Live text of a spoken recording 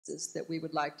that we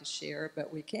would like to share,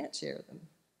 but we can't share them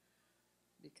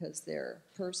because they're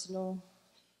personal,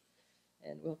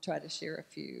 and we'll try to share a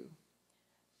few.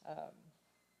 Um,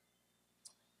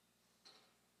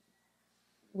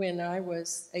 when I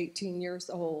was 18 years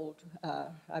old,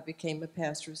 I became a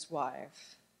pastor's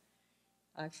wife.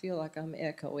 I feel like I'm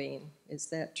echoing. Is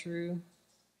that true?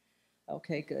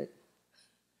 Okay, good.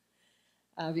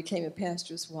 I became a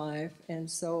pastor's wife, and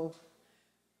so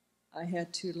I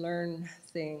had to learn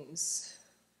things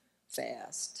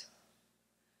fast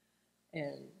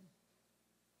and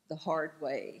the hard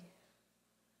way.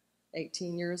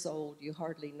 18 years old, you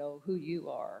hardly know who you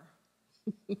are,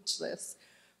 much less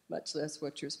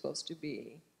what you're supposed to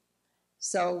be.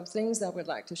 So things I would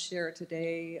like to share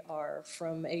today are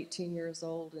from 18 years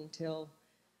old until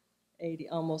 80,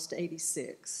 almost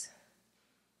 86.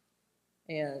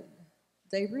 And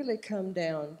they really come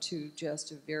down to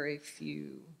just a very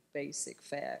few basic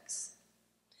facts.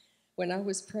 When I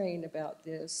was praying about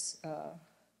this,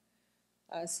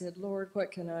 I said, Lord,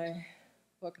 what can I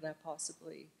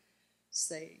possibly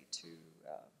say to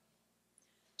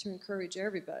encourage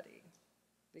everybody?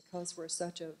 Because we're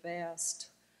such a vast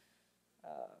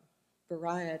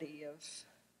variety of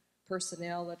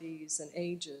personalities and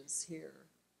ages here.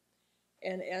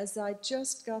 And as I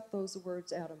just got those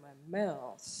words out of my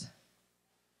mouth,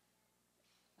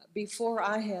 before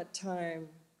I had time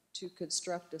to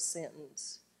construct a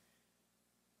sentence,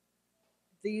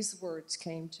 these words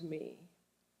came to me.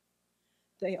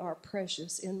 They are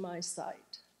precious in my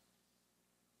sight.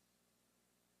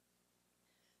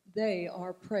 They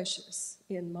are precious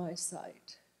in my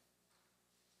sight.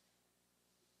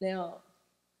 Now,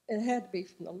 it had to be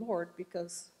from the Lord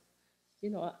because,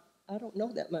 I don't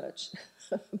know that much.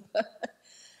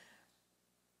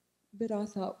 But I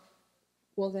thought,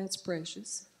 well, that's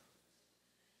precious.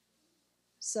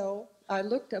 So I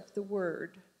looked up the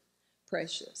word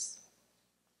precious.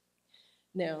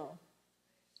 Now,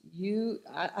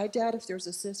 I doubt if there's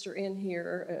a sister in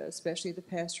here, especially the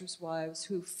pastor's wives,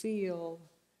 who feel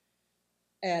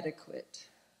adequate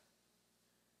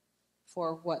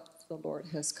for what the Lord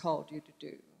has called you to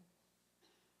do.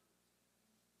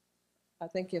 I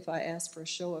think if I asked for a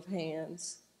show of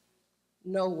hands,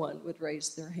 no one would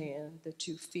raise their hand that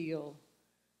you feel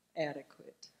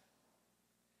adequate.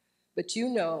 But you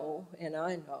know, and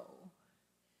I know,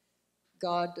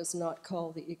 God does not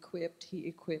call the equipped, he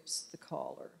equips the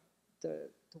caller, the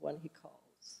one he calls.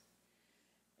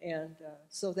 And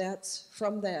so that's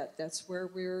where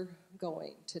we're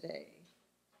going today.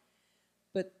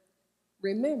 But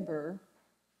remember,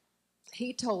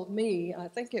 he told me, I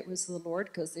think it was the Lord,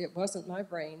 because it wasn't my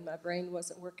brain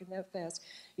wasn't working that fast,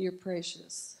 you're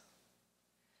precious.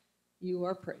 You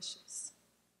are precious.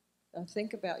 Now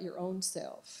think about your own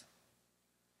self,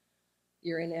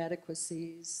 your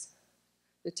inadequacies,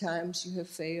 the times you have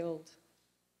failed,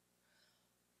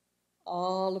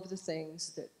 all of the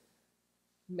things that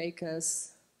make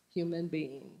us human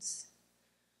beings.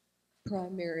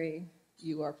 Primary,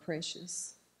 you are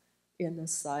precious in the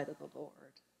sight of the Lord.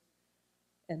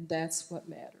 And that's what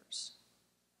matters.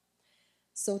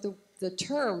 So the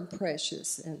term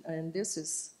precious, and this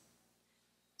is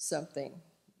something,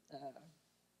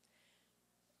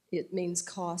 it means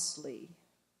costly.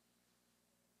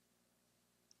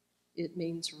 It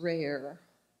means rare.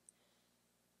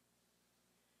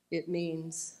 It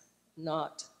means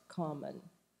not common.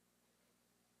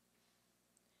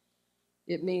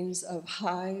 It means of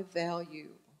high value.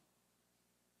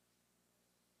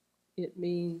 It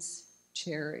means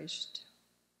cherished.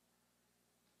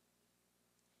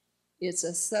 It's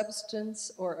a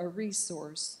substance or a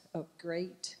resource of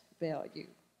great value,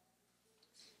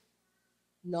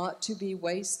 not to be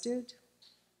wasted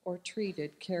or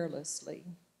treated carelessly,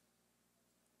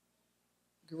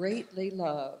 greatly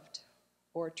loved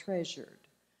or treasured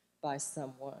by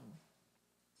someone.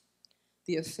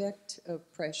 The effect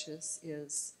of precious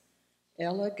is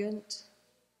elegant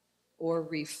or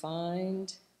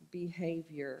refined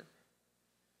behavior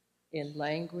in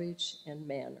language and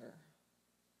manner.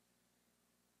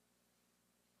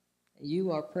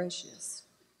 You are precious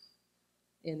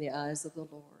in the eyes of the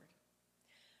Lord.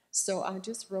 So I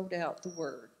just wrote out the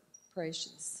word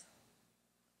precious.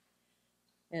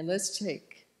 And let's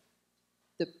take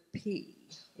the P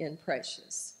in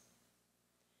precious.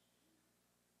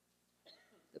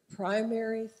 The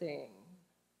primary thing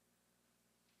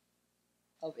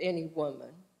of any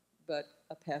woman, but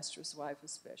a pastor's wife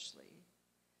especially,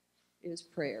 is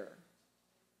prayer.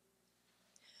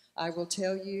 I will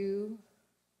tell you,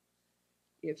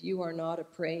 if you are not a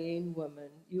praying woman,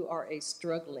 you are a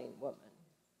struggling woman.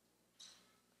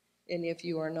 And if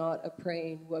you are not a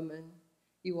praying woman,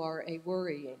 You are a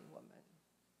worrying woman.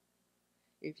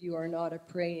 If you are not a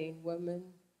praying woman,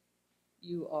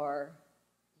 you are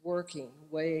working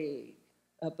way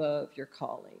above your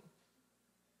calling.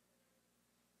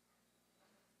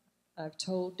 I've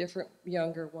told different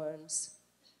younger ones,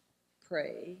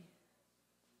 pray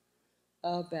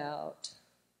about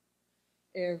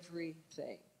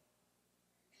everything.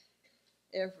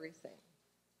 Everything.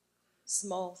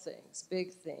 Small things,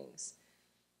 big things,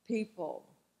 people,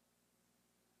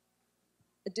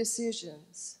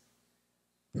 decisions.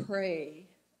 Pray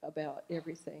about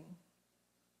everything.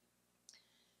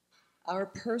 Our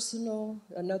personal,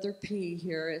 another P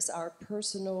here is our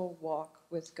personal walk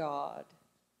with God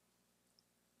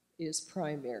is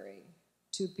primary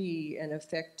to be an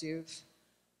effective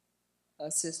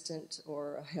assistant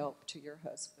or a help to your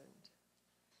husband.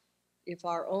 If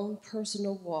our own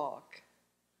personal walk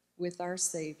with our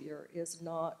Savior is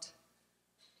not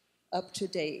up to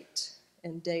date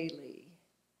and daily,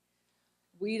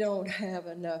 we don't have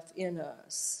enough in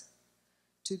us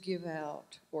to give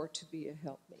out or to be a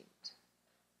helpmate.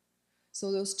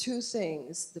 So those two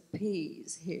things, the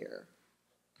P's here,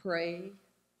 pray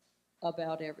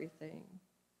about everything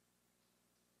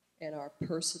and our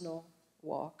personal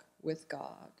walk with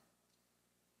God.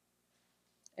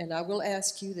 And I will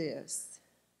ask you this,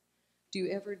 do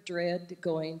you ever dread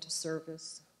going to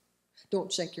service?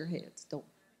 Don't shake your heads, don't,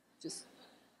 just,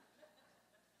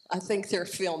 I think they're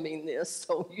filming this,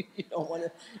 so you don't want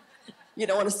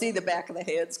to see the back of the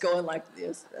heads going like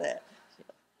this or that.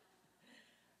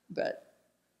 But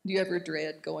do you ever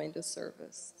dread going to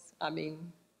service? I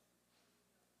mean,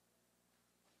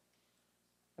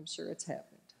 I'm sure it's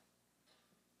happened.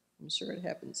 I'm sure it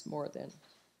happens more than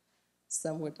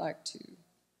some would like to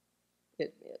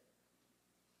admit.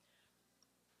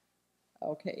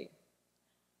 Okay.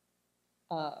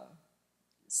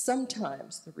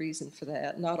 Sometimes the reason for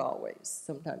that, not always,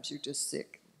 sometimes you're just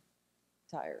sick,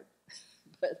 tired,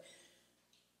 but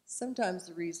sometimes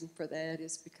the reason for that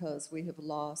is because we have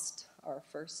lost our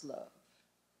first love.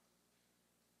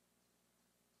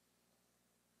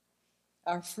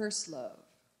 Our first love.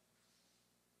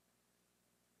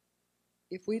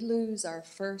 If we lose our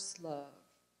first love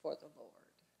for the Lord,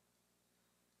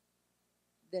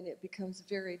 then it becomes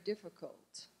very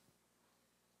difficult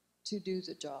to do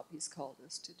the job He's called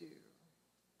us to do.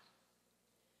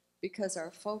 Because our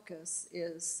focus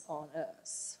is on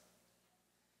us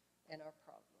and our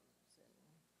problems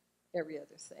and every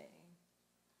other thing.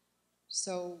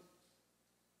 So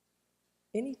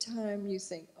anytime you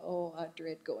think, oh, I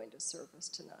dread going to service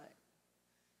tonight,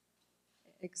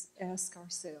 ask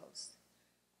ourselves,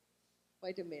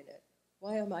 wait a minute,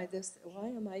 why am I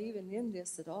even in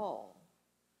this at all?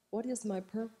 What is my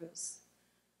purpose?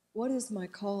 What is my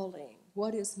calling?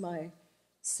 What is my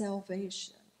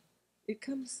salvation?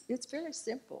 It's very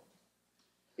simple.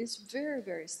 It's very,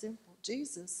 very simple.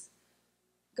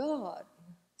 God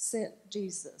sent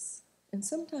Jesus. And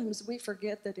sometimes we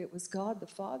forget that it was God the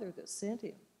Father that sent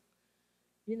him.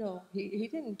 You know, he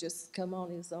didn't just come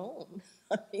on his own.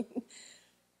 I mean,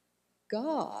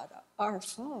 God, our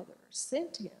Father,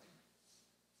 sent him.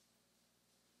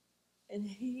 And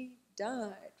he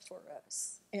died for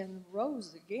us and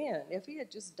rose again. If he had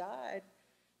just died,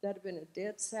 that would have been a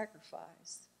dead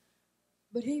sacrifice.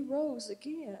 But he rose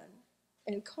again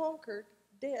and conquered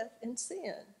death and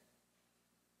sin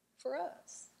for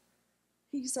us.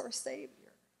 He's our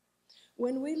Savior.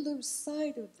 When we lose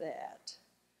sight of that,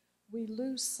 we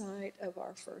lose sight of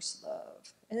our first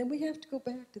love. And then we have to go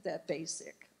back to that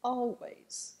basic,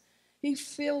 always. He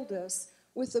filled us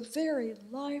with the very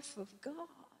life of God.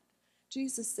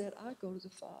 Jesus said, I go to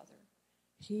the Father.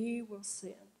 He will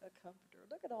send a comforter.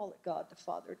 Look at all that God the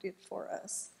Father did for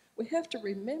us. We have to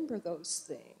remember those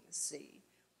things, see.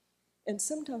 And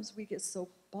sometimes we get so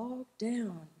bogged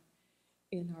down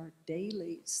in our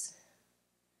dailies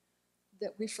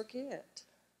that we forget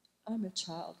I'm a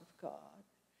child of God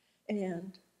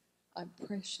and I'm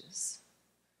precious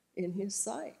in His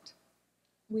sight.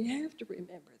 We have to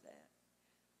remember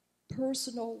that.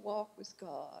 Personal walk with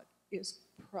God is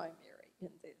primary in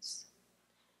this.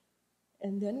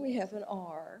 And then we have an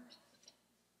R,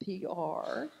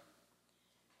 PR.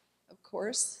 Of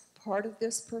course, part of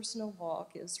this personal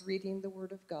walk is reading the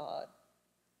Word of God.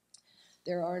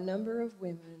 There are a number of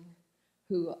women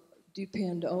who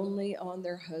depend only on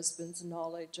their husband's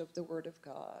knowledge of the Word of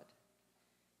God.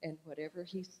 And whatever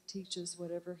he teaches,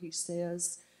 whatever he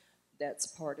says, that's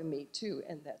part of me too,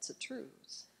 and that's a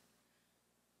truth.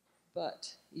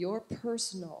 But your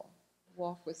personal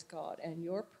walk with God and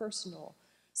your personal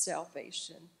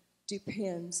salvation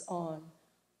depends on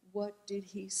what did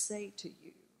he say to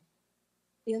you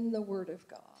in the Word of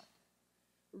God.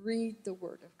 Read the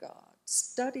Word of God.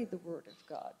 Study the Word of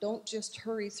God. Don't just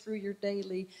hurry through your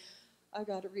daily, I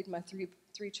got to read my three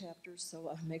chapters, so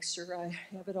I make sure I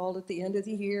have it all at the end of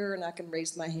the year and I can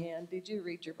raise my hand. Did you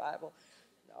read your Bible?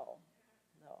 No,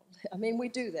 no. I mean, we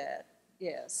do that.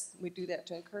 Yes, we do that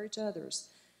to encourage others.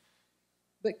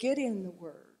 But get in the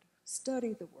Word.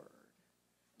 Study the Word.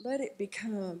 Let it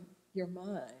become your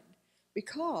mind,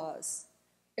 because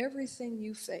everything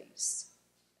you face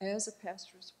as a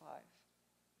pastor's wife,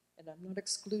 and I'm not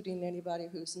excluding anybody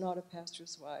who's not a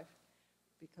pastor's wife,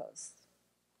 because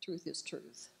truth is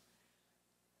truth,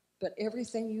 but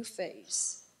everything you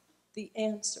face, the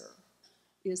answer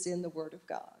is in the Word of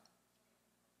God.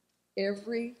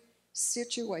 Every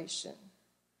situation,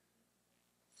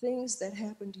 things that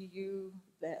happen to you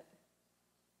that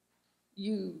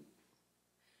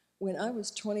when I was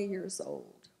 20 years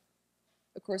old,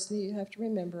 of course, you have to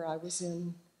remember I was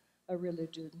in a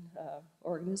religion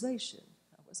organization.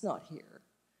 I was not here,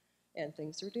 and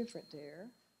things are different there.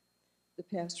 The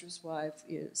pastor's wife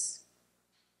is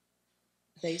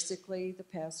basically the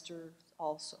pastor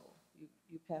also.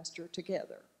 You pastor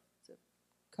together. It's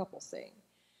a couple thing.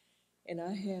 And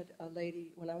I had a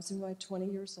lady, when I was in my 20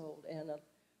 years old, and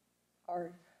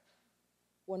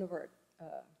one of our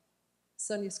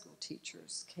Sunday school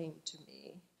teachers came to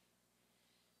me,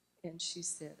 and she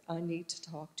said, I need to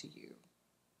talk to you.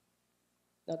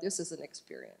 Now, this is an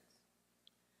experience.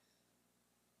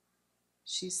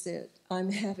 She said,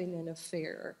 I'm having an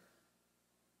affair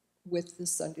with the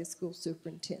Sunday school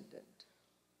superintendent.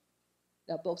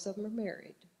 Now, both of them are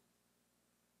married.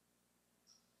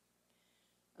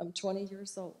 I'm 20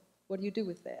 years old. What do you do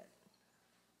with that?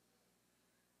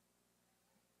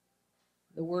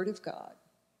 The Word of God.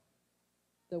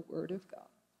 The Word of God.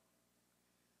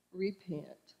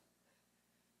 Repent.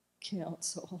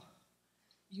 Counsel.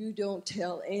 You don't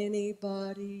tell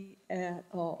anybody at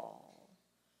all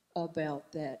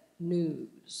about that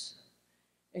news.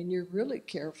 And you're really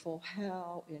careful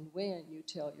how and when you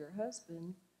tell your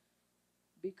husband,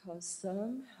 because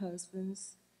some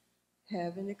husbands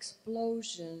have an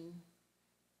explosion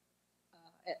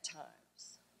at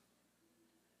times.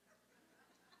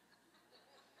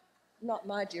 Not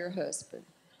my dear husband.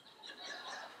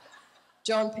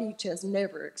 John Peach has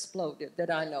never exploded that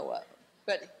I know of,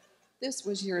 but this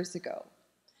was years ago.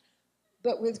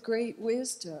 But with great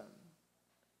wisdom,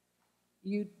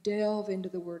 you delve into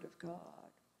the Word of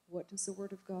God. What does the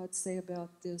Word of God say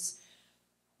about this?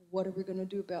 What are we going to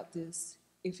do about this?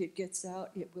 If it gets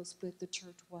out, it will split the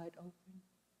church wide open.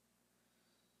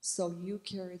 So you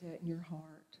carry that in your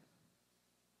heart.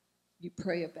 You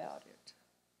pray about it.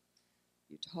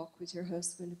 You talk with your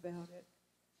husband about it.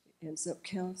 It ends up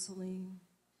counseling,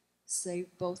 save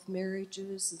both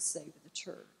marriages and save the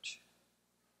church.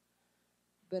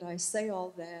 But I say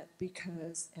all that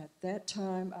because at that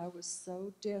time I was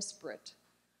so desperate,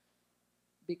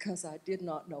 because I did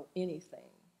not know anything,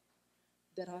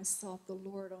 that I sought the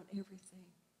Lord on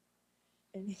everything.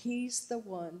 And He's the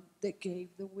one that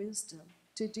gave the wisdom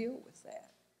to deal with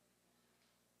that.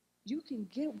 You can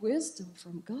get wisdom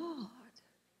from God.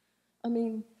 I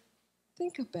mean,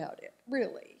 think about it,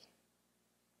 really.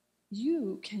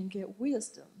 You can get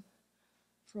wisdom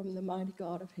from the mighty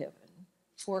God of heaven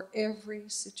for every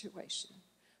situation.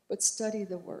 But study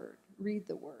the Word, read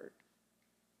the Word.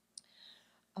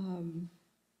 And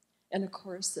of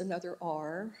course, another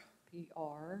R,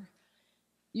 P-R,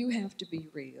 you have to be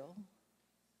real.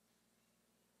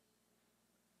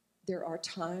 There are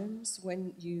times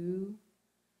when you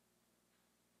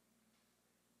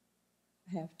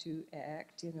have to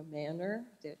act in a manner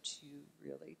that you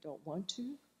really don't want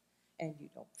to, and you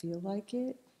don't feel like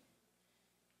it,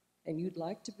 and you'd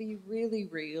like to be really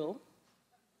real,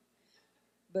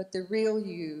 but the real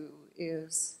you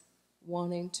is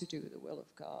wanting to do the will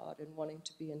of God and wanting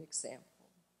to be an example.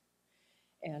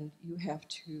 And you have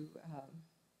to,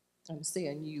 I'm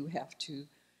saying you have to,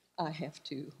 I have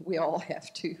to, we all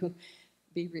have to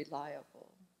be reliable.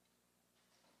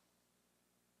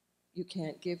 You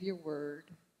can't give your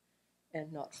word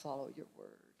and not follow your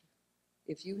word.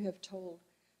 If you have told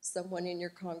someone in your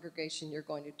congregation you're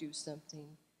going to do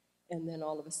something, and then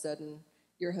all of a sudden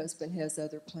your husband has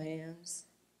other plans,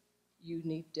 you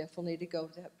need definitely to go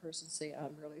to that person and say,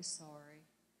 I'm really sorry,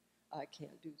 I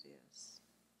can't do this.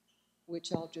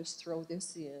 Which I'll just throw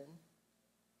this in.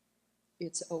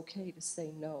 It's okay to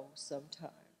say no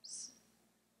sometimes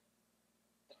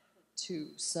to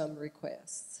some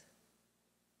requests.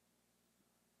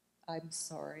 I'm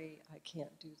sorry, I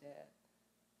can't do that.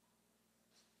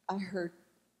 I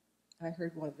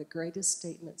heard one of the greatest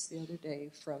statements the other day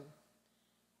from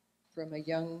from a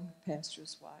young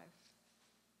pastor's wife.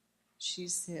 She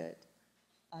said,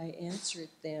 I answered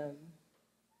them,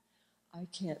 I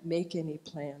can't make any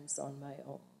plans on my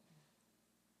own.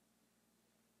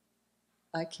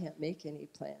 I can't make any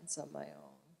plans on my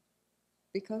own.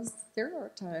 Because there are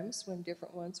times when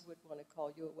different ones would want to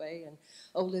call you away and,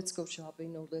 oh, let's go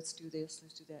shopping, oh, let's do this,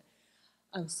 let's do that.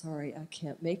 I'm sorry, I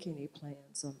can't make any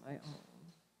plans on my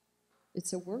own.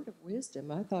 It's a word of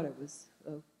wisdom. I thought it was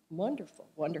a wonderful,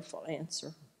 wonderful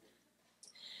answer.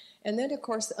 And then, of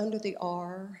course, under the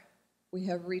R, we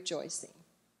have rejoicing.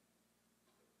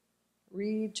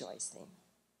 Rejoicing,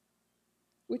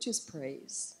 which is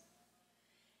praise.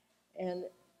 And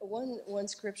one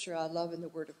scripture I love in the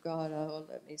Word of God, oh,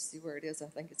 let me see where it is. I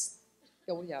think it's,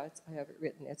 oh yeah, I have it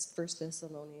written. It's 1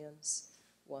 Thessalonians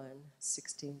 1,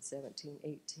 16, 17,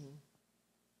 18.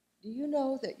 Do you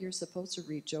know that you're supposed to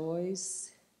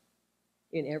rejoice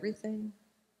in everything?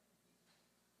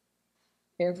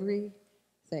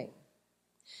 Everything.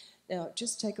 Now,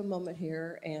 just take a moment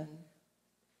here, and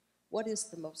what is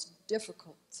the most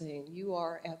difficult thing you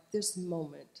are at this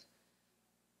moment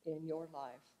in your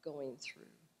life going through?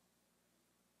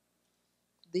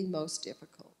 The most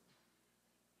difficult.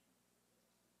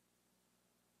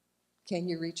 Can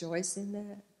you rejoice in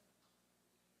that?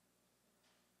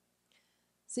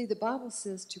 See, the Bible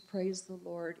says to praise the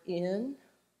Lord in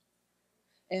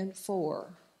and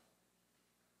for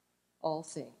all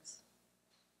things.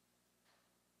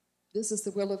 This is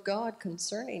the will of God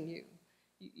concerning you.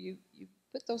 You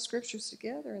put those scriptures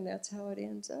together, and that's how it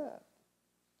ends up.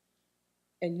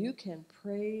 And you can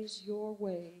praise your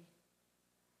way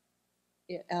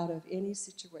out of any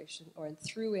situation, or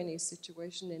through any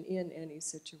situation, and in any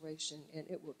situation, and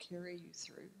it will carry you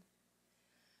through.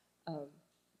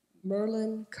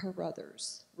 Merlin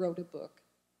Carothers wrote a book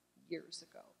years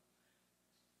ago,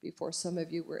 before some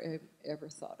of you were ever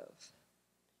thought of,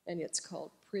 and it's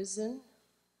called Prison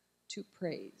to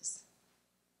Praise.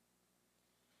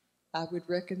 I would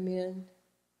recommend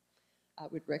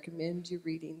you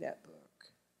reading that book.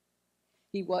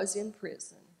 He was in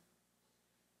prison,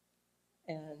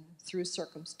 and through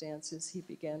circumstances, he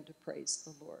began to praise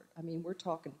the Lord. I mean, we're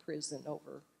talking prison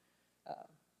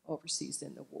overseas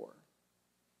in the war.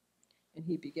 And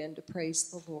he began to praise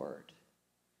the Lord.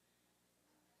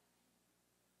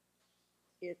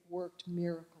 It worked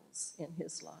miracles in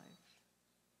his life.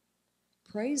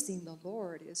 Praising the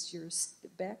Lord is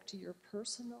back to your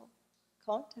personal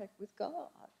contact with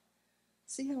God.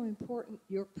 See how important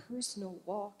your personal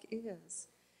walk is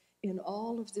in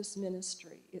all of this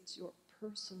ministry. It's your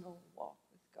personal walk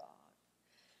with God.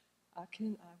 I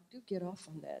do get off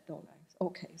on that, don't I?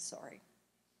 Okay, sorry.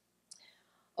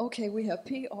 Okay, we have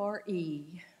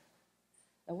P-R-E.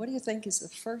 Now, what do you think is the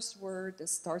first word that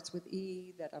starts with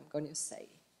E that I'm going to say?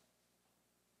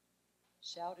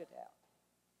 Shout it out.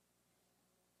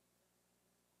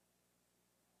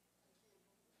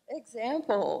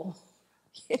 Example.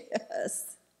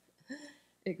 Yes.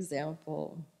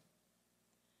 Example.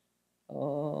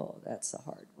 Oh, that's a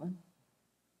hard one.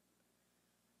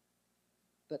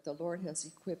 But the Lord has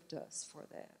equipped us for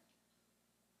that.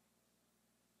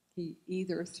 He,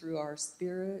 either through our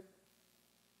spirit,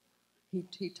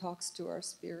 he talks to our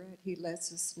spirit, he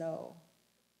lets us know,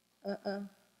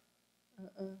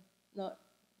 not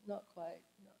quite.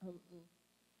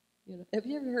 You know, have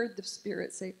you ever heard the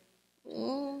spirit say,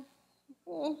 mm,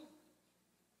 mm?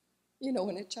 You know,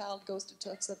 when a child goes to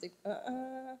touch something,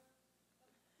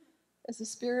 Has the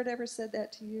Spirit ever said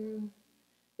that to you?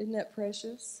 Isn't that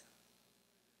precious?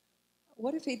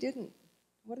 What if he didn't?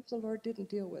 What if the Lord didn't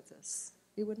deal with us?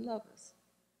 He wouldn't love us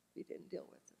if he didn't deal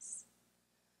with us.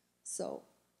 So,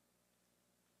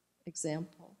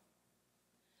 example.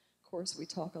 Of course, we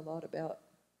talk a lot about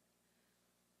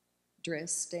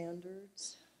dress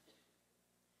standards.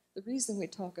 The reason we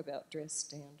talk about dress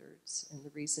standards and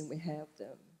the reason we have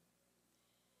them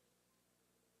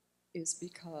is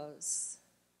because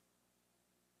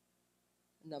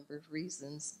a number of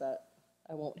reasons, but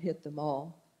I won't hit them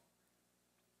all.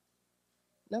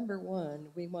 Number one,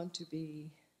 we want to be,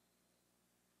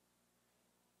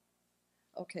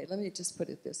 okay, let me just put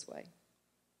it this way.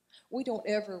 We don't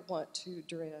ever want to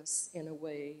dress in a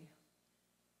way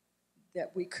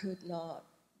that we could not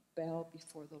bow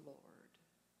before the Lord.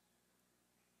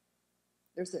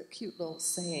 There's a cute little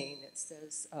saying. It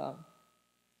says,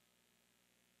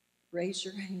 raise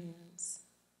your hands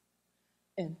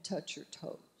and touch your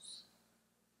toes.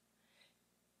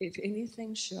 If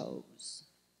anything shows,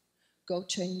 go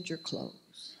change your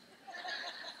clothes.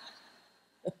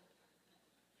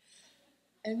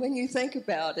 And when you think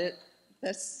about it,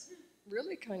 that's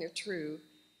really kind of true.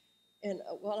 And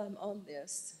while I'm on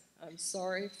this, I'm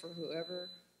sorry for whoever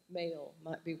male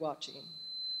might be watching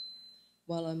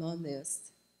while I'm on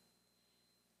this.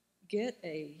 Get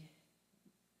a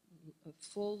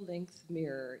full-length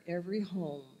mirror. Every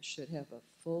home should have a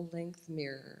full-length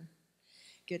mirror.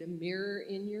 Get a mirror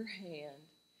in your hand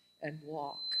and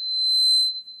walk.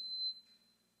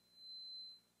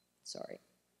 Sorry.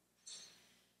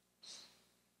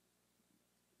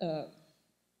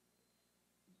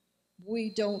 We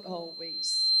don't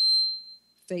always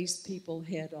face people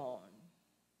head on.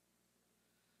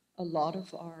 A lot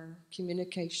of our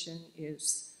communication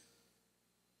is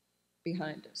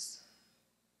behind us.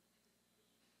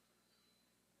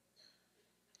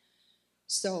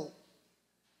 So,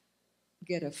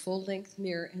 get a full-length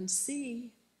mirror and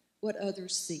see what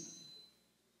others see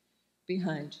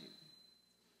behind you.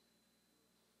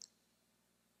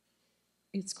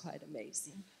 It's quite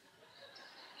amazing.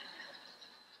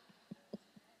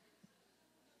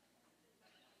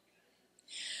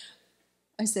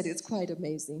 I said it's quite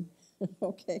amazing.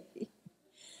 Okay.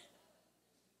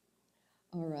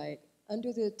 All right.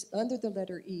 Under the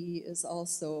letter E is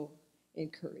also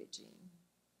encouraging.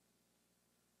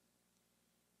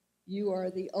 You are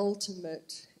the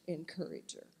ultimate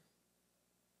encourager.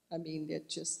 I mean, it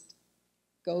just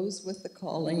goes with the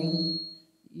calling.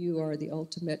 You are the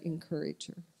ultimate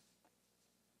encourager.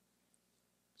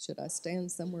 Should I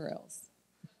stand somewhere else?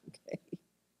 Okay.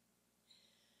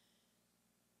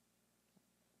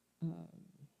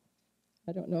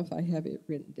 I don't know if I have it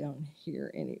written down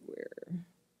here anywhere.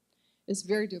 It's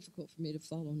very difficult for me to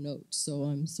follow notes, so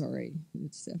I'm sorry. You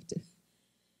just have to.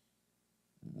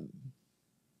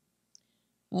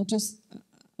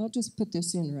 I'll just put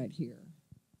this in right here.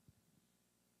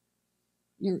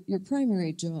 Your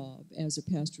primary job as a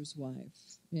pastor's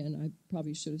wife, and I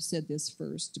probably should have said this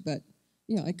first, but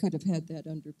yeah, I could have had that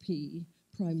under P,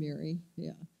 primary,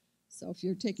 yeah. So if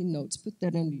you're taking notes, put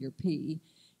that under your P,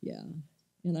 yeah.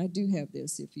 And I do have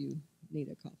this if you need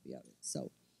a copy of it.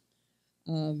 So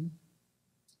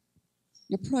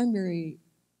your primary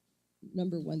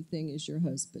number one thing is your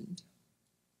husband.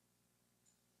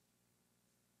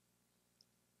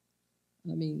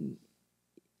 I mean,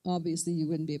 obviously you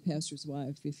wouldn't be a pastor's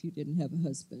wife if you didn't have a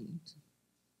husband.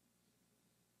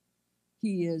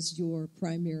 He is your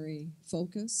primary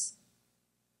focus.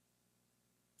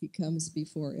 He comes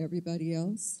before everybody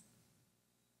else.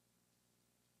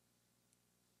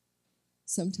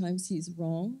 Sometimes he's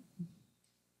wrong,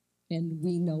 and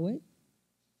we know it.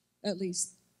 At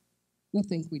least we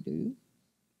think we do.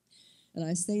 And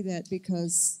I say that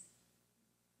because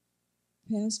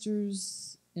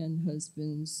pastors and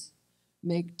husbands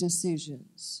make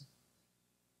decisions.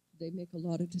 They make a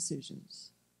lot of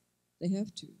decisions. They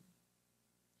have to.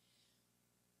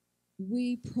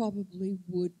 We probably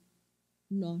would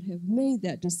not have made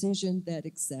that decision that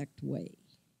exact way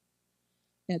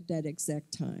at that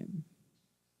exact time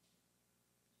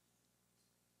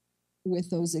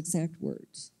with those exact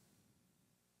words.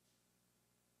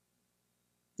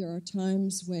 There are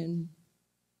times when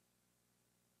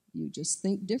you just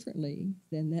think differently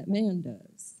than that man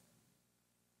does.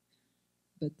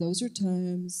 But those are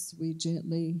times we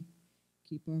gently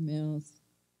keep our mouth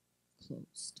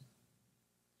closed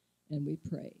and we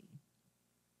pray.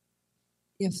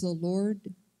 If the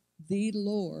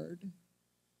Lord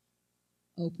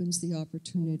opens the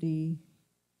opportunity,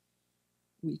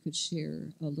 we could share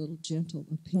a little gentle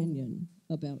opinion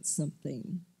about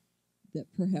something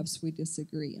that perhaps we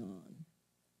disagree on.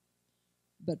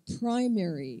 But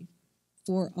primary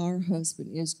for our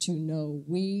husband is to know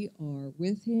we are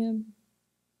with him.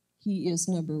 He is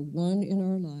number one in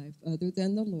our life other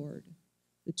than the Lord.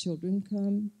 The children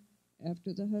come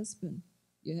after the husband.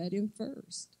 You had him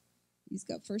first. He's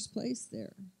got first place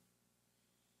there.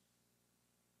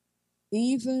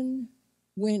 Even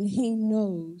when he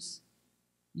knows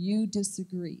you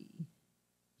disagree,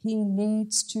 he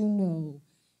needs to know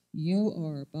you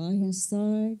are by his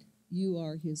side. You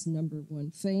are his number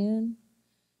one fan.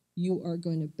 You are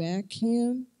going to back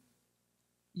him.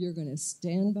 You're going to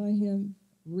stand by him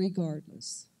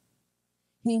regardless.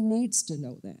 He needs to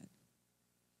know that.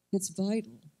 It's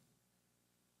vital.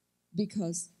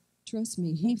 Because, trust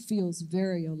me, he feels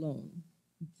very alone.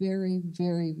 Very,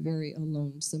 very, very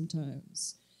alone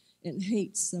sometimes. And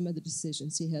hates some of the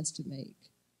decisions he has to make.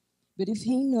 But if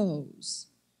he knows,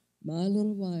 my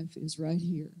little wife is right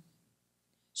here.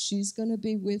 She's going to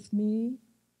be with me.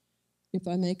 If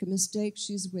I make a mistake,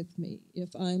 she's with me.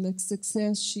 If I'm a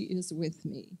success, she is with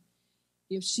me.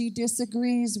 If she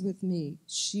disagrees with me,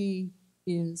 she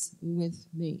is with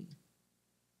me.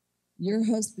 Your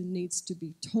husband needs to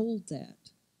be told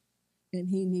that, and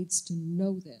he needs to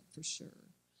know that for sure.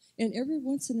 And every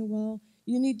once in a while,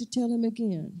 you need to tell him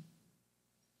again,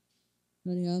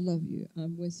 honey, I love you.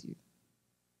 I'm with you.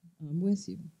 I'm with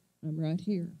you. I'm right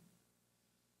here.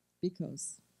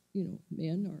 Because,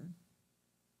 men are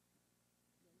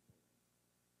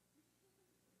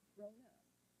grown up.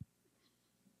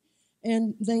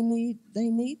 And they need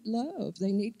love.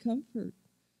 They need comfort.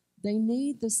 They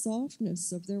need the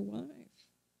softness of their wife.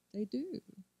 They do.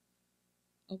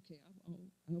 Okay,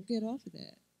 I'll get off of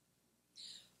that.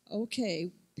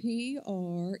 Okay,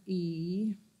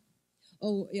 P-R-E.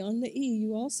 Oh, on the E,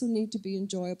 you also need to be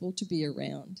enjoyable to be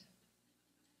around.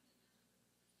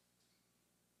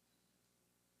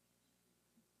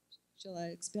 Shall I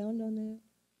expound on that?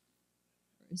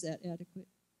 Or is that adequate?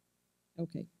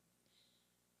 Okay.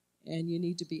 And you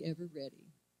need to be ever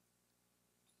ready.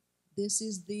 This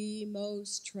is the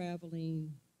most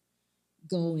traveling,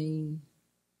 going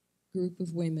group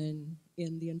of women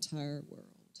in the entire world.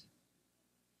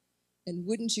 And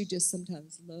wouldn't you just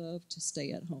sometimes love to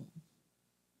stay at home?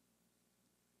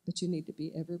 But you need to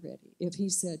be ever ready. If he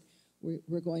said,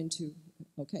 we're going to,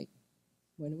 okay,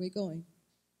 when are we going?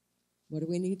 What do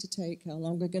we need to take? How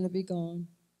long are we going to be gone?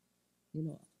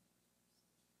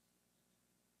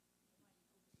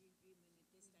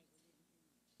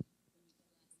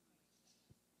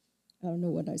 I don't know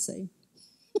what I say.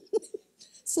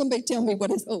 Somebody tell me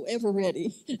what is, ever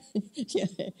ready. Yeah,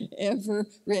 ever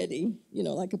ready,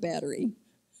 like a battery.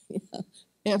 Yeah,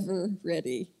 ever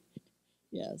ready.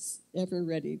 Yes, ever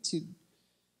ready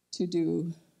to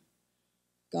do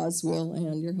God's will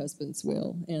and your husband's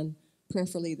will, and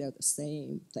prayerfully they're the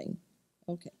same thing.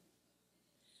 Okay.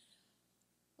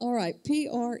 All right,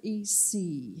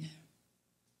 P-R-E-C.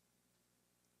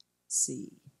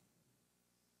 C.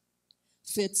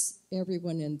 Fits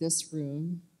everyone in this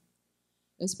room,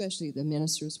 especially the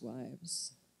ministers'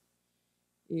 wives.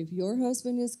 If your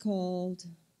husband is called,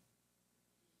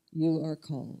 you are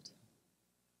called.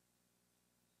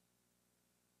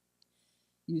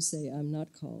 You say, I'm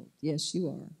not called. Yes, you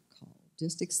are called.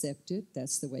 Just accept it.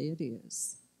 That's the way it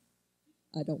is.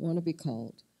 I don't want to be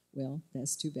called. Well,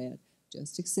 that's too bad.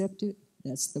 Just accept it.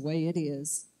 That's the way it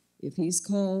is. If he's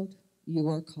called, you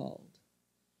are called.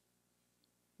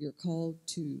 You're called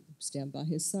to stand by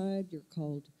his side. You're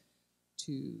called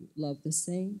to love the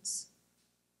saints.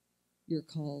 You're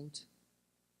called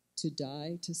to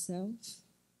die to self.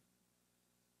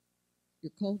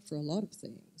 You're called for a lot of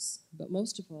things, but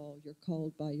most of all, you're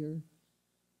called by your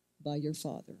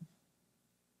Father,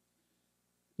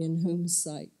 in whose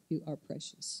sight you are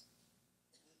precious.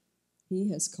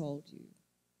 He has called you.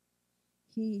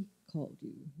 He called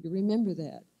you. You remember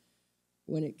that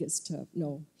when it gets tough.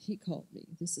 No, he called me.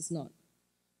 This is not,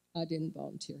 I didn't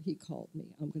volunteer. He called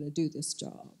me. I'm going to do this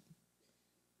job.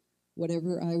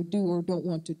 Whatever I do or don't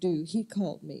want to do, he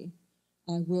called me.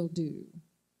 I will do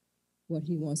what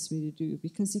he wants me to do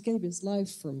because he gave his life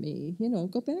for me.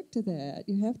 Go back to that.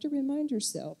 You have to remind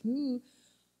yourself, who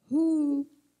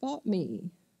bought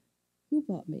me? Who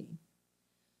bought me?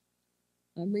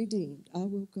 I'm redeemed. I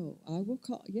will go. I will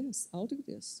call. Yes, I'll do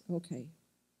this. Okay.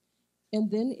 And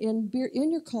then in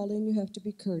your calling, you have to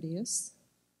be courteous.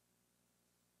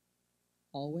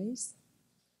 Always.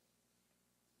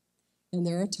 And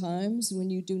there are times when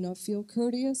you do not feel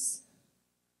courteous,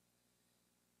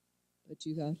 but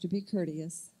you have to be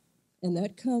courteous. And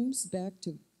that comes back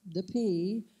to the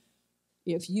P.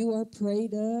 If you are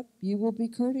prayed up, you will be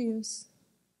courteous.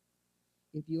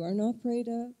 If you are not prayed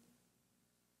up,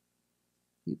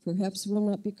 you perhaps will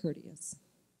not be courteous.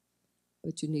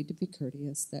 But you need to be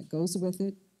courteous. That goes with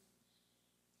it.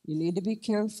 You need to be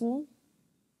careful.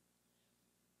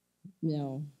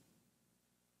 Now,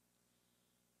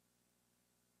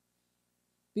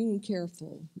 being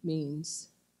careful means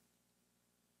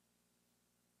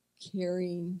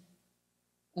caring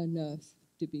enough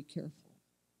to be careful.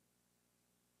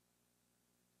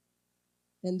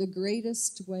 And the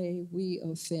greatest way we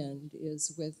offend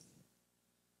is with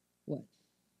what?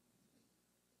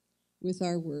 With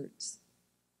our words.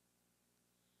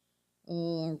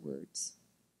 Oh, our words.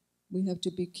 We have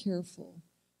to be careful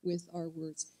with our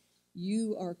words.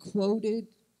 You are quoted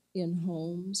in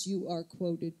homes. You are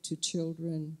quoted to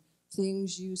children.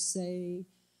 Things you say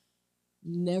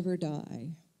never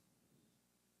die.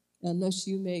 Unless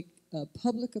you make a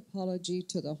public apology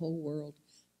to the whole world,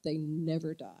 they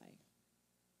never die.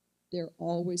 They're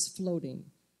always floating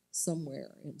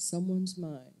somewhere in someone's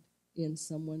mind, in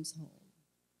someone's home.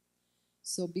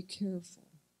 So be careful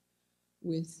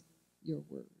with your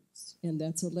words. And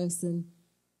that's a lesson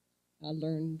I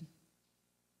learned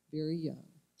very young.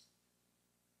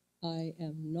 I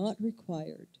am not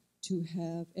required to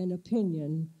have an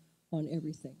opinion on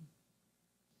everything.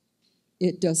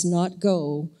 it does not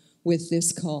go with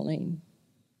this calling.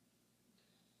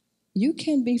 You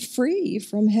can be free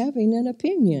from having an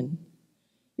opinion.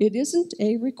 It isn't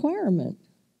a requirement.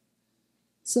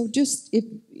 So just if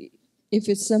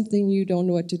it's something you don't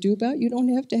know what to do about, you don't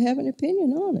have to have an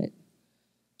opinion on it.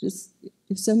 Just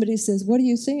if somebody says, "What do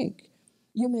you think?"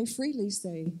 you may freely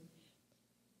say,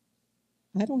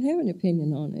 "I don't have an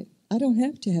opinion on it. I don't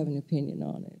have to have an opinion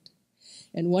on it."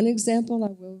 And one example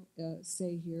I will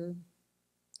say here,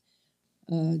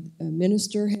 a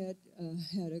minister had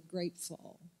a great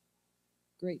fall.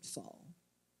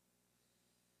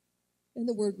 And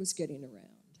the word was getting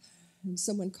around. And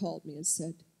someone called me and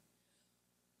said,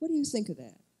 "What do you think of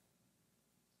that?"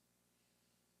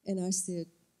 And I said,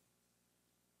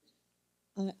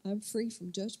 I'm free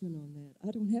from judgment on that.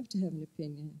 I don't have to have an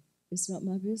opinion. It's not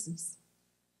my business.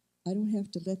 I don't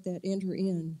have to let that enter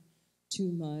in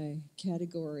to my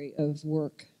category of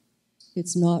work.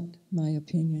 It's not my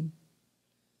opinion.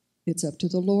 It's up to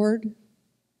the Lord.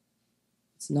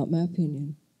 It's not my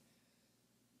opinion.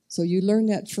 So you learn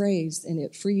that phrase, and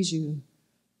it frees you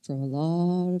from a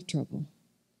lot of trouble.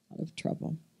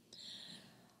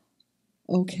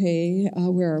 Okay,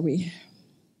 where are we?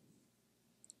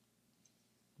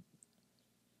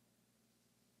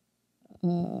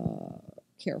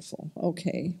 Careful.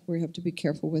 Okay, we have to be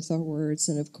careful with our words.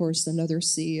 And of course, another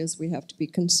C is we have to be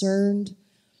concerned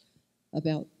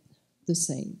about the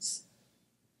saints.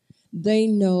 They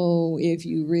know if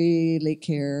you really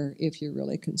care, if you're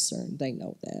really concerned. They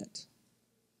know that.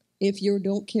 If you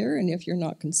don't care and if you're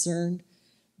not concerned,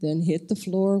 then hit the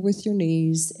floor with your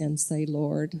knees and say,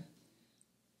 "Lord,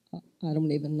 I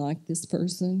don't even like this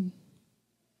person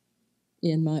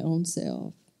in my own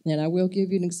self." And I will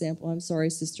give you an example. I'm sorry,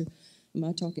 sister. Am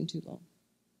I talking too long?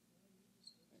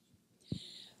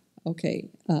 Okay.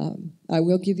 I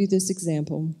will give you this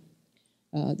example.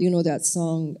 You know that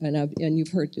song, and you've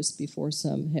heard this before,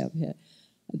 some have had.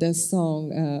 That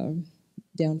song,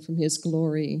 "Down from His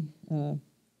Glory,"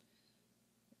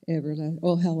 everlasting.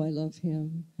 Oh, how I love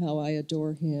Him, how I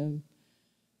adore Him,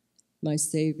 my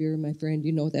Savior, my friend.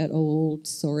 You know that old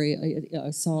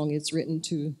song. It's written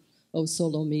to "O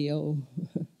Solo Mio"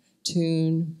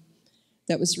 tune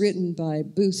that was written by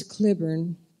Booth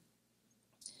Cliburn,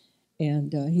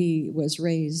 and he was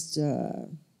raised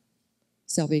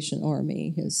Salvation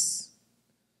Army. His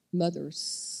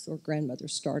mother's or grandmother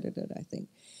started it, I think.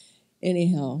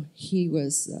 Anyhow, he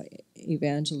was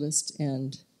evangelist,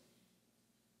 and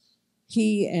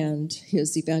he and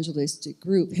his evangelistic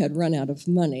group had run out of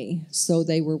money, so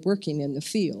they were working in the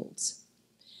fields.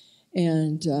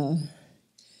 And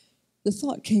the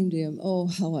thought came to him, "Oh,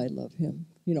 how I love Him."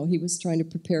 You know, he was trying to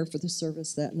prepare for the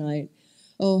service that night.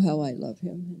 "Oh, how I love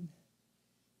Him."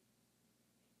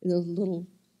 And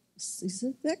he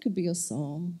said, that could be a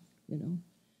song, you know.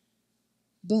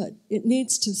 But it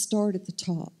needs to start at the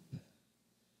top.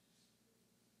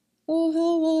 "Oh,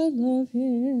 how I love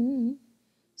Him."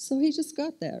 So he just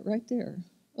got that right there.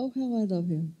 "Oh, how I love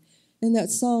Him." And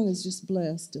that song is just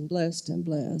blessed and blessed and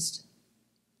blessed.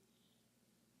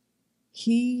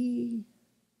 He,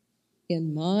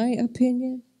 in my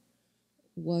opinion,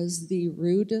 was the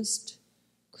rudest,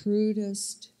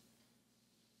 crudest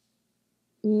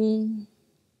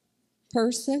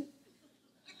person.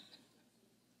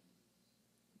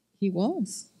 He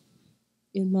was,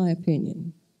 in my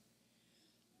opinion.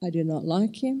 I did not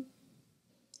like him.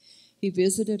 He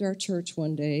visited our church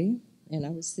one day, and I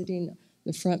was sitting in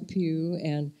the front pew,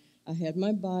 and I had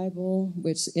my Bible,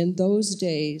 which in those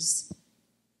days,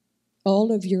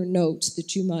 all of your notes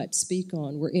that you might speak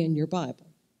on were in your Bible,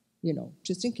 you know,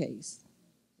 just in case.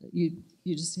 You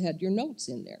just had your notes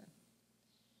in there.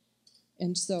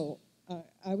 And so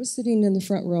I was sitting in the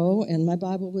front row, and my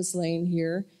Bible was laying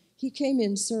here. He came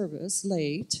in service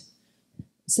late,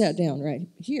 sat down right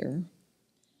here,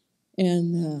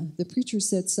 and the preacher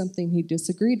said something he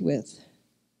disagreed with.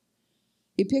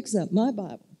 He picks up my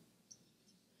Bible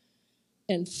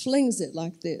and flings it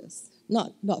like this.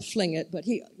 Not fling it, but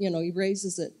he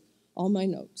raises it. All my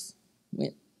notes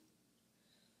went,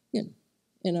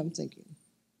 and I'm thinking,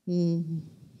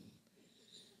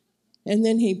 And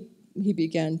then he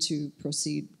began to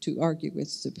proceed to argue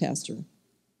with the pastor.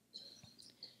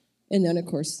 And then, of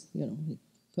course, he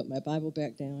put my Bible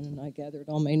back down, and I gathered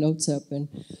all my notes up, and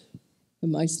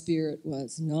my spirit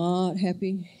was not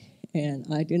happy, and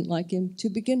I didn't like him to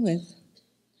begin with.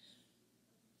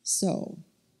 So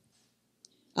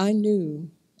I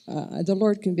knew, the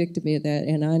Lord convicted me of that,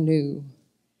 and I knew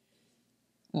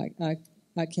I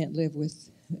can't live with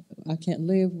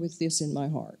this in my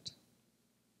heart.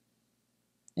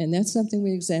 And that's something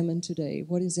we examine today.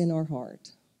 What is in our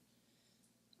heart?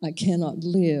 I cannot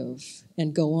live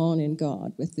and go on in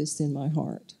God with this in my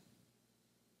heart.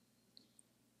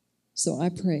 So I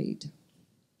prayed.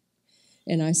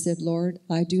 And I said, Lord,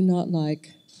 I do not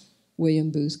like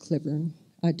William Booth Cliburn.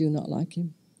 I do not like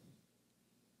him.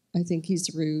 I think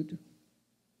he's rude.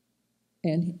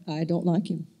 And I don't like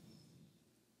him.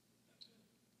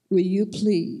 Will you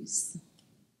please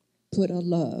put a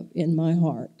love in my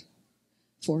heart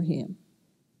for him?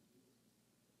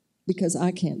 Because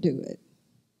I can't do it.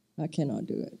 I cannot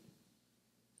do it.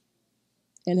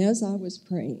 And as I was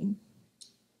praying,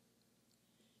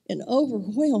 an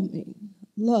overwhelming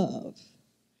love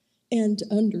and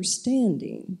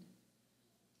understanding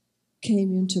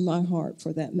came into my heart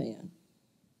for that man.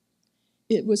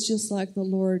 It was just like the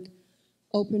Lord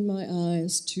opened my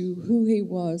eyes to who he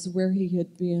was, where he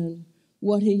had been,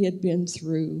 what he had been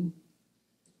through.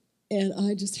 And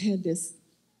I just had this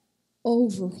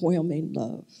overwhelming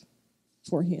love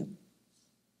for him.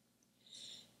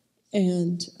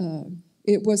 And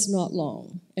it was not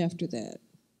long after that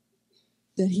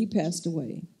he passed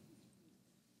away.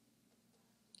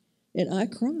 And I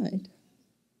cried.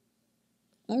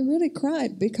 I really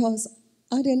cried because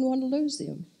I didn't want to lose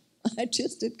him. I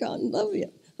just had gotten love him.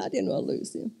 I didn't want to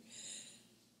lose him.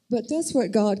 But that's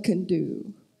what God can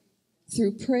do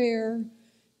through prayer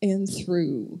and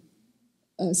through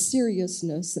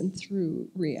seriousness and through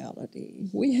reality.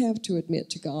 We have to admit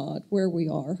to God where we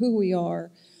are, who we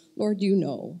are. Lord, you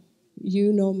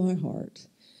know my heart.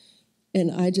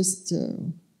 And I just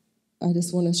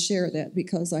want to share that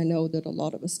because I know that a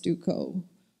lot of us do go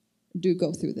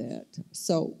through that.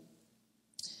 So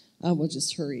I will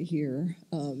just hurry here.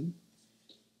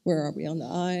 Where are we on the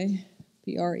I?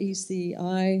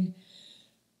 P-R-E-C-I.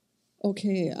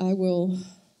 Okay, I will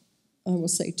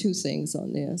say two things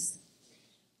on this.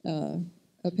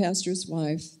 A pastor's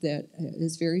wife that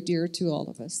is very dear to all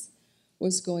of us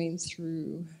was going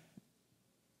through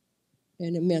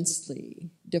an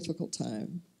immensely difficult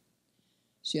time.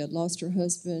 She had lost her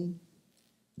husband,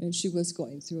 and she was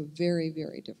going through a very,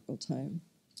 very difficult time.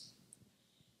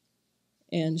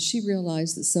 And she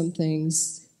realized that some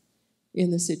things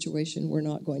in the situation were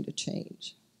not going to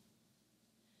change.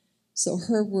 So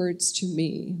her words to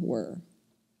me were,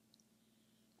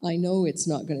 I know it's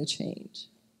not going to change,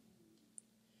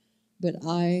 but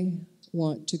I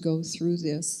want to go through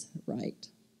this right.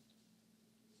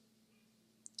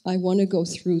 I want to go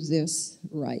through this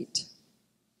right.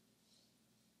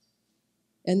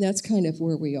 And that's kind of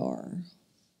where we are.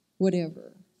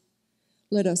 Whatever.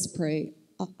 Let us pray.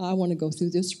 I want to go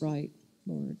through this right,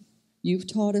 Lord.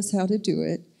 You've taught us how to do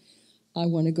it. I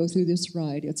want to go through this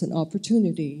right. It's an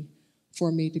opportunity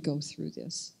for me to go through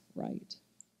this right.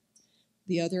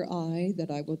 The other I that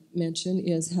I will mention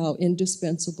is how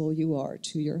indispensable you are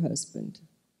to your husband.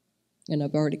 And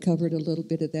I've already covered a little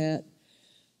bit of that.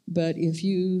 But if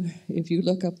you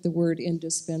look up the word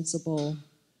indispensable,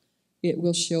 it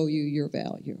will show you your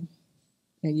value.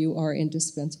 And you are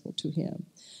indispensable to him.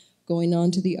 Going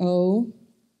on to the O,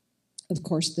 of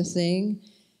course, the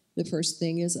first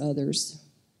thing is others.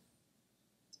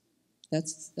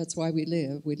 That's why we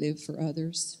live. We live for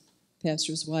others.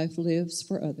 Pastor's wife lives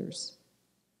for others.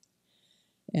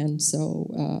 And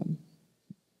so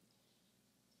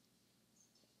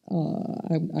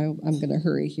I'm going to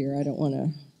hurry here. I don't want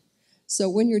to. So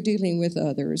when you're dealing with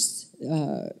others,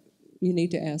 you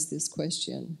need to ask this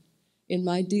question. In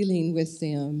my dealing with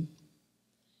them,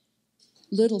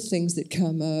 little things that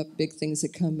come up, big things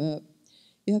that come up,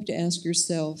 you have to ask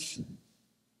yourself,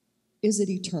 is it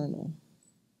eternal?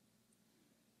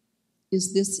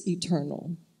 Is this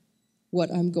eternal,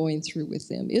 what I'm going through with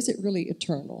them? Is it really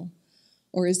eternal?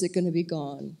 Or is it going to be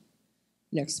gone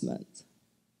next month?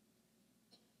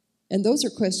 And those are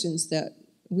questions that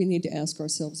we need to ask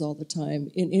ourselves all the time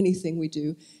in anything we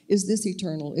do. Is this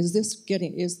eternal? Is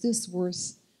this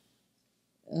worth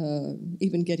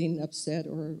even getting upset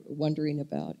or wondering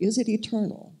about? Is it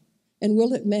eternal? And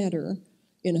will it matter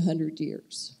in 100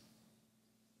 years?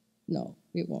 No,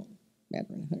 it won't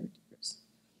matter in 100 years.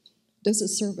 Does it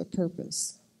serve a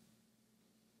purpose?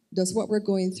 Does what we're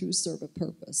going through serve a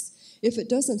purpose? If it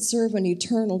doesn't serve an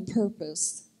eternal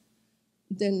purpose,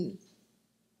 then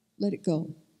let it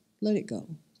go. Let it go.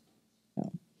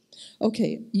 No.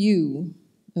 Okay, you,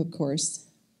 of course,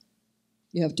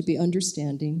 you have to be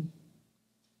understanding.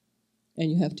 And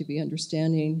you have to be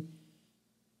understanding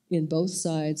in both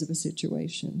sides of a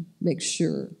situation. Make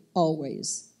sure,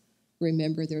 always,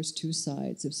 remember there's two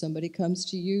sides. If somebody comes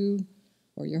to you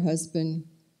or your husband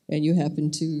and you happen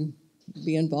to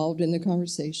be involved in the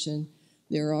conversation,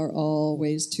 there are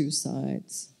always two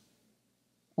sides.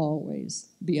 Always.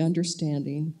 Be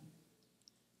understanding.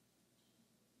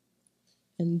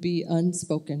 and be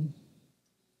unspoken.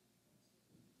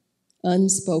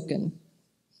 Unspoken.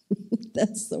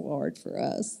 That's the word for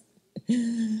us.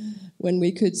 When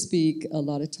we could speak, a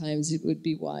lot of times it would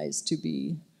be wise to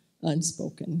be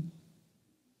unspoken.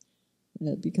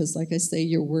 Because, like I say,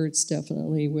 your words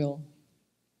definitely will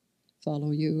follow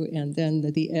you. And then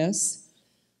the S,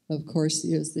 of course,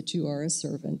 is that you are a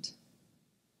servant.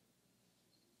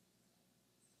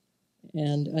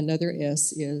 And another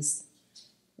S is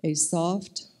a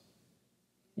soft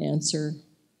answer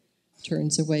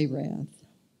turns away wrath.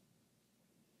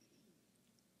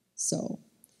 So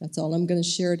that's all I'm going to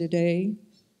share today.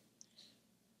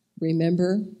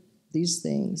 Remember these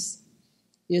things.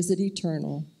 Is it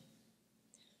eternal?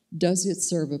 Does it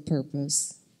serve a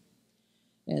purpose?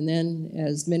 And then,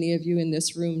 as many of you in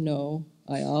this room know,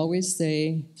 I always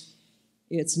say,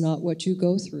 it's not what you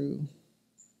go through.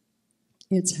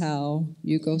 It's how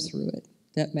you go through it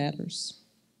that matters.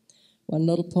 One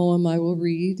little poem I will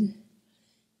read.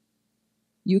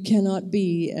 You cannot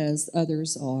be as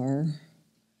others are,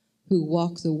 who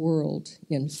walk the world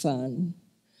in fun,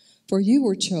 for you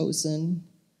were chosen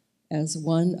as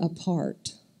one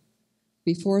apart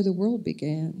before the world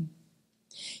began.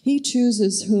 He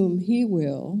chooses whom he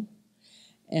will,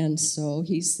 and so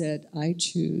he said, I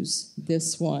choose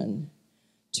this one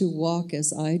to walk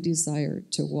as I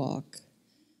desired to walk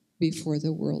before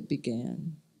the world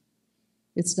began.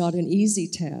 It's not an easy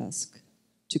task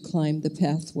to climb the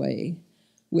pathway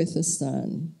with the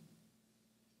sun.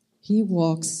 He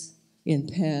walks in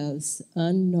paths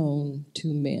unknown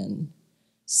to men,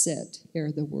 set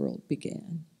ere the world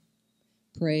began.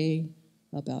 Pray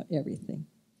about everything.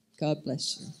 God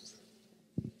bless you.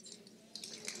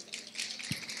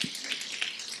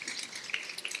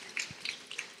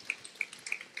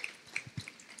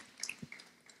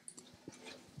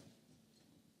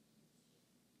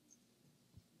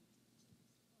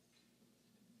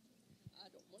 I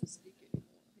don't want to speak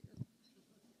anymore here.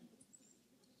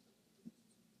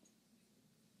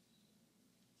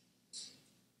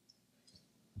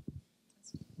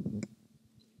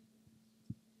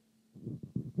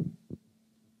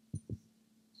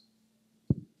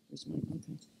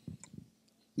 Okay.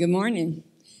 Good morning.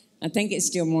 I think it's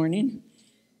still morning.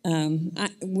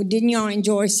 Didn't y'all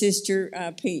enjoy Sister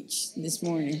Peach this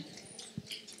morning?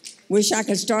 Wish I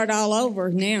could start all over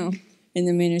now in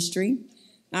the ministry.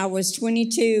 I was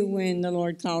 22 when the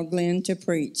Lord called Glenn to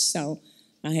preach, so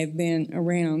I have been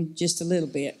around just a little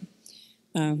bit.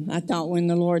 I thought when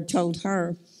the Lord told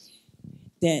her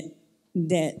that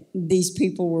these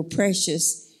people were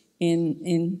precious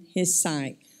in His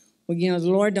sight. Well, you know, the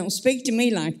Lord don't speak to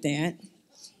me like that.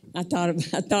 I thought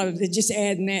of just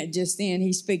adding that just then.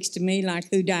 He speaks to me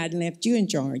like, who died and left you in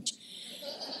charge?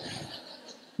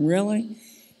 Really?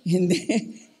 And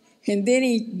then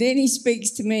he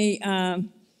speaks to me,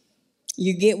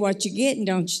 you get what you get and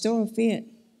don't you throw a fit.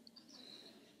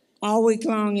 All week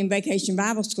long in Vacation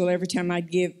Bible School, every time I'd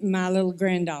give my little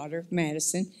granddaughter,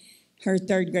 Madison, her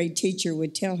third grade teacher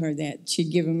would tell her that.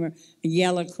 She'd give him a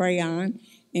yellow crayon,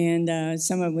 and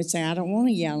some of them would say, I don't want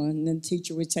a yellow. And the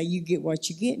teacher would say, you get what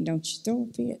you get and don't you throw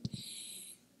a fit.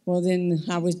 Well, then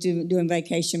I was doing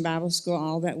Vacation Bible School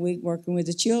all that week, working with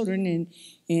the children,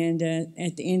 and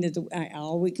at the end of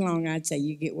all week long, I'd say,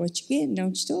 you get what you get and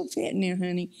don't you throw a fit now,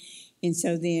 honey. And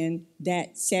so then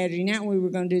that Saturday night we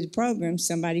were going to do the program,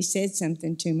 somebody said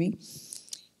something to me,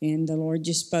 and the Lord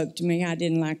just spoke to me. I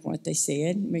didn't like what they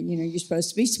said, but, you know, you're supposed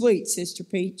to be sweet, Sister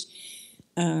Peach.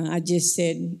 I just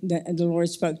said, the Lord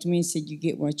spoke to me and said, you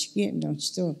get what you get and don't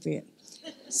you throw a fit.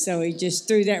 So He just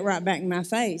threw that right back in my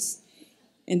face.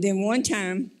 And then one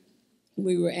time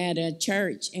we were at a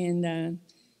church, and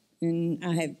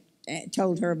I have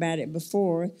told her about it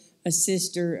before. A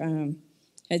sister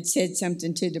had said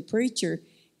something to the preacher,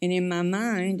 and in my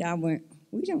mind I went,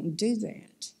 we don't do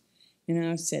that. And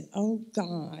I said, oh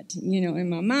God, you know, in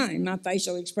my mind, my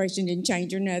facial expression didn't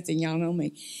change or nothing. Y'all know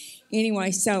me.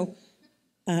 Anyway, so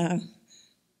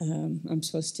I'm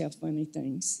supposed to tell funny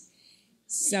things.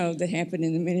 So that happened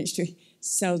in the ministry.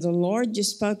 So the Lord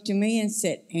just spoke to me and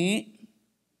said, Aunt.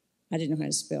 I didn't know how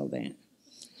to spell that.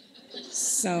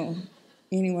 So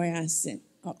anyway, I said,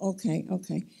 oh, okay.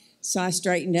 So I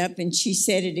straightened up, and she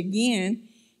said it again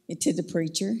to the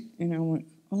preacher, and I went,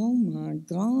 oh my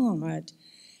God.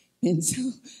 And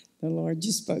so the Lord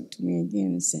just spoke to me again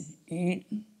and said, Aunt.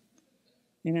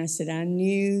 And I said, I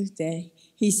knew that.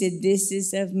 He said, this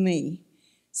is of me.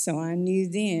 So I knew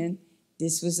then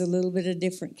this was a little bit of a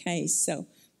different case. So,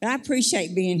 but I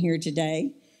appreciate being here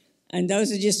today. And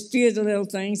those are just a few of the little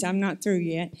things. I'm not through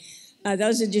yet.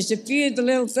 Those are just a few of the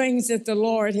little things that the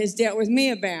Lord has dealt with me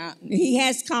about. He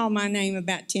has called my name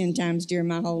about 10 times during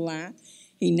my whole life.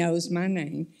 He knows my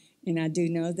name, and I do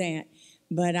know that.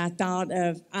 But I thought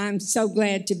I'm so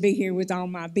glad to be here with all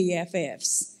my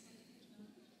BFFs.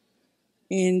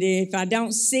 And if I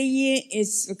don't see you,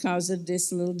 it's because of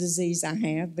this little disease I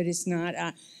have, but it's not.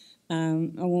 I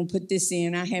won't put this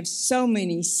in. I have so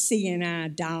many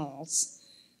CNI dolls.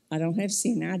 I don't have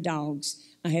CNI dogs.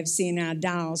 I have CNI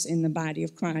dolls in the body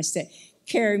of Christ that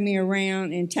carry me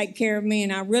around and take care of me,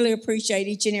 and I really appreciate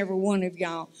each and every one of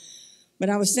y'all. But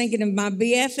I was thinking of my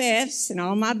BFFs and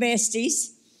all my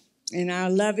besties, and I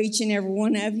love each and every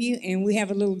one of you. And we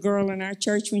have a little girl in our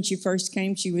church. When she first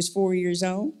came, she was 4 years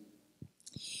old.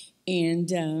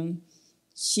 And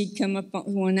she'd come up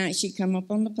one night, she'd come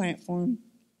up on the platform,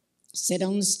 sit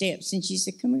on the steps, and she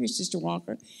said, "Come here, Sister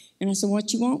Walker." And I said,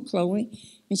 "What you want, Chloe?"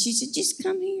 And she said, "Just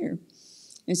come here."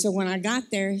 And so when I got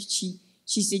there, she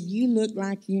said, "You look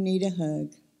like you need a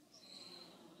hug."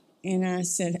 And I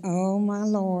said, "Oh, my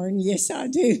Lord, yes, I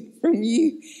do, from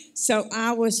you." So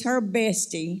I was her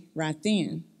bestie right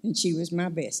then, and she was my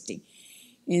bestie.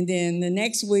 And then the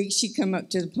next week, she come up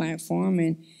to the platform,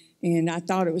 and I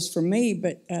thought it was for me,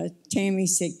 but Tammy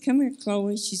said, "Come here,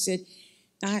 Chloe." She said,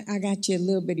 I got you a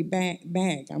little bitty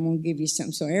bag. I'm going to give you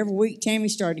something. So every week, Tammy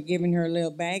started giving her a little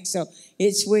bag, so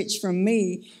it switched from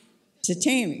me to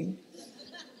Tammy.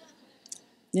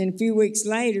 Then a few weeks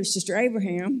later, Sister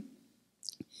Abraham,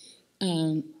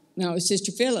 no, it was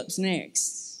Sister Phillips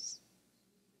next.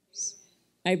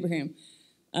 Abraham.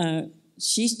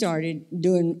 She started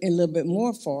doing a little bit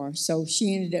more for her, so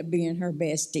she ended up being her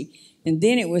bestie. And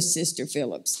then it was Sister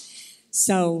Phillips.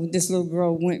 So this little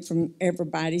girl went from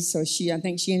everybody, so I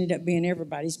think she ended up being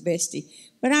everybody's bestie.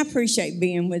 But I appreciate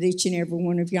being with each and every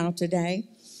one of y'all today.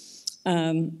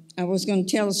 I was going to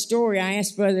tell a story. I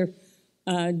asked Brother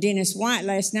Dennis White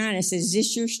last night. I said, "Is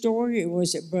this your story, or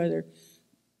was it Brother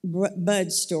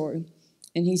Bud's story?"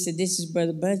 And he said, "This is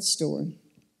Brother Bud's story."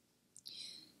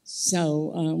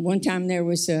 So one time there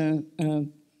was a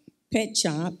pet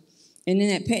shop, and in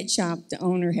that pet shop, the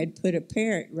owner had put a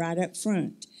parrot right up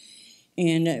front.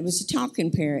 And it was a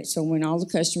talking parrot, so when all the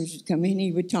customers would come in,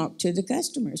 he would talk to the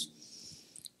customers.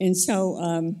 And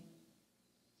so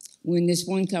when this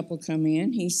one couple come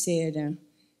in, he said,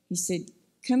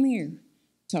 "Come here."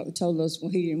 Told those,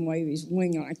 well, he didn't wave his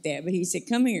wing like that, but he said,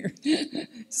 "Come here."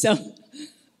 So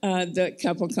the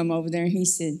couple come over there, and he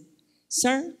said,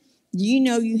 "Sir, do you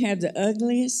know you have the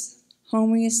ugliest,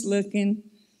 homiest looking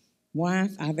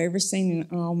wife I've ever seen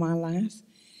in all my life?"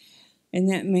 And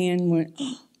that man went,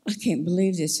 "Oh, I can't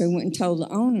believe this." So he went and told the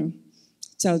owner.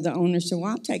 So the owner said,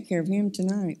 "Well, I'll take care of him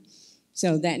tonight."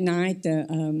 So that night,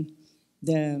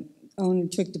 the owner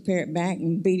took the parrot back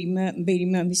and beat him up and beat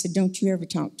him up. He said, "Don't you ever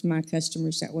talk to my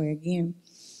customers that way again."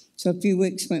 So a few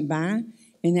weeks went by,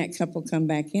 and that couple come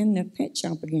back in the pet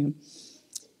shop again.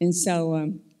 And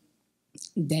so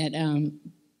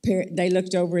parrot, they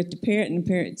looked over at the parrot, and the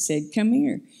parrot said, "Come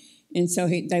here." And so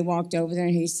they walked over there,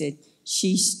 and he said,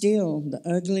 "She's still the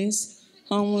ugliest,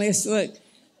 homeless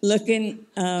looking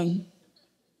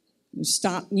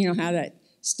stop, you know how that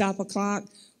stop a clock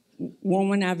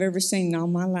woman I've ever seen in all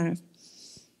my life."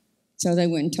 So they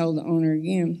went and told the owner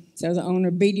again. So the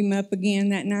owner beat him up again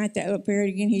that night, that little parrot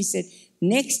again. He said,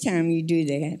 "Next time you do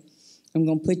that, I'm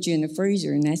going to put you in the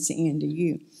freezer, and that's the end of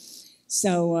you."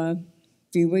 So a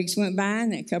few weeks went by,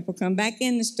 and that couple come back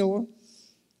in the store,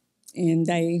 and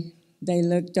they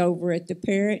looked over at the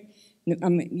parrot.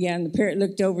 And the parrot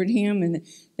looked over at him, and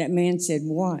that man said,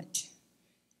 "What?"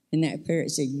 And that parrot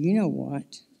said, "You know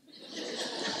what."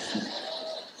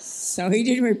 So he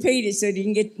didn't repeat it so he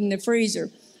didn't get in the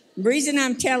freezer. The reason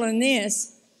I'm telling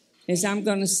this is I'm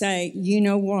going to say, "You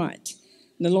know what?"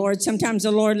 Sometimes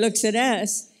the Lord looks at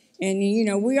us, and,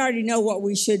 we already know what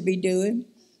we should be doing,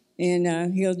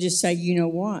 and he'll just say, "You know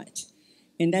what?"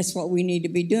 And that's what we need to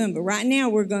be doing. But right now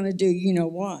we're going to do, you know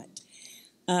what?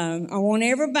 I want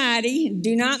everybody,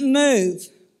 do not move.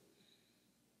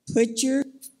 Put your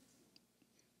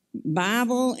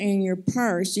Bible in your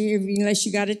purse. Unless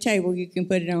you got a table, you can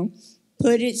put it on.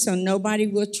 Put it so nobody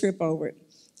will trip over it.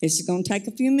 It's going to take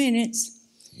a few minutes.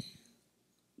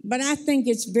 But I think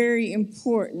it's very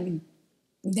important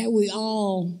that we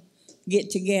all get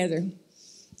together.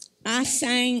 I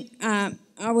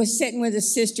was sitting with a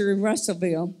sister in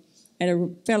Russellville at a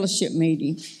fellowship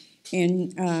meeting,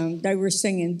 and they were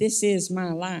singing, "This is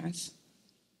my life."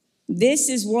 This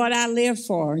is what I live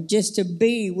for, just to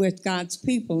be with God's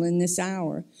people in this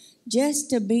hour, just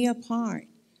to be a part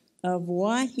of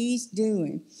what he's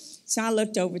doing. So I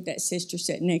looked over at that sister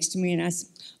sitting next to me, and I said,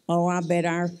 "Oh, I bet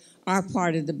our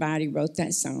part of the body wrote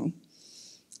that song."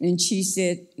 And she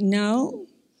said, no.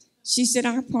 She said,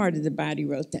 our part of the body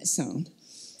wrote that song.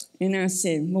 And I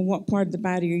said, well, what part of the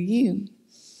body are you?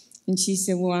 And she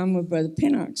said, well, I'm with Brother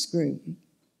Pennock's group.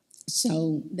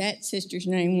 So that sister's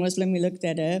name was, let me look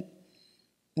that up,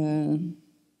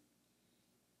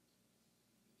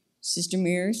 Sister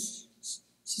Myers,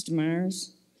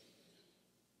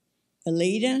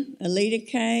 Alita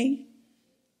K.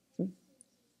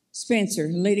 Spencer.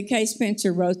 Alita K.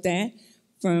 Spencer wrote that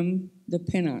from the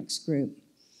Pennock's group.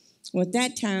 Well, at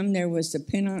that time, there was the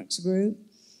Pennock's group,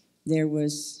 there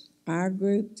was our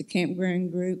group, the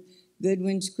Campground group,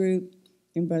 Goodwin's group,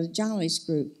 and Brother Jolly's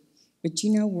group. But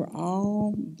you know, we're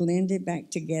all blended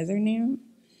back together now.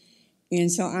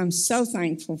 And so I'm so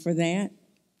thankful for that.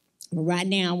 But right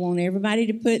now, I want everybody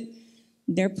to put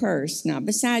their purse, not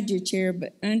beside your chair,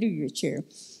 but under your chair.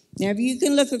 Now, if you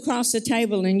can look across the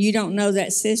table and you don't know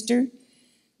that sister,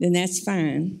 then that's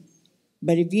fine.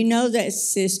 But if you know that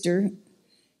sister,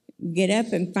 get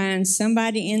up and find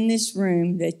somebody in this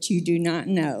room that you do not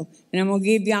know. And I'm going to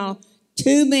give y'all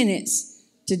 2 minutes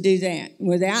to do that.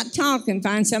 Without talking,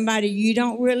 find somebody you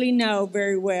don't really know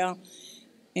very well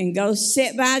and go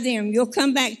sit by them. You'll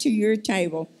come back to your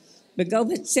table, but go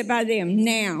sit by them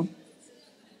now.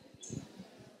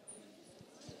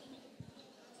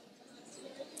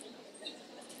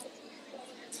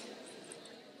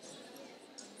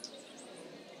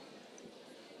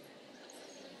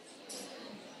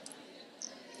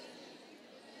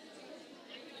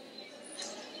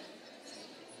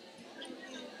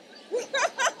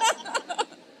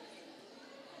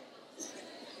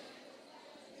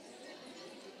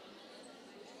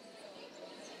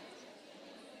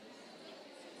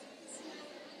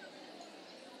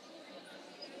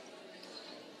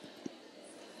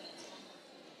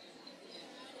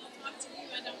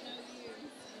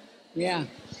 Yeah.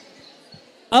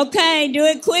 Okay, do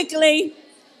it quickly.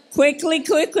 Quickly.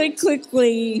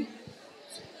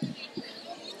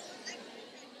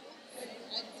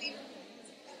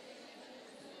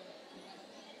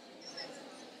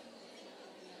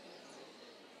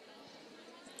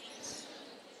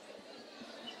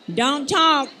 Don't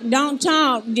talk.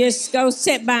 Just go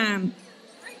sit by them.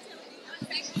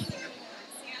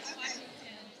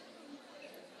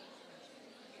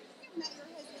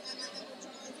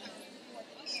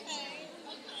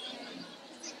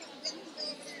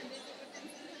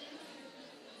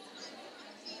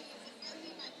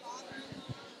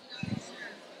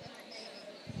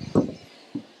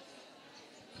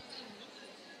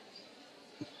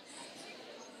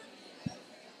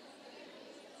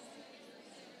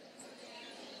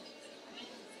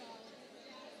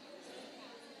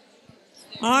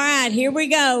 All right, here we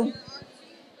go.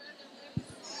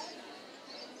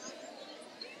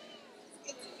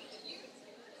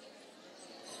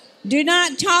 Do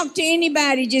not talk to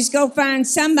anybody. Just go find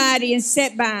somebody and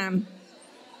sit by them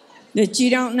that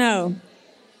you don't know.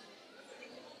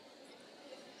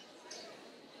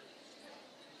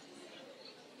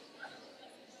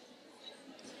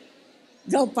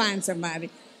 Go find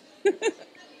somebody.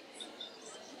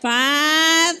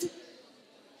 5,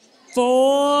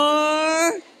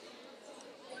 4,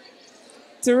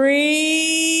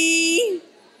 3,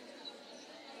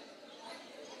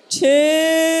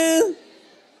 2,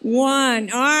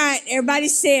 1. All right, everybody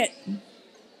sit.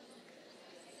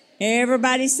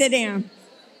 Everybody sit down.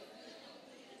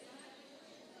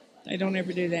 They don't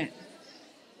ever do that.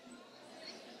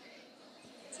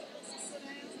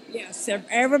 Yes,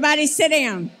 everybody sit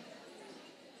down.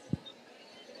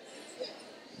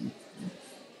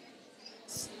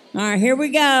 All right, here we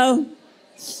go.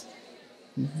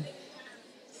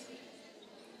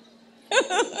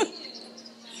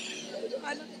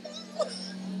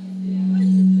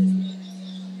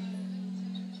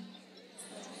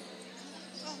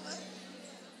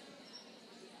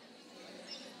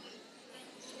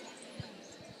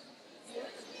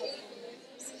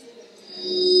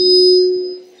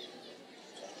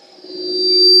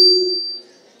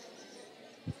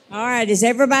 All right, is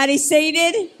everybody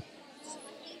seated?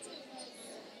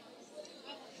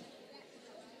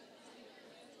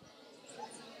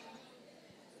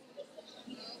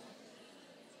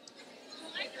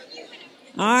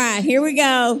 All right, here we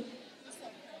go.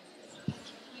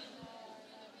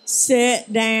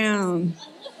 Sit down.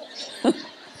 Good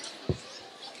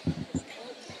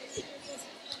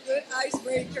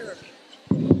icebreaker.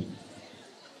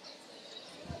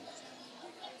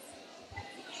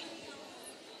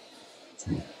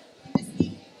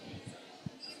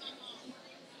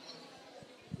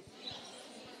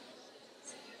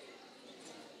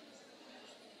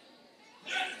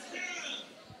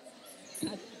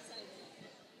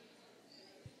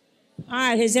 All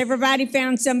right, has everybody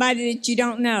found somebody that you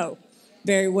don't know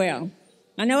very well?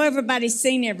 I know everybody's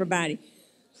seen everybody.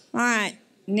 All right,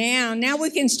 now we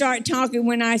can start talking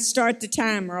when I start the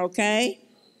timer, okay?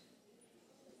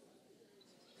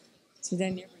 So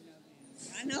they never know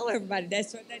that. I know everybody.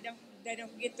 That's what they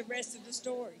don't get the rest of the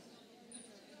story.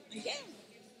 Yeah.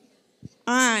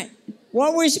 All right.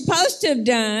 What we're supposed to have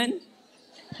done,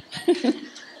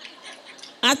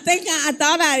 I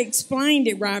thought I explained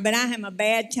it right, but I have a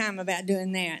bad time about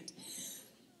doing that.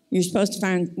 You're supposed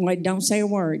to don't say a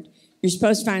word. You're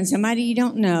supposed to find somebody you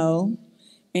don't know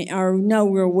or know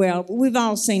real well. We've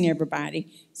all seen everybody.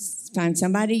 Find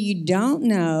somebody you don't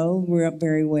know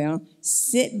very well.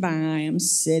 Sit by them.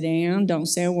 Sit down. Don't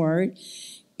say a word.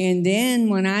 And then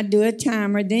when I do a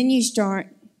timer, then you start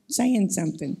saying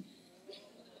something.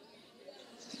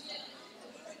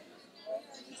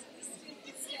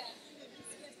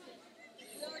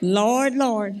 Lord,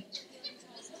 Lord.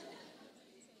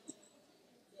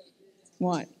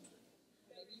 What?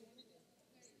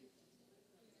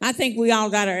 I think we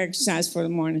all got our exercise for the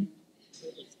morning.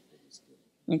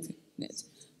 Okay.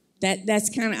 That's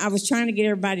kind of, I was trying to get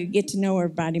everybody to get to know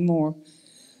everybody more.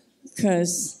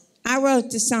 Because I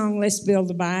wrote the song, Let's Build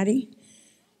the Body,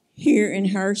 here in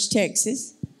Hurst,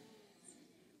 Texas.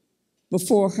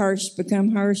 Before Hurst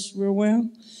become Hurst real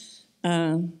well.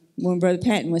 When Brother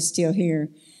Patton was still here.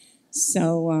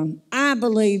 So I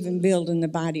believe in building the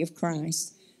body of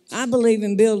Christ. I believe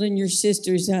in building your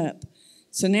sisters up.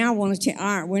 So now I want to tell,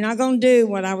 all right, we're not going to do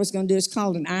what I was going to do. It's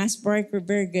called an icebreaker,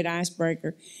 very good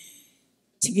icebreaker,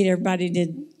 to get everybody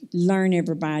to learn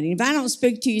everybody. If I don't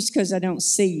speak to you, it's because I don't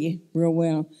see you real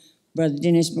well. Brother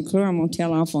Dennis McClure, I'm going to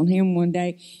tell off on him one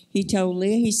day. He told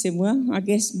Leah, he said, well, I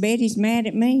guess Betty's mad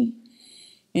at me.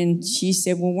 And she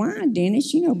said, well, why,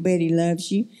 Dennis? You know Betty loves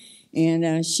you.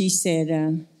 And he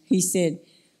said,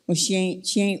 well, she ain't,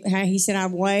 he said, I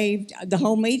waved the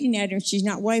whole meeting at her, and she's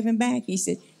not waving back. He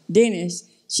said, Dennis,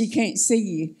 she can't see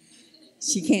you.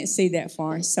 She can't see that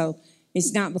far. So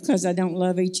it's not because I don't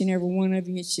love each and every one of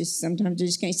you. It's just sometimes I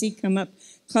just can't see. Come up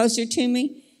closer to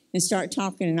me and start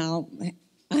talking, and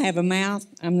I have a mouth.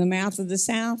 I'm the mouth of the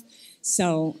South.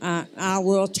 So I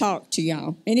will talk to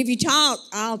y'all. And if you talk,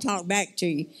 I'll talk back to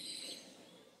you.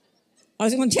 I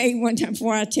was going to tell you one time,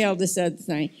 before I tell this other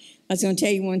thing, I was going to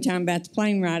tell you one time about the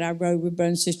plane ride I rode with Brother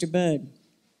and Sister Bud.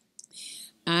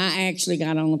 I actually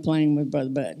got on the plane with Brother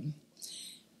Bud.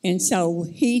 And so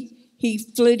he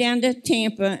flew down to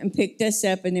Tampa and picked us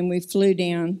up, and then we flew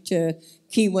down to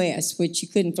Key West, which you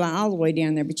couldn't fly all the way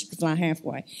down there, but you could fly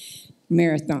halfway,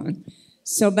 marathon.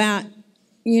 So about,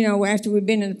 after we'd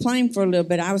been in the plane for a little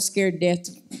bit, I was scared to death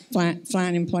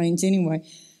flying in planes anyway.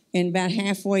 And about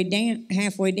halfway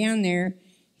down there,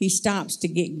 he stops to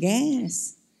get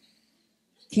gas.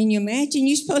 Can you imagine?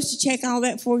 You're supposed to check all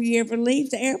that before you ever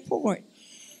leave the airport.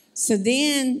 So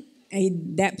then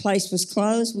that place was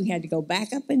closed. We had to go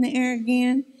back up in the air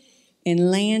again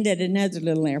and land at another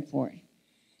little airport.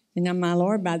 And now, my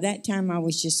Lord, by that time, I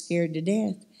was just scared to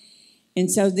death.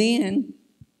 And so then,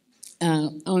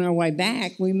 on our way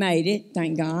back, we made it,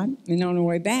 thank God. And on our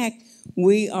way back,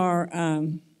 we're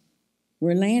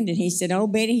landing. He said, oh,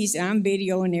 Betty, he said, I'm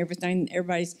videoing everything.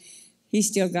 He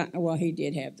still got, well, he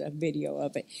did have the video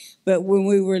of it. But when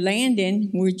we were landing,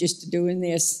 we were just doing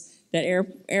this. That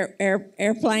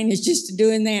airplane is just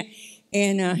doing that.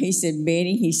 And he said,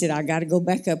 Betty, he said, I got to go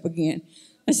back up again.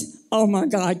 I said, oh, my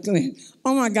God, Glenn.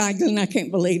 Oh, my God, Glenn, I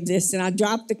can't believe this. And I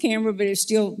dropped the camera, but it's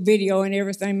still video and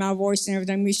everything, my voice and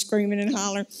everything, me screaming and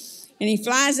hollering. And he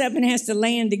flies up and has to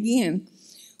land again.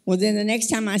 Well, then the next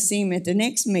time I see him at the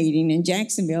next meeting in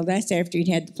Jacksonville, that's after he'd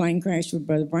had the plane crash with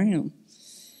Brother Brown.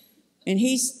 And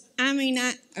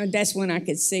that's when I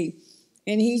could see.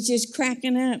 And he's just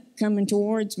cracking up, coming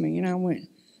towards me. And I went,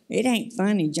 it ain't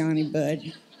funny, Johnny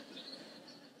Bud.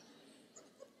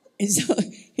 And so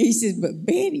he said, but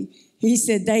Betty, he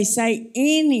said, they say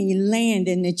any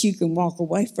landing that you can walk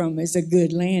away from is a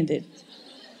good landing.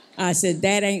 I said,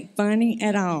 that ain't funny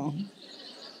at all.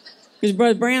 Because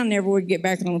Brother Brown never would get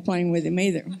back on the plane with him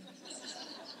either.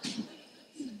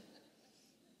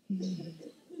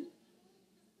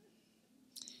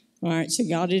 All right, so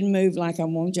y'all didn't move like I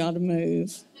want y'all to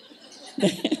move.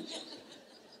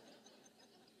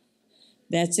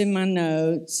 That's in my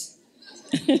notes.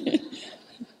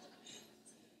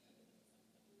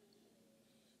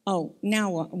 Oh,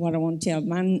 now what I want to tell.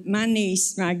 My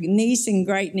niece and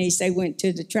great niece, they went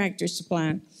to the Tractor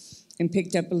Supply and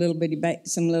picked up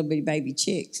some little bitty baby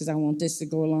chicks, because I want this to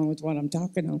go along with what I'm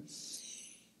talking on.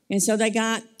 And so they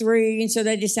got 3, and so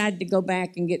they decided to go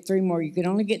back and get 3 more. You could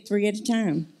only get 3 at a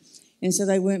time. And so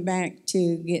they went back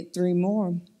to get 3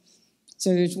 more.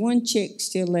 So there's one chick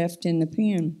still left in the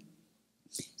pen.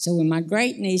 So when my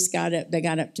great niece got up, they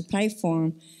got up to pay for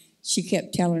them. She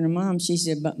kept telling her mom, she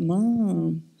said, but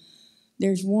Mom,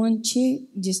 there's one chick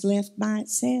just left by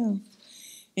itself.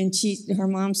 And her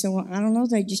mom said, well, I don't know.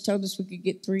 They just told us we could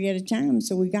get 3 at a time.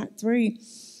 So we got 3.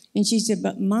 And she said,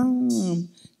 but Mom,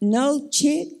 no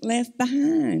chick left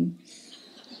behind.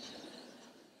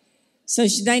 So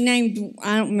they named,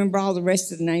 I don't remember all the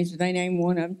rest of the names, but they named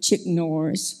one of them Chick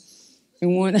Norris.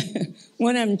 And one of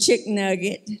them Chick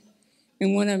Nugget.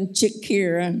 And one of them Chick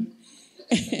Kira.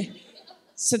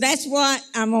 So that's what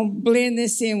I'm going to blend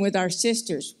this in with our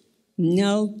sisters.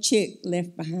 No chick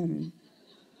left behind.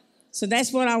 So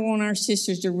that's what I want our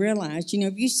sisters to realize. You know,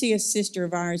 if you see a sister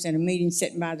of ours at a meeting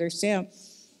sitting by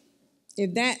themselves,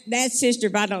 if that sister,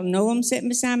 if I don't know them sitting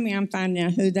beside me, I'm finding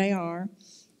out who they are,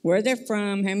 where they're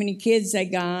from, how many kids they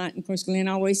got. And of course, Glenn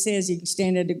always says you can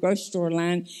stand at the grocery store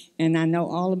line, and I know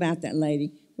all about that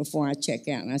lady before I check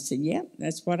out. And I said, yep,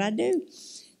 that's what I do.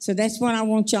 So that's what I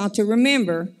want y'all to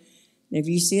remember. If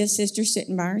you see a sister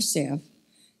sitting by herself,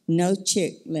 no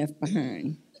chick left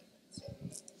behind.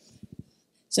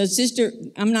 So, Sister,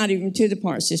 I'm not even to the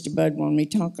part Sister Bud wanted me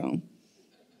to talk on.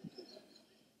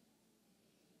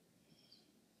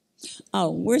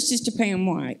 Oh, where's Sister Pam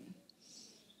White?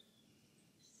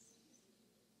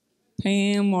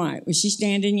 Pam White. Was she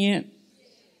standing yet?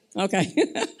 Okay.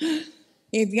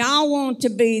 If y'all want to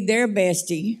be their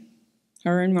bestie,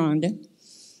 her and Rhonda,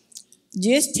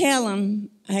 just tell them,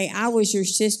 hey, I was your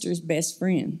sister's best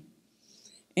friend.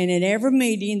 And at every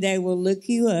meeting, they will look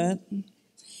you up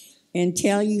and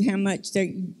tell you how much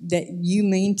that you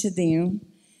mean to them.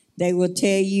 They will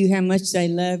tell you how much they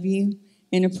love you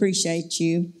and appreciate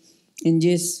you and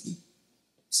just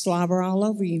slobber all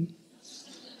over you.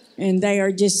 And they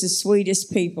are just the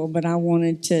sweetest people, but I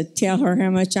wanted to tell her how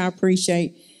much I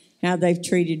appreciate how they've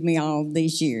treated me all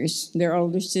these years. Their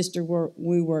older sister,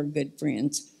 we were good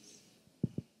friends.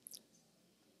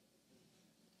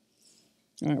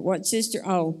 All right, what sister?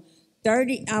 Oh,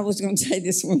 30, I was going to say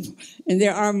this one, and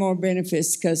there are more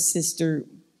benefits because Sister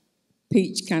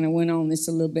Peach kind of went on this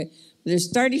a little bit. But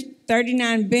there's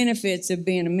 39 benefits of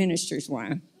being a minister's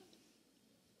wife.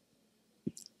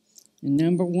 And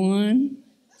number 1,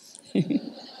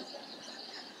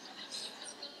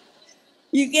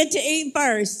 you get to eat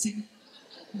first.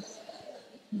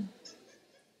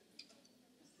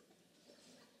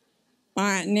 All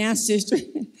right, now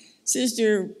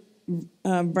Sister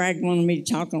Bragg wanted me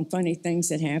to talk on funny things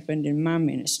that happened in my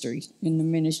ministry, in the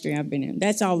ministry I've been in.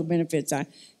 That's all the benefits I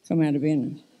come out of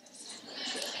being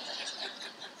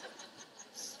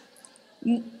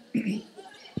in.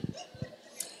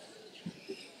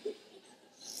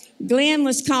 Glenn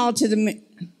was called to the...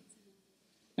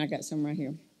 I got some right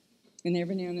here. And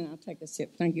every now and then I'll take a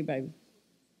sip. Thank you, baby.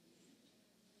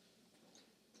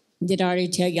 Did I already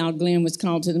tell y'all Glenn was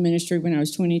called to the ministry when I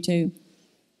was 22?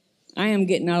 I am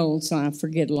getting old, so I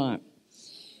forget a lot.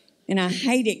 And I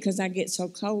hate it because I get so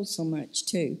cold so much,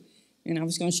 too. And I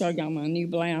was going to show y'all my new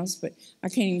blouse, but I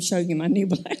can't even show you my new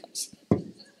blouse.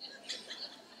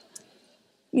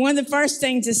 One of the first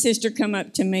things a sister come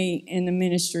up to me in the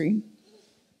ministry,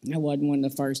 I wasn't one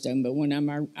of the first of them, but one of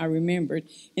them I remembered.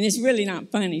 And it's really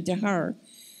not funny to her.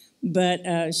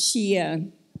 But she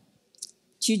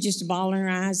just bawling her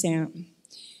eyes out.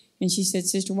 And she said,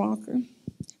 Sister Walker,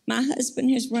 my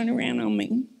husband has run around on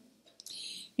me.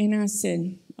 And I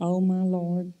said, oh, my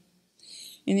Lord.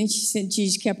 And then she said she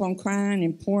just kept on crying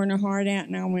and pouring her heart out.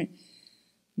 And I went,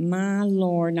 my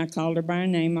Lord. And I called her by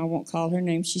name. I won't call her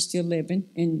name. She's still living,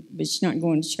 but she's not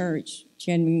going to church. She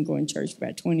hadn't been going to church for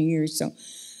about 20 years. So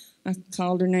I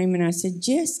called her name and I said,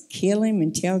 just kill him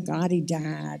and tell God he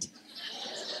died.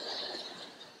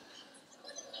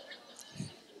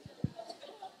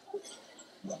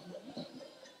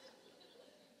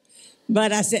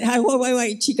 But I said, hey,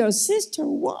 wait. She goes, Sister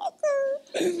Walker.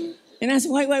 And I said,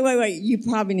 wait. You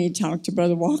probably need to talk to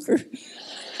Brother Walker.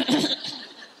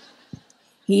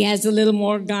 He has a little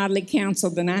more godly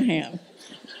counsel than I have.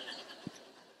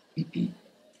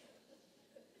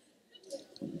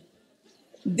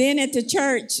 Then at the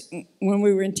church, when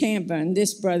we were in Tampa, and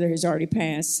this brother has already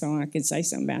passed, so I can say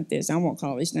something about this. I won't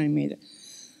call his name either.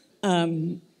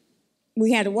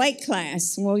 We had a weight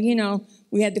class. Well, you know,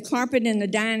 we had the carpet in the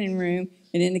dining room,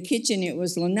 and in the kitchen it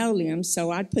was linoleum,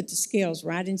 so I'd put the scales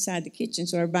right inside the kitchen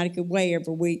so everybody could weigh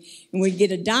every week. And we'd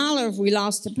get $1 if we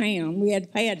lost a pound. We had to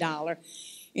pay $1.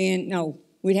 And no,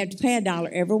 we'd have to pay $1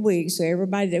 every week, so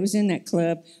everybody that was in that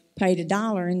club paid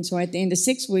 $1. And so at the end of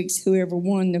 6 weeks, whoever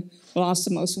lost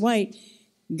the most weight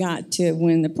got to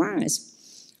win the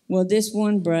prize. Well, this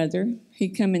one brother, he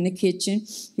come in the kitchen.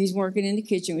 He's working in the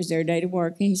kitchen. It was their day to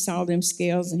work, and he saw them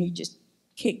scales, and he just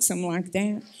kicks them like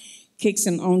that, kicks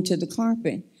them onto the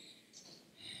carpet.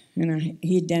 And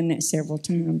he had done that several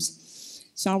times.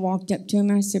 So I walked up to him.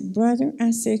 I said, "Brother,"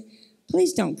 I said,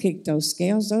 "please don't kick those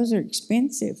scales. Those are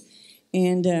expensive."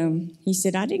 And he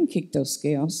said, "I didn't kick those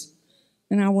scales."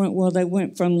 And I went, "Well, they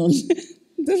went from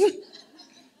the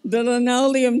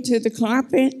linoleum to the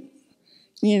carpet,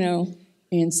 you know."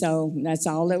 And so that's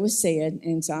all that was said.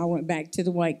 And so I went back to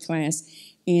the weight class.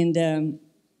 And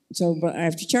so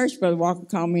after church, Brother Walker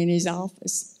called me in his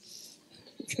office.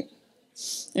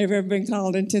 Ever been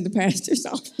called into the pastor's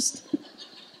office?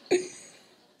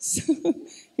 So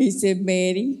he said,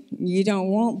 "Betty, you don't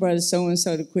want Brother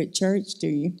so-and-so to quit church, do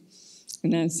you?"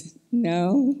 And I said,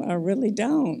 "No, I really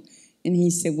don't." And he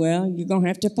said, "Well, you're going to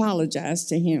have to apologize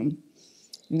to him."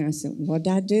 And I said, "What'd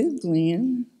I do,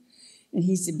 Glenn?" And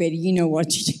he said, "Betty, you know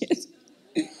what you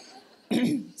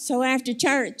did." So after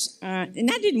church, and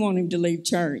I didn't want him to leave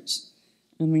church.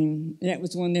 I mean, that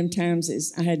was one of them times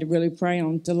I had to really pray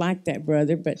on to like that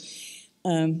brother, but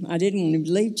I didn't want him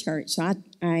to leave church. So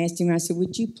I asked him, I said,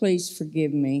 "Would you please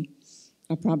forgive me?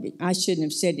 I shouldn't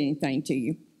have said anything to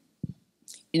you."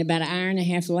 And about an hour and a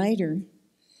half later,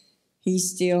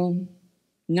 he's still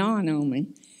gnawing on me.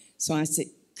 So I said,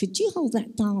 "Could you hold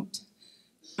that thought?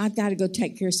 I've got to go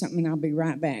take care of something, and I'll be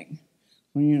right back."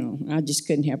 Well, you know, I just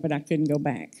couldn't help it. I couldn't go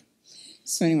back.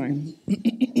 So anyway,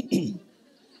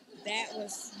 that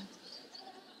was...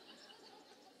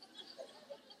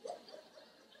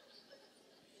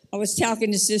 I was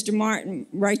talking to Sister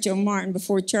Rachel Martin,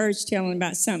 before church, telling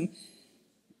about something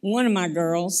one of my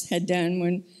girls had done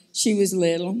when she was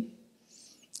little.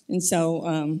 And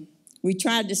so we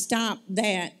tried to stop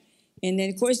that. And then,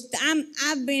 of course,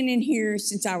 I've been in here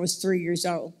since I was 3 years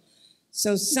old.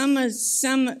 So some,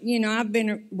 I've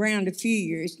been around a few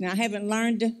years. Now, I haven't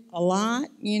learned a lot,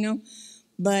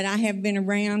 but I have been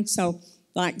around. So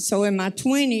in my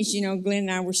 20s, Glenn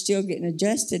and I were still getting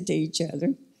adjusted to each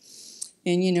other.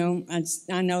 And,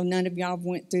 I know none of y'all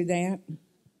went through that,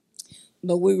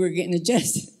 but we were getting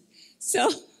adjusted. So,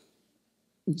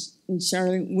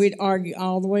 Shirley, we'd argue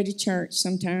all the way to church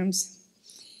sometimes.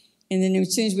 And then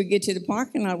as soon as we get to the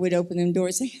parking lot, we'd open them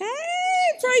doors and say,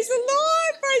 "Hey, praise the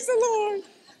Lord, praise the Lord."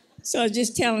 So I was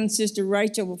just telling Sister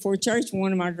Rachel before church,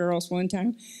 one of my girls one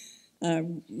time,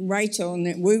 Rachel, and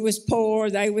that we was poor,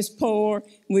 they was poor.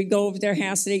 We'd go over to their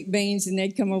house and eat beans, and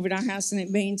they'd come over to our house and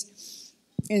eat beans.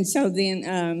 And so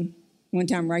then one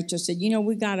time Rachel said,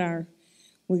 we got our,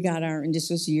 and this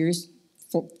was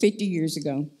 50 years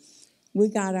ago, we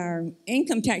got our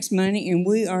income tax money, and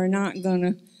we are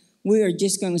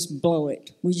just going to blow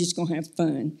it. We're just going to have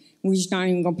fun. We're just not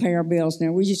even going to pay our bills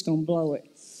now. We're just going to blow it.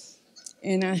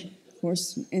 And of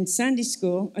course, in Sunday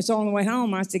school, it's on the way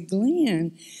home, I said,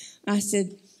 "Glenn," I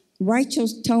said, "Rachel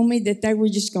told me that they were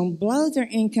just going to blow their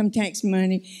income tax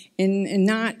money and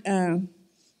not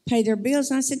pay their bills."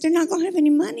 And I said, "They're not going to have any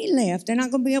money left. They're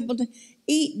not going to be able to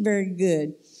eat very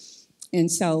good."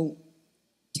 And so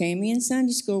Tammy in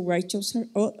Sunday school, I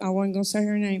wasn't going to say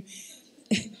her name.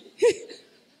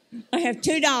 I have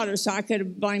 2 daughters, so I could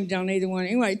have blamed it on either one.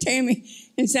 Anyway, Tammy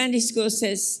in Sunday school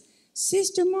says,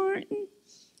 "Sister Martin,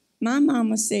 my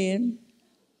mama said."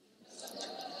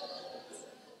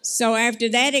 So after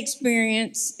that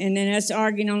experience, and then us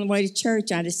arguing on the way to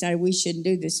church, I decided we shouldn't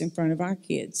do this in front of our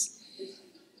kids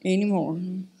anymore.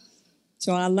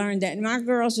 So I learned that. And my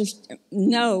girls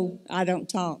know I don't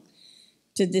talk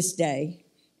to this day.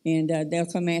 And they'll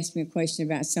come ask me a question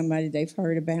about somebody they've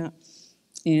heard about.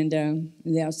 And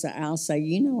I'll say,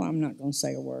 I'm not going to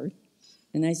say a word.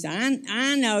 And they say,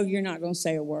 I know you're not going to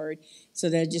say a word. So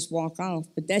they'll just walk off.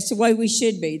 But that's the way we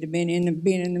should be, being in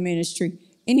the ministry.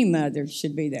 Any mother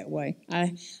should be that way.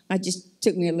 I just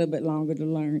took me a little bit longer to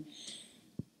learn.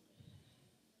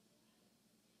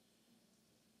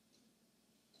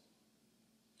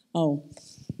 Oh,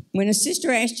 when a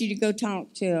sister asks you to go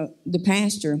talk to the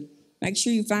pastor, make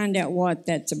sure you find out what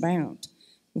that's about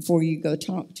before you go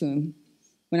talk to him.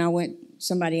 When I went,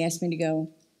 somebody asked me to go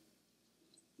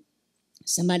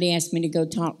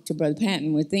talk to Brother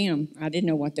Patton with them. I didn't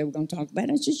know what they were going to talk about.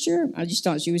 I said, "Sure." I just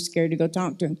thought she was scared to go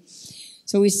talk to him.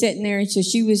 So we was sitting there, and so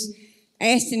she was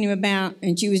asking him about,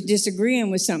 and she was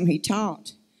disagreeing with something he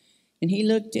taught. And he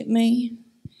looked at me,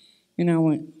 and I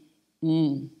went,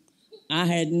 I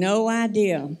had no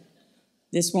idea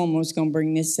this woman was going to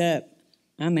bring this up.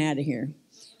 I'm out of here.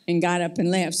 And got up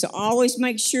and left. So always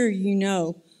make sure you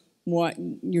know what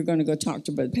you're going to go talk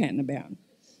to Brother Patton about,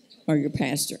 or your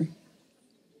pastor.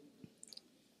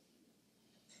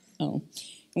 Oh,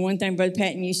 and one thing Brother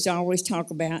Patton used to always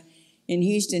talk about in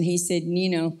Houston, he said, you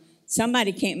know,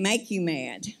 somebody can't make you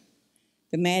mad.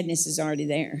 The madness is already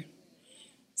there.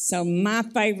 So my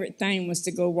favorite thing was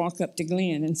to go walk up to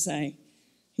Glenn and say,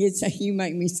 he'd say, you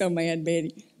make me so mad,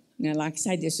 Betty. Now, like I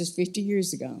said, this was 50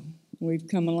 years ago. We've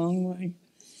come a long way.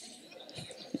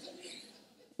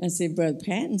 I said, Brother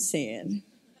Patton said,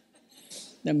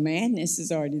 the madness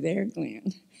is already there,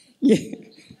 Glenn. Yeah,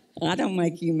 I don't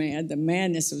make you mad. The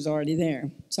madness was already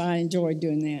there. So I enjoyed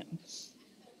doing that.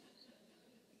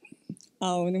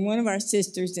 Oh, and then one of our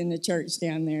sisters in the church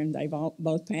down there, and they've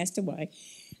both passed away,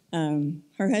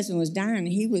 her husband was dying.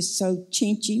 He was so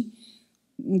chinchy,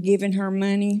 giving her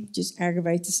money, just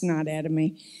aggravates the snot out of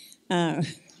me.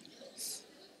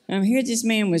 Here this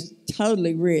man was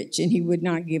totally rich, and he would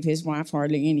not give his wife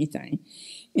hardly anything.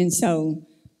 And so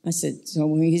I said,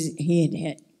 so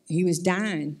he was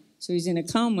dying, so he's in a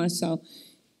coma, so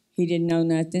he didn't know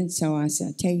nothing. So I said,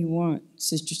 I tell you what,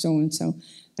 Sister so-and-so,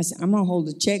 I said, I'm going to hold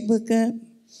the checkbook up,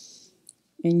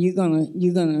 and you're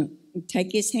gonna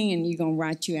take his hand, and you're going to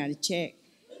write you out a check.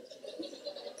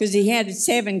 Because he had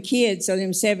 7 kids, so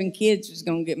them 7 kids was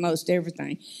going to get most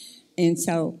everything. And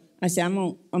so I said, I'm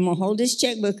gonna hold this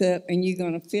checkbook up, and you're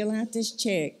going to fill out this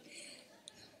check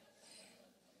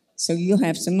so you'll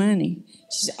have some money.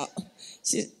 She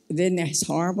said, then that's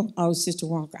horrible. Oh, Sister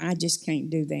Walker, I just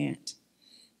can't do that.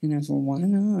 And I said, well, why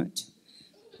not?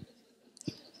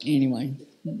 Anyway,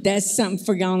 that's something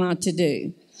for y'all not to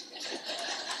do.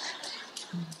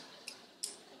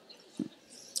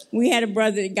 We had a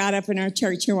brother that got up in our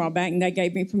church here a while back, and they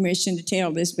gave me permission to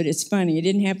tell this, but it's funny. It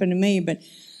didn't happen to me, but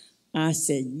I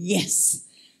said, yes.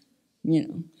 You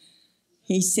know,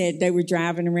 he said they were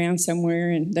driving around somewhere,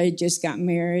 and they just got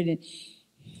married, and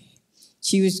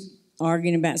she was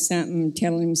arguing about something,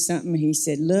 telling him something. He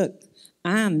said, look,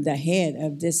 I'm the head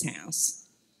of this house.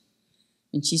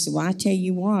 And she said, well, I tell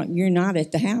you what, you're not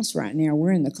at the house right now.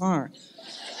 We're in the car.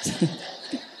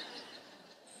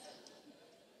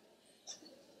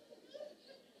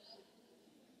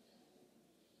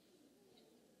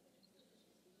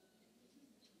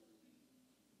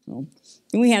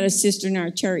 And we had a sister in our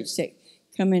church that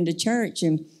come into church,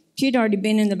 and she'd already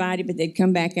been in the body, but they'd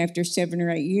come back after 7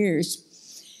 or 8 years.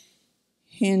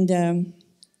 And,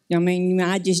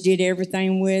 I just did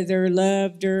everything with her,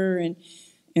 loved her,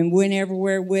 and went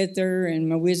everywhere with her,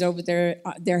 and I was over there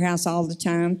at their house all the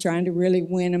time, trying to really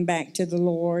win them back to the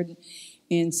Lord.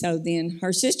 And so then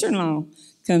her sister-in-law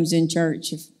comes in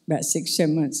church about 6 or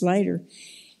 7 months later,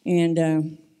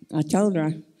 and I told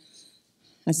her,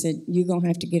 I said, you're going to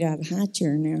have to get out of the high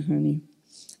chair now, honey.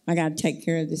 I got to take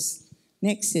care of this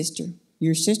next sister.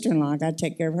 Your sister-in-law, I got to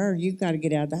take care of her. You've got to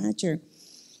get out of the high chair.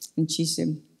 And she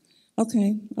said,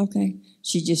 okay.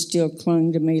 She just still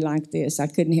clung to me like this. I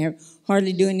couldn't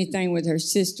hardly do anything with her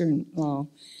sister-in-law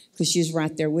because she was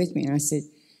right there with me. And I said,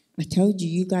 I told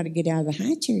you got to get out of the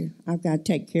high chair. I've got to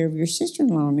take care of your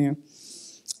sister-in-law now.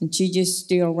 And she just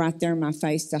still right there in my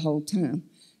face the whole time.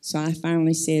 So I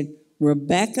finally said,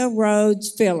 Rebecca Rhodes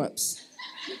Phillips,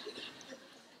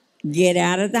 get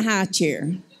out of the high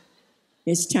chair.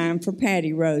 It's time for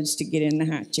Patty Rhodes to get in the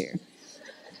high chair.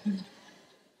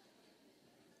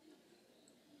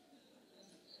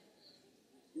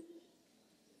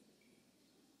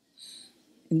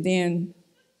 And then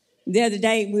the other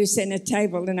day we were sitting at a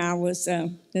table, and I was, now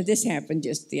this happened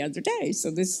just the other day, so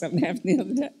this is something happened the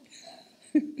other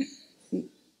day.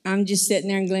 I'm just sitting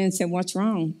there, and Glenn said, what's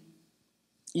wrong?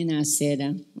 And I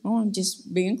said, I'm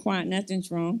just being quiet,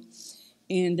 nothing's wrong.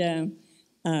 And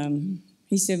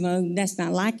he said, well, that's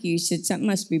not like you. He said, something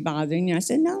must be bothering you. I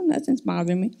said, no, nothing's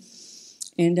bothering me.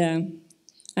 And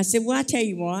I said, well, I tell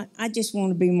you what, I just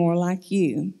want to be more like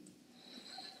you.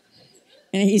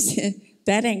 And he said,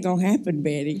 that ain't going to happen,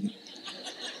 Betty.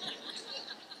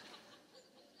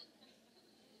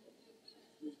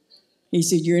 He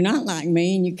said, you're not like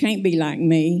me, and you can't be like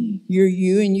me. You're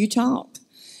you, and you talk.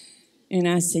 And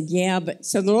I said, yeah, but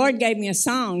so the Lord gave me a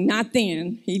song, not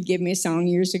then. He'd give me a song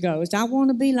years ago. It's, I want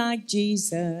to be like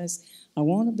Jesus. I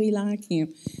want to be like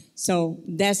him. So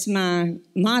that's my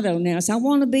motto now. So I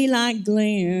want to be like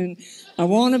Glenn. I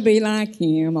want to be like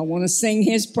him. I want to sing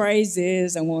his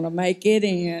praises. I want to make it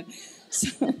in.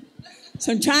 So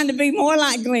I'm trying to be more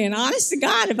like Glenn. Honest to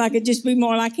God, if I could just be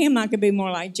more like him, I could be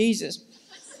more like Jesus.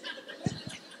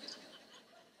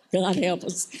 God help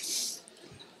us.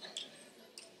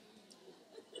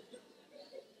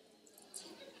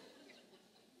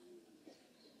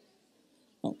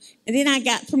 And then I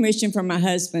got permission from my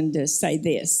husband to say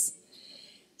this.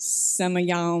 Some of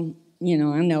y'all, I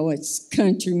know it's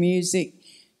country music,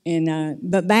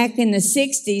 but back in the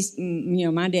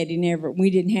 60s, my daddy we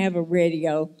didn't have a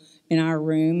radio in our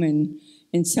room, and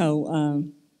And so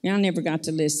I never got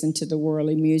to listen to the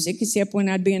worldly music except when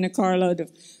I'd be in a carload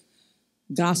of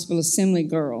gospel assembly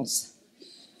girls.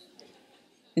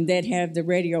 And they'd have the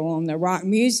radio on the rock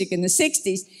music in the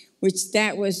 60s, which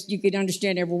that was, you could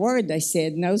understand every word they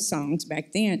said in those songs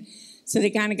back then. So they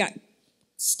kind of got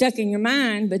stuck in your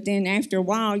mind, but then after a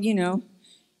while, you know,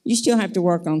 you still have to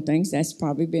work on things. That's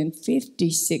probably been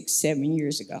 56, 7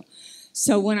 years ago.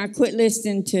 So when I quit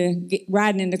listening to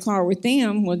riding in the car with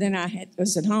them, well, then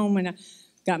was at home and I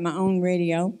got my own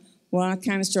radio. Well, I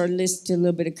kind of started listening to a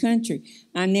little bit of country.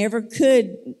 I never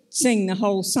could sing the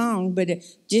whole song, but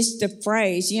just the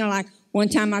phrase, you know, like one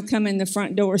time I come in the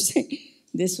front door,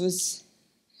 this was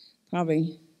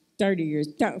probably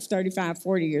 35,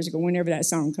 40 years ago, whenever that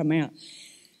song come out.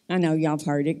 I know y'all have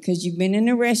heard it because you've been in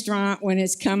a restaurant when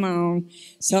it's come on,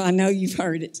 so I know you've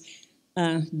heard it.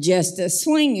 Just a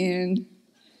swinging.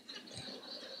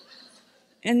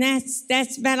 And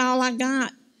that's about all I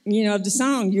got, you know, of the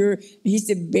song. He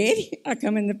said, Betty, I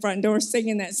come in the front door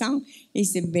singing that song. He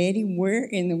said, Betty, where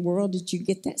in the world did you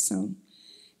get that song?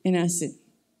 And I said,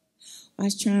 I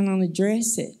was trying on a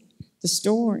dress at the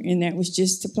store, and that was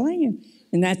just to playing.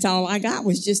 And that's all I got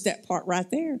was just that part right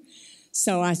there.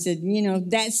 So I said, you know,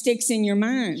 that sticks in your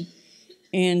mind.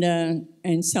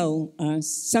 And so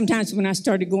sometimes when I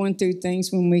started going through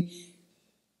things, when we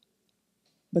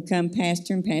become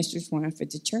pastor and pastor's wife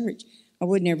at the church, I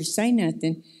would never say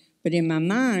nothing. But in my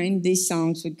mind, these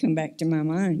songs would come back to my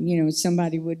mind. You know,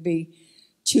 somebody would be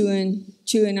chewing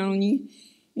on you,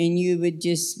 and you would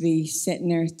just be sitting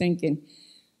there thinking,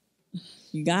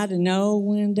 you got to know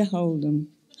when to hold them.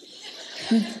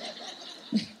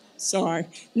 Sorry.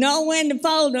 Know when to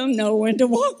fold them, know when to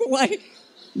walk away.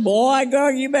 Boy,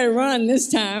 girl, you better run this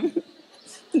time.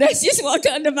 That's just what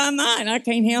comes to my mind. I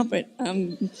can't help it.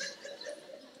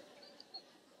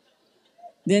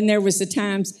 Then there was the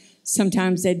times,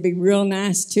 sometimes they'd be real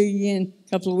nice to you, and a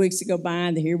couple of weeks would go by,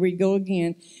 and here we go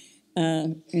again.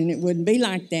 And it wouldn't be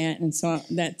like that. And so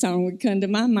that song would come to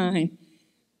my mind.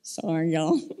 Sorry,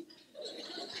 y'all.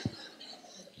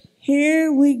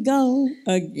 Here we go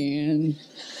again.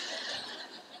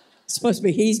 It's supposed to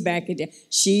be he's back in town.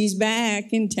 She's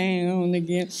back in town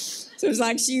again. So it was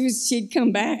like she'd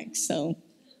come back. So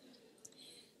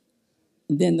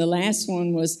then the last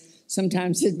one was,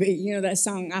 sometimes it'd be, you know, that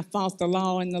song, I Fought the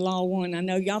Law and the Law Won. I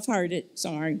know y'all have heard it.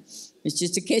 Sorry. It's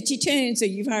just a catchy tune, so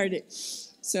you've heard it.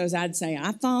 So as I'd say,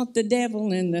 I fought the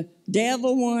devil and the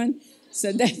devil won.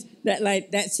 So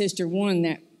that sister won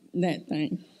that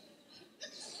thing.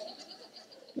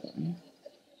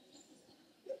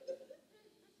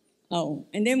 Oh,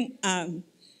 and then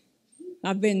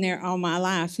I've been there all my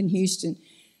life in Houston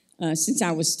since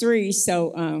I was 3.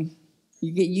 So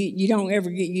you don't ever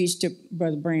get used to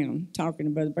Brother Brown, talking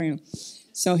to Brother Brown.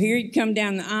 So here he'd come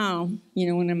down the aisle, you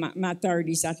know, when in my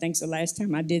 30s, I think, the last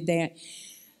time I did that.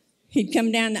 He'd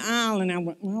come down the aisle, and I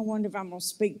went, well, I wonder if I'm going to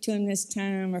speak to him this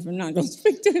time or if I'm not going to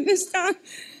speak to him this time.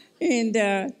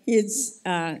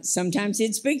 And sometimes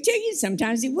he'd speak to you,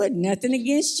 sometimes he wouldn't. Nothing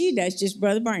against you, that's just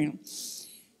Brother Brown.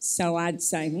 So I'd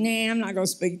say, nah, I'm not going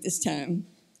to speak this time.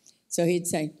 So he'd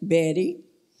say, Betty.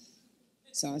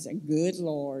 So I said, good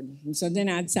Lord. And so then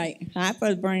I'd say, hi,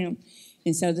 Brother Brown.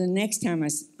 And so the next time I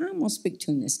said, I'm going to speak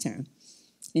to him this time.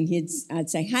 And I'd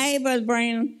say, hey, Brother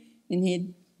Brown. And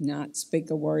he'd not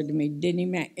speak a word to me. Didn't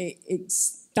even, it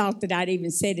thought that I'd even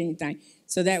said anything.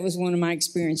 So that was one of my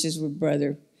experiences with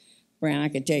Brother Brown. I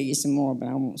could tell you some more, but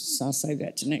I'll save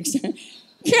that to next time.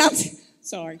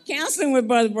 Counseling with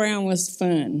Brother Brown was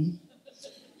fun.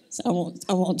 So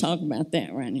I won't talk about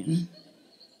that right now.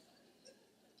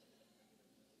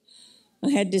 I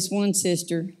had this one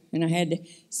sister, and I had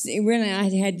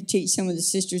to teach some of the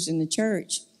sisters in the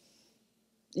church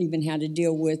even how to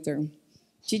deal with her.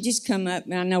 She'd just come up,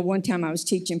 and I know one time I was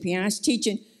teaching piano. I was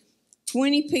teaching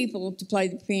 20 people to play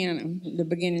the piano, the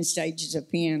beginning stages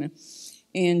of piano.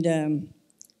 And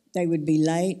they would be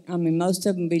late. I mean, most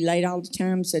of them would be late all the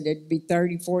time, so they'd be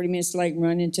 30, 40 minutes late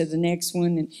running to the next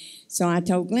one. And so I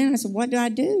told Glenn, I said, what do I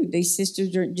do? These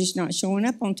sisters are just not showing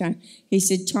up on time. He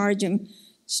said,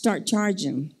 start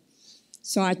charging them.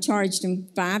 So I charged them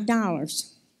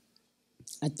 $5,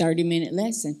 a 30-minute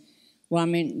lesson. Well, I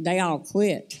mean, they all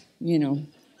quit, you know,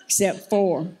 except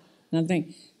 4. And I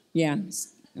think, yeah,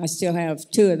 I still have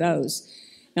 2 of those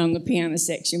on the piano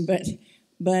section. But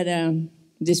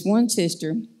this one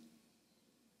sister,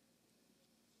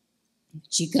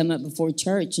 she come up before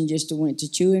church and just went to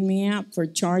chewing me out for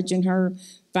charging her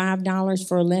 $5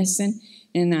 for a lesson.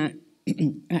 And I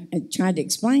tried to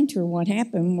explain to her what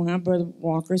happened. Why Brother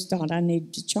Walker's thought I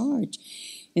needed to charge.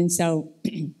 And so,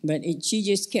 she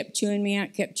just kept chewing me out.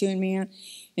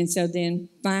 And so then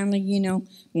finally,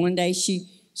 one day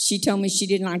she told me she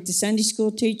didn't like the Sunday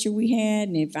school teacher we had,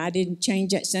 and if I didn't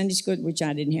change that Sunday school, which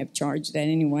I didn't have charge of that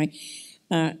anyway,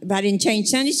 if I didn't change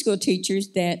Sunday school teachers,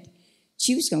 that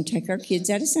she was going to take our kids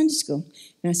out of Sunday school.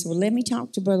 And I said, well, let me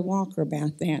talk to Brother Walker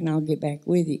about that, and I'll get back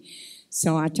with you.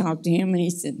 So I talked to him, and he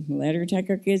said, let her take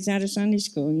our kids out of Sunday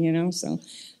school, So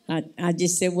I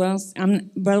just said, well,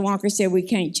 Brother Walker said we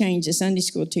can't change the Sunday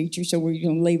school teacher, so we're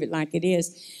going to leave it like it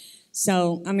is.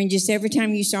 So, just every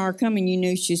time you saw her coming, you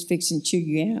knew she was fixing to chew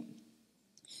you out.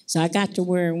 So I got to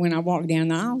where when I walked down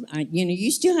the aisle, you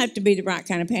still have to be the right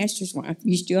kind of pastor's wife.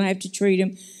 You still have to treat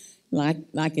them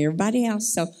like everybody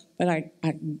else. So, but I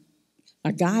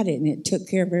got it, and it took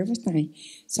care of everything.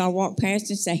 So I walked past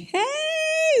and say,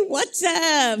 hey, what's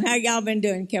up? How y'all been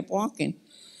doing? Kept walking.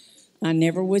 I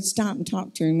never would stop and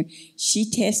talk to him. She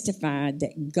testified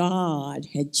that God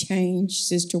had changed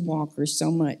Sister Walker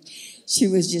so much. She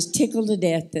was just tickled to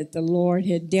death that the Lord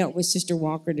had dealt with Sister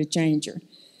Walker to change her.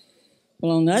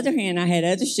 Well, on the other hand, I had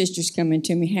other sisters coming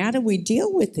to me. How do we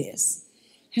deal with this?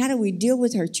 How do we deal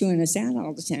with her chewing us out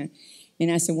all the time? And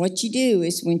I said, what you do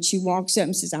is when she walks up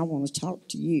and says, I want to talk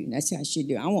to you. And that's how she'd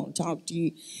do. I want to talk to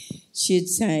you. She'd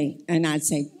say, and I'd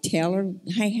say, tell her,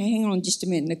 hey, hang on just a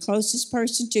minute. And the closest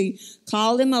person to you,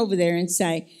 call them over there and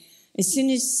say, as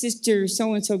soon as Sister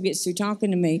so-and-so gets through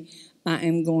talking to me, I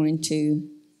want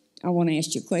to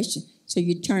ask you a question. So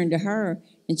you'd turn to her,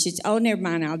 and she'd say, oh, never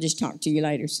mind, I'll just talk to you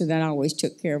later. So that always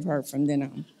took care of her from then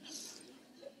on.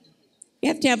 You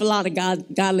have to have a lot of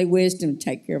godly wisdom to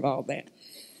take care of all that.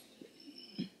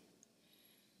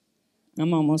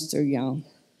 I'm almost through, y'all.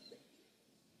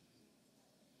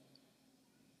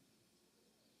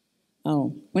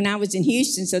 Oh, when I was in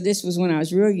Houston, so this was when I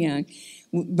was real young,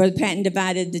 Brother Patton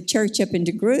divided the church up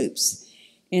into groups.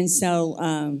 And so,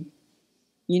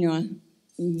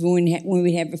 when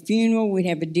we'd have a funeral, we'd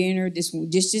have a dinner. This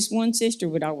one sister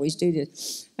would always do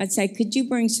this. I'd say, could you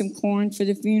bring some corn for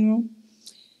the funeral?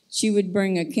 She would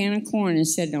bring a can of corn and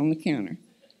set it on the counter.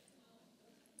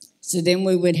 So then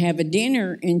we would have a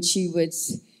dinner, and she'd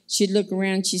look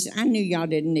around. She said, I knew y'all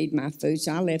didn't need my food,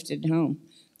 so I left it at home.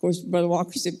 Of course, Brother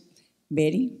Walker said,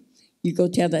 Betty, you go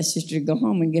tell that sister to go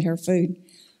home and get her food.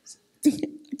 I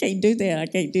can't do that. I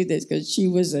can't do this because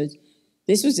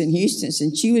this was in Houston,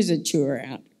 and she was a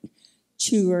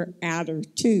chewer-outer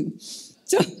too.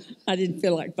 So I didn't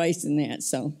feel like facing that.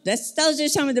 So those are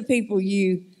some of the people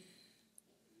you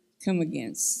come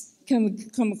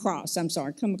across.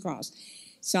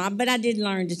 But I did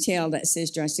learn to tell that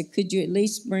sister, I said, could you at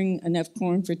least bring enough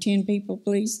corn for 10 people,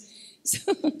 please?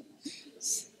 So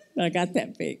I got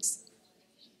that fixed.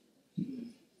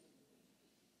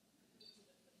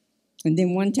 And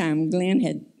then one time, Glenn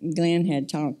had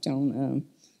talked on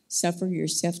suffer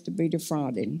yourself to be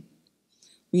defrauded.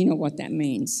 You know what that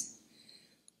means.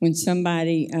 When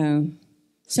somebody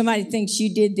thinks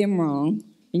you did them wrong,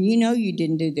 and you know you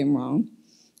didn't do them wrong,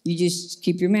 you just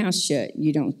keep your mouth shut.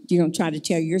 You don't try to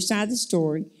tell your side of the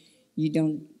story. You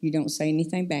don't say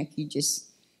anything back. You just,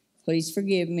 please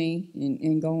forgive me,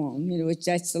 and go on.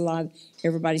 That's a lot.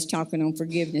 Everybody's talking on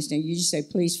forgiveness now. You just say,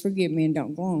 please forgive me, and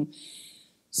don't go on.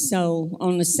 So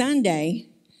on a Sunday,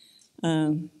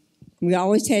 we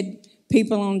always had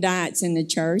people on diets in the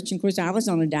church. And of course, I was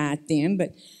on a diet then,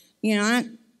 but I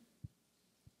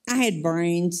had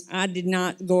brains. I did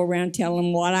not go around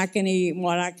telling what I can eat,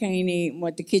 what I can't eat,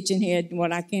 what the kitchen had,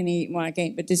 what I can eat, what I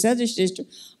can't. But this other sister,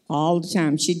 all the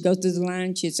time, she'd go through the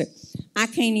line. She'd say, I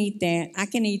can't eat that. I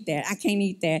can eat that. I can't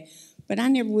eat that. But I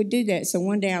never would do that. So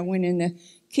one day I went in the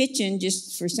kitchen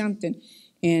just for something.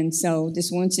 And so this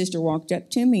one sister walked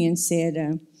up to me and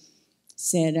said,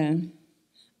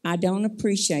 I don't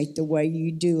appreciate the way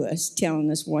you do us,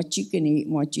 telling us what you can eat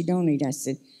and what you don't eat. I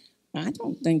said, I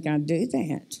don't think I do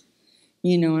that.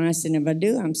 And I said, if I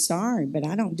do, I'm sorry, but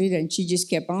I don't do that. And she just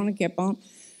kept on and kept on.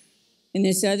 And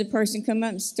this other person come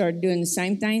up and started doing the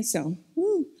same thing. So,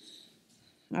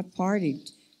 I partied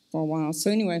for a while.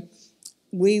 So anyway,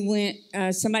 we went,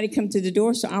 somebody come to the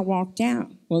door, so I walked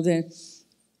out. Well,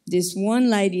 this one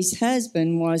lady's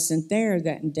husband wasn't there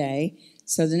that day.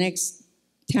 So the next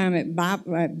time at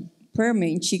prayer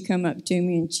meeting, she come up to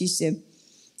me and she said,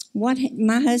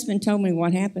 my husband told me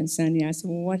what happened Sunday. I said,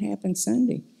 well, what happened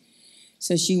Sunday?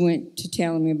 So she went to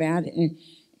telling me about it.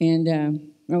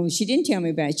 And she didn't tell me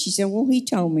about it. She said, well, he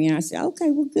told me. And I said,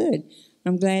 okay, well, good.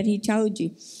 I'm glad he told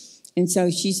you. And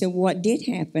so she said, what did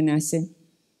happen? I said,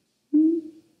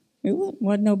 it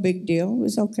wasn't no big deal. It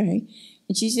was okay.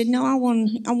 And she said, no, I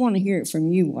want to hear it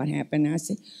from you what happened. I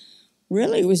said,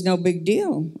 really, it was no big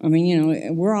deal. I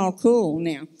mean, we're all cool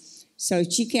now. So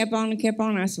she kept on and kept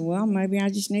on. I said, well, maybe I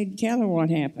just need to tell her what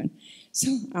happened.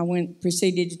 So I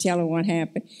proceeded to tell her what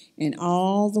happened. And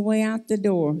all the way out the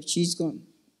door, she's going,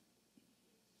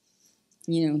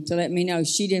 to let me know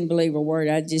she didn't believe a word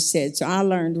I just said. So I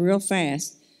learned real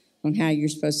fast on how you're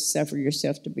supposed to suffer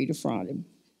yourself to be defrauded.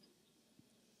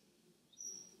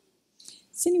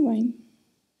 So anyway,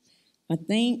 I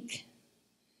think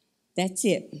that's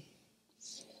it.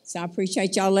 So I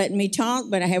appreciate y'all letting me talk,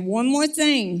 but I have one more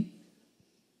thing.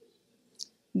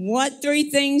 What 3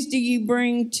 things do you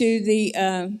bring to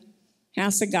the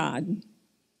house of God?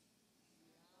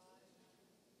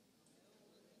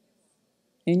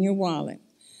 In your wallet.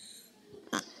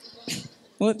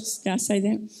 Whoops, did I say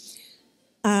that?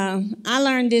 I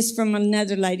learned this from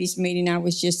another ladies' meeting I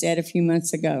was just at a few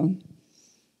months ago.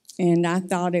 And I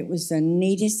thought it was the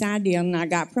neatest idea, and I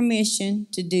got permission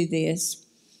to do this.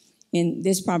 And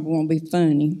this probably won't be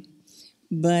funny,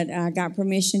 but I got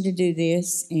permission to do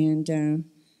this. And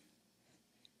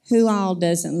who all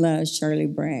doesn't love Shirley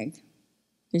Bragg?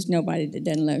 There's nobody that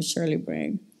doesn't love Shirley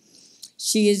Bragg.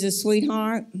 She is a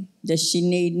sweetheart. Does she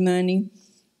need money?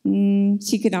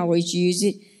 She could always use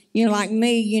it. Like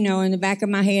me, in the back of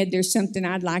my head, there's something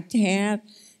I'd like to have.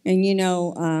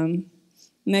 And,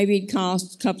 maybe it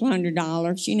costs a couple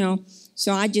 $100,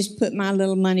 So I just put my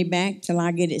little money back till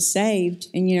I get it saved.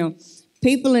 And,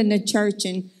 people in the church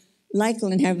in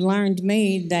Lakeland have learned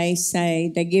me.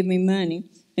 They give me money.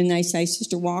 And they say,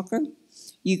 Sister Walker,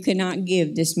 you cannot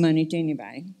give this money to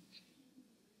anybody.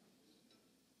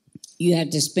 You have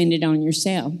to spend it on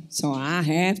yourself. So I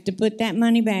have to put that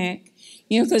money back.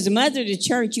 Because the mother of the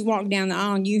church, you walk down the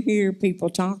aisle and you hear people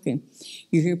talking.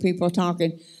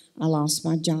 I lost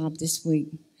my job this week.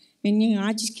 And,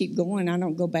 I just keep going. I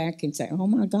don't go back and say, oh,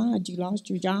 my God, you lost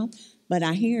your job. But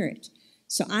I hear it.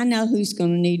 So I know who's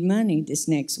going to need money this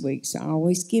next week. So I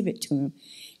always give it to them.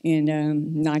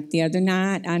 And like the other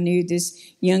night, I knew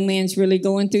this young man's really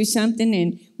going through something.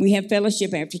 And we have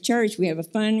fellowship after church. We have a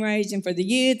fundraising for the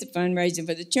youth, a fundraising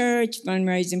for the church,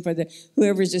 fundraising for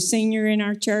whoever's a senior in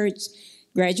our church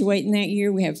graduating that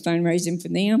year. We have fundraising for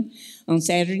them on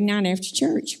Saturday night after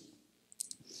church.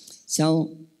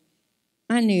 So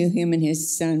I knew him and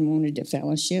his son wanted a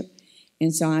fellowship.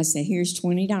 And so I said, here's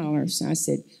 $20. I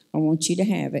said, I want you to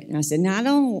have it. And I said, no, I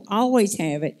don't always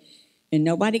have it. And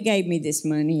nobody gave me this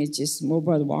money. It's just,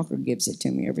 Brother Walker gives it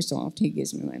to me every so often. He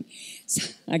gives me money. So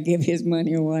I give his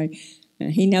money away.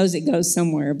 He knows it goes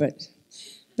somewhere. But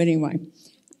anyway,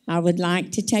 I would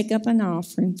like to take up an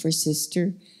offering for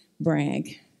Sister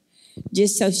Bragg,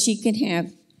 just so she can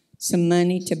have some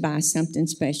money to buy something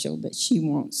special that she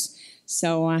wants.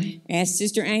 So I asked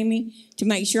Sister Amy to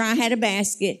make sure I had a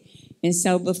basket. And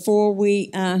so before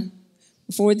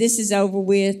this is over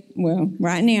with, well,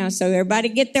 right now, so everybody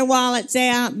get their wallets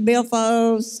out,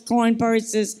 billfolds, coin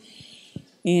purses,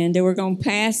 and we're going to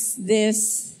pass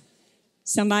this.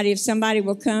 If somebody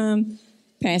will come,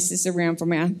 pass this around for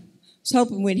me. I was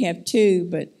hoping we'd have 2,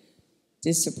 but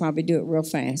this will probably do it real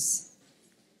fast.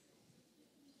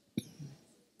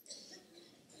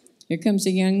 Here comes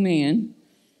a young man.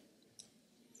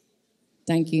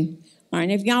 Thank you. All right,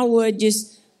 if y'all would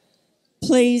just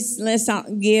please let's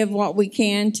give what we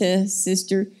can to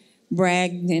Sister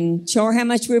Bragg and show her how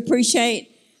much we appreciate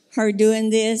her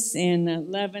doing this and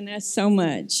loving us so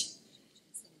much.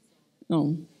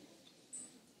 Oh.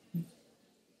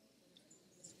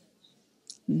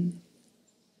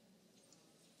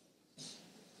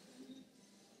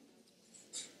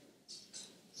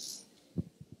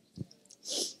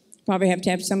 Probably have to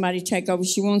have somebody take over.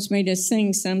 She wants me to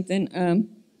sing something.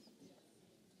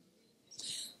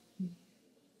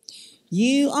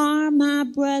 You are my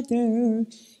brother,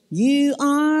 you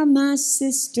are my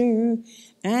sister,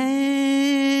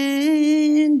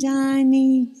 and I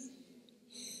need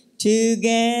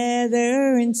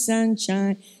together in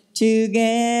sunshine,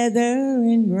 together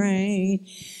in rain,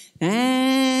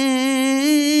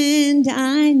 and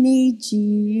I need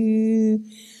you.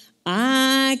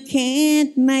 I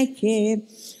can't make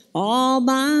it all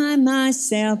by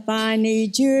myself. I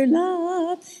need your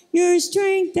love, your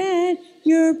strength, and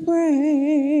your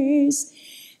praise.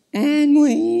 And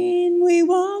when we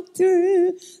walk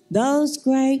through those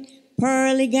great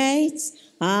pearly gates,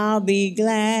 I'll be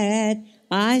glad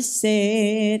I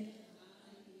said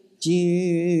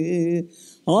you.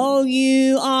 Oh,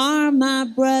 you are my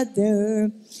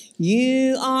brother,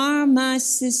 you are my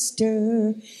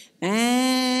sister,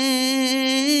 and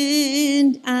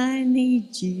I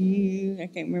need you. I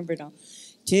can't remember it all.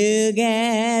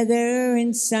 Together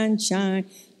in sunshine,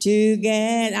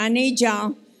 together. I need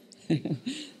y'all. I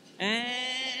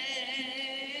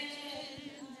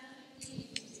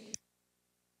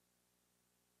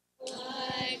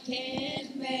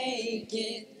can't make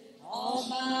it all All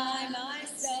by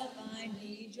myself, I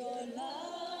need your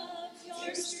love,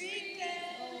 your strength,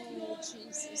 and Oh,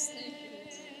 Jesus, thank you.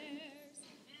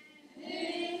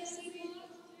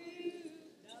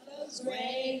 those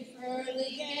great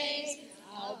pearly gates.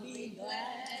 I'll be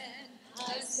glad.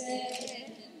 I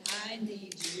said I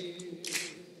need you.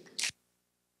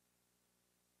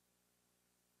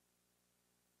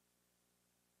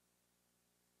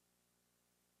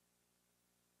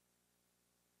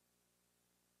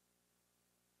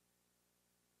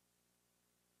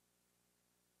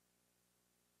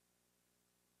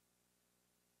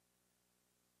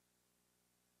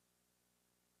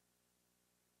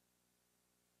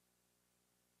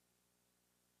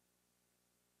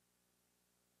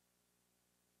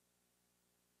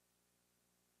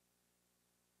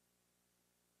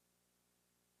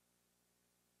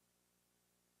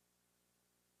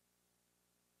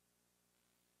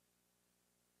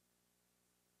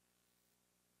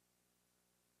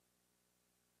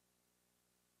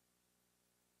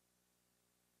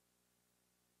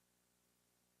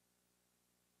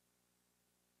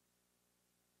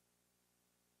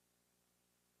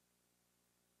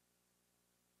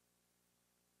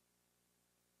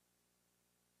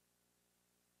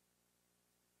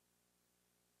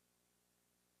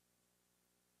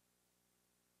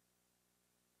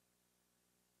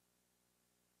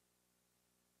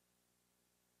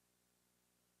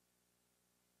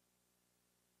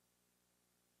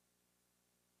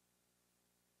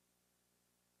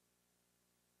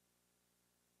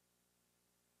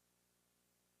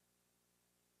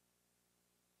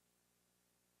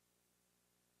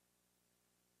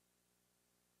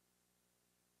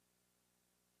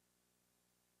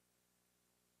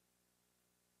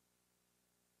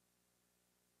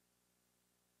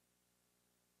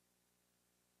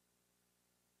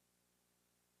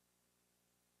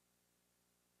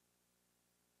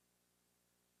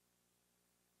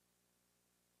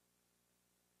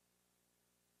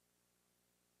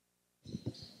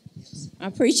 I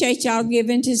appreciate y'all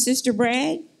giving to Sister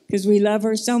Bragg because we love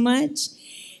her so much.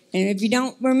 And if you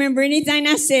don't remember anything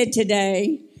I said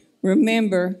today,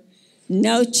 remember,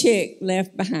 no chick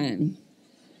left behind.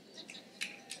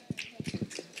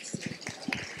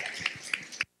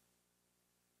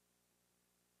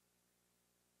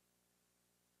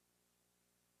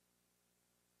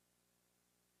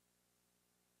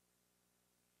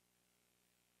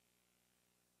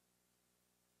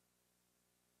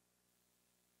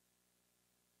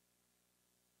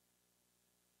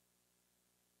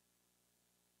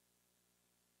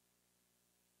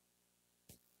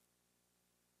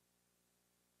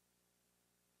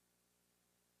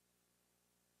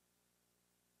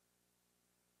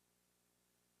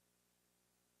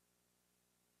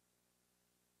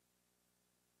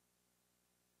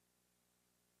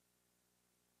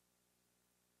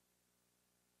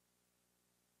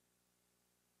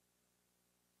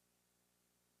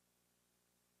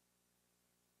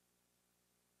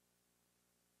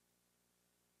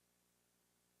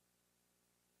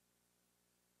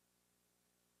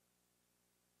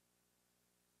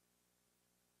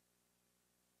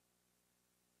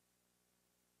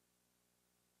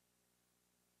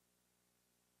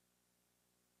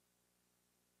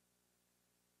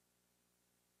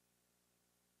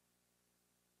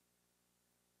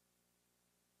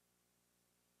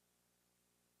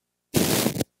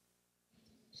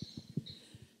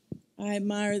 I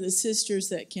admire the sisters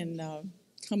that can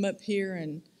come up here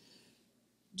and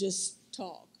just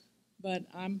talk, but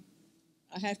I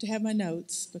have to have my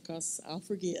notes because I'll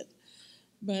forget.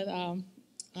 But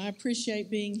I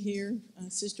appreciate being here,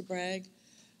 Sister Bragg.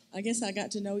 I guess I got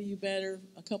to know you better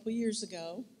a couple years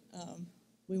ago.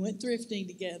 We went thrifting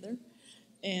together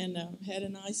and had a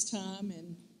nice time,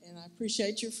 and I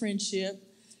appreciate your friendship.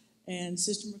 And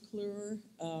Sister McClure,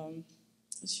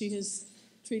 she has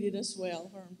treated us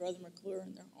well, her and Brother McClure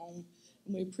in their home,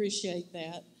 and we appreciate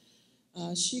that.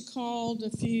 She called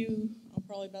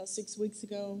probably about 6 weeks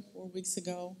ago, 4 weeks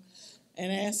ago,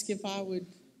 and asked if I would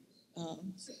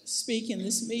speak in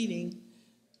this meeting.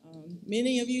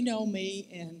 Many of you know me,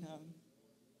 and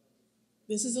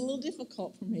this is a little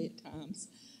difficult for me at times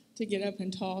to get up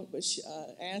and talk, but she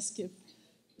asked if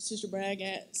Sister Bragg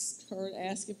asked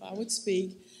if I would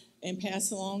speak and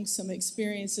pass along some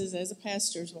experiences as a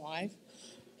pastor's wife.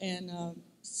 And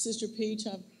Sister Peach,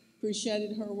 I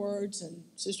appreciated her words, and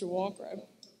Sister Walker.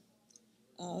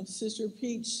 Sister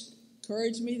Peach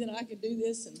encouraged me that I could do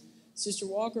this, and Sister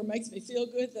Walker makes me feel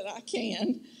good that I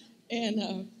can.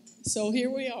 And so here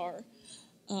we are.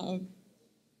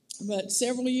 But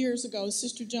several years ago,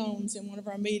 Sister Jones, in one of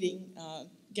our meetings,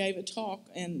 gave a talk,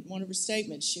 and one of her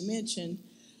statements, she mentioned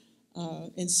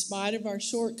In spite of our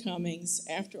shortcomings,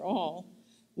 after all,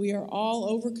 we are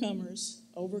all overcomers,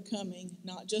 overcoming,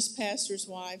 not just pastors'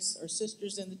 wives or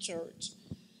sisters in the church.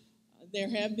 There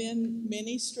have been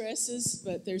many stresses,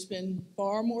 but there's been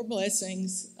far more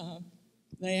blessings.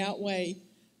 They outweigh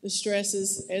the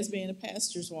stresses as being a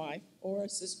pastor's wife or a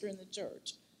sister in the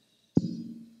church.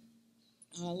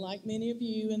 Like many of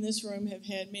you in this room have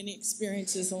had many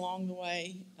experiences along the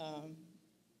way.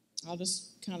 I'll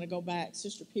just kind of go back.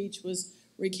 Sister Peach was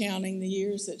recounting the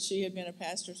years that she had been a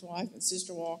pastor's wife, and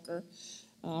Sister Walker.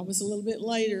 I was a little bit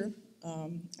later.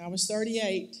 I was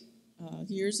 38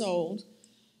 years old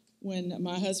when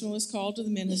my husband was called to the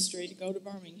ministry to go to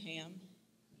Birmingham.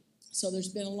 So there's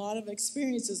been a lot of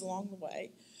experiences along the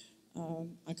way.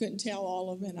 I couldn't tell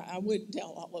all of them, and I wouldn't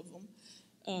tell all of them.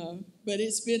 But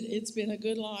it's been a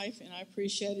good life, and I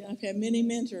appreciate it. I've had many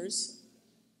mentors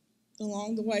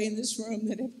along the way in this room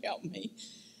that have helped me.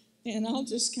 And I'll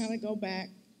just kind of go back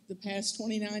the past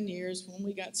 29 years when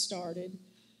we got started,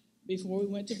 before we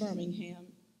went to Birmingham.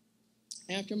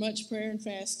 After much prayer and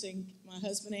fasting, my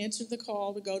husband answered the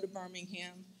call to go to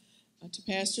Birmingham to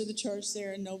pastor the church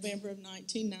there in November of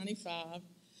 1995.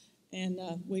 And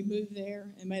we moved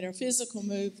there and made our physical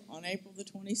move on April the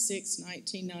 26th,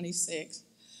 1996.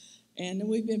 And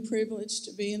we've been privileged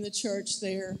to be in the church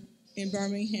there in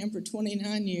Birmingham for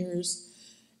 29 years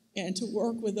and to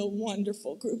work with a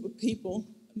wonderful group of people.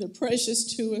 They're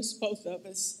precious to us, both of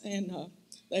us, and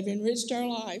they've enriched our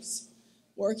lives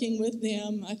working with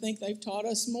them. I think they've taught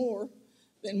us more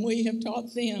than we have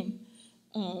taught them.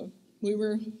 We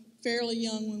were fairly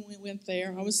young when we went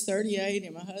there. I was 38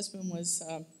 and my husband was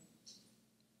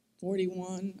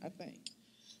 41, I think.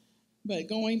 But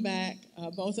going back,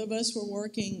 both of us were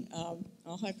working.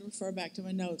 I'll have to refer back to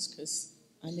my notes because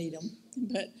I need them.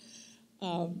 But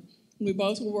we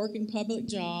both were working public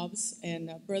jobs,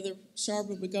 and Brother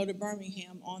Sharper would go to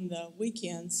Birmingham on the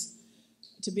weekends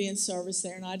to be in service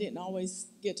there, and I didn't always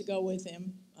get to go with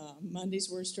him. Mondays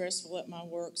were stressful at my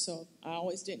work, so I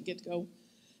always didn't get to go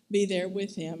be there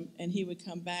with him, and he would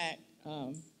come back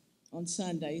on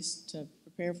Sundays to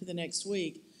prepare for the next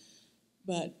week.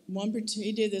 But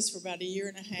he did this for about a year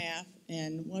and a half,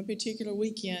 and one particular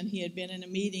weekend he had been in a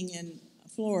meeting in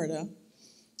Florida,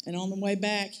 and on the way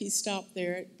back he stopped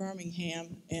there at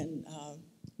Birmingham and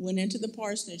went into the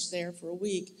parsonage there for a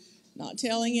week, not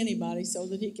telling anybody, so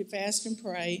that he could fast and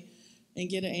pray and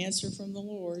get an answer from the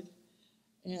Lord.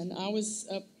 And I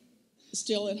was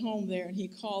still at home there, and he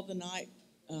called the night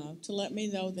to let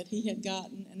me know that he had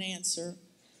gotten an answer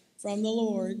from the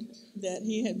Lord, that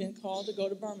he had been called to go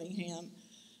to Birmingham.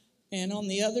 And on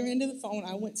the other end of the phone,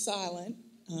 I went silent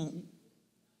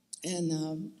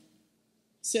and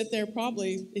sat there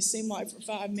probably, it seemed like, for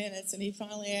 5 minutes. And he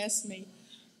finally asked me,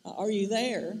 are you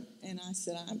there? And I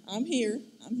said, I'm here.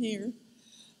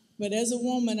 But as a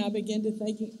woman, I began to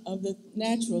think of the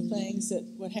natural things that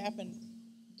would happen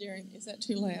during, is that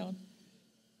too loud?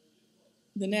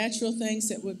 The natural things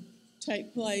that would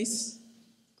take place,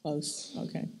 close,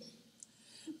 okay.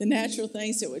 The natural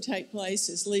things that would take place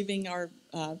is leaving our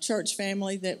church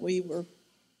family that we were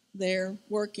there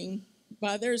working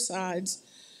by their sides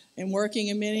and working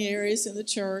in many areas in the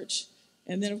church.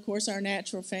 And then, of course, our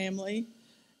natural family.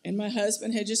 And my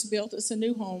husband had just built us a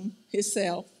new home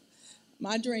himself,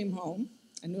 my dream home.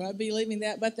 I knew I'd be leaving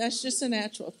that, but that's just a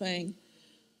natural thing.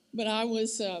 But I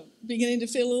was beginning to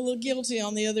feel a little guilty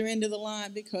on the other end of the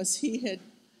line because he had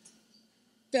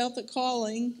felt the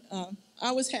calling.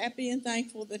 I was happy and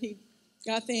thankful that he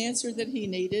got the answer that he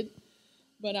needed,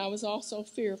 but I was also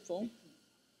fearful.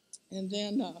 And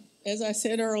then, as I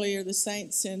said earlier, the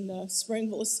saints in the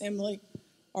Springville Assembly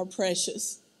are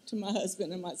precious to my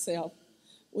husband and myself.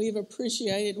 We've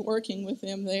appreciated working with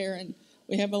them there, and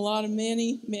we have a lot of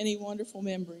many wonderful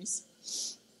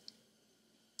memories.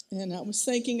 And I was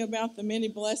thinking about the many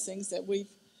blessings that we've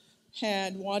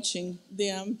had watching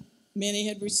them. Many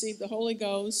had received the Holy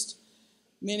Ghost.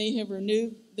 Many have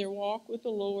renewed their walk with the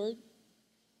Lord.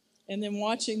 And then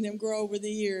watching them grow over the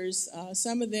years.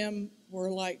 Some of them were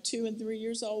like 2 and 3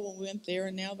 years old when we went there,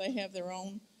 and now they have their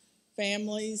own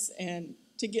families. And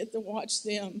to get to watch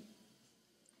them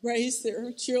raise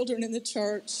their children in the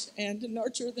church and to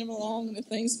nurture them along in the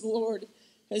things of the Lord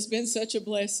has been such a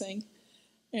blessing.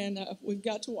 And we've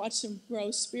got to watch them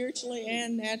grow spiritually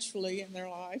and naturally in their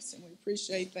lives, and we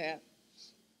appreciate that.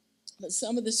 But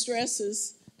some of the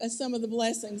stresses and some of the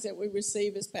blessings that we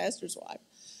receive as pastor's wife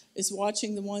is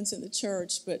watching the ones in the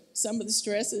church. But some of the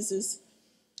stresses is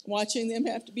watching them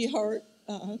have to be hurt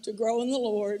to grow in the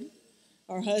Lord.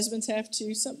 Our husbands have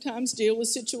to sometimes deal with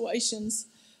situations,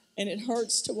 and it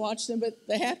hurts to watch them, but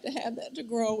they have to have that to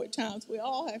grow at times. We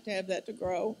all have to have that to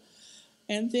grow.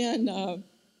 And then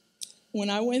when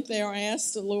I went there, I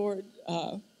asked the Lord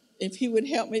if He would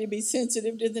help me to be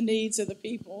sensitive to the needs of the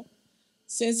people,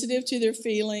 sensitive to their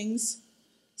feelings,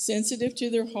 sensitive to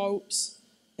their hopes,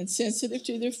 and sensitive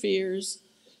to their fears,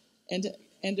 and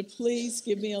to please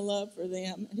give me a love for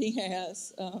them. And He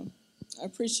has. I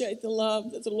appreciate the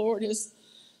love that the Lord has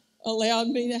allowed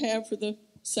me to have for the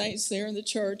saints there in the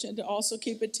church, and to also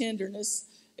keep a tenderness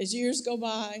as years go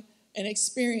by and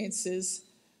experiences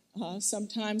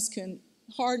sometimes can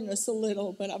harden us a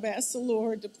little. But I've asked the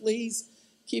Lord to please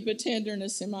keep a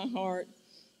tenderness in my heart.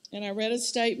 And I read a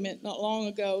statement not long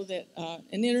ago that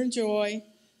an inner joy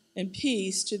and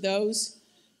peace to those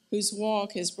whose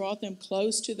walk has brought them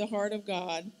close to the heart of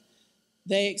God.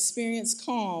 They experience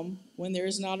calm when there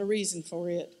is not a reason for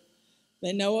it.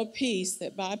 They know a peace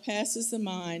that bypasses the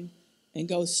mind and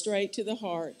goes straight to the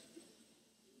heart.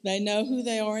 They know who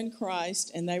they are in Christ,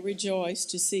 and they rejoice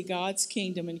to see God's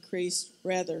kingdom increase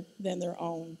rather than their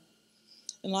own.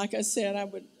 And like I said,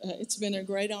 it's been a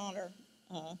great honor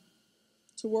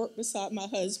to work beside my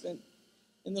husband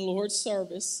in the Lord's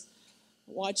service,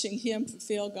 watching him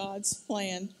fulfill God's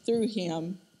plan through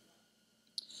him.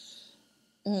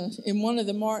 In one of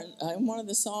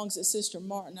the songs that Sister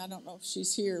Martin, I don't know if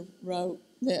she's here, wrote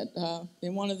that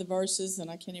in one of the verses,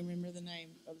 and I can't even remember the name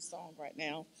of the song right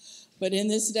now, but in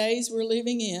these days we're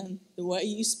living in, the way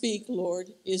you speak, Lord,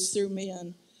 is through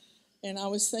men. And I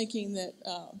was thinking that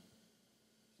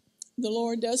the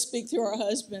Lord does speak through our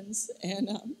husbands, and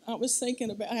I was thinking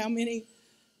about how many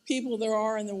people there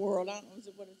are in the world. I don't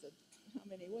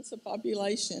know, what's the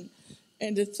population?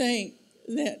 And to think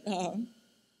that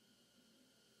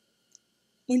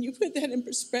when you put that in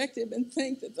perspective and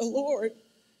think that the Lord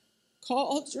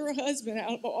called your husband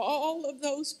out of all of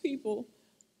those people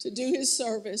to do his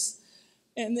service.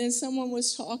 And then someone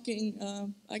was talking,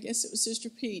 I guess it was Sister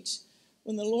Peach,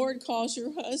 when the Lord calls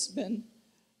your husband,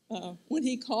 when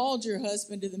he called your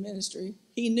husband to the ministry,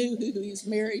 he knew who he was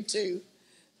married to.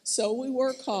 So we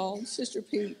were called, Sister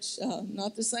Peach,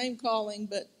 not the same calling,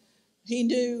 but he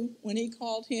knew when he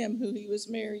called him who he was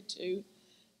married to.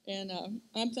 And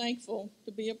I'm thankful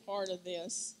to be a part of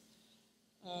this.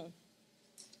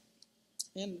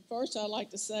 And first I'd like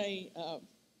to say,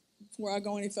 before I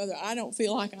go any further, I don't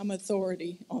feel like I'm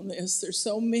authority on this. There's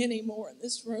so many more in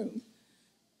this room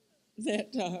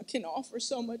that can offer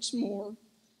so much more.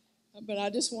 But I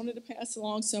just wanted to pass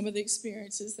along some of the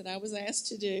experiences that I was asked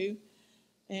to do.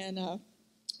 And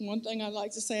one thing I'd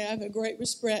like to say, I have a great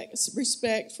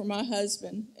respect for my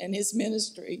husband and his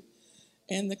ministry.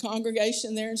 And the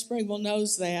congregation there in Springville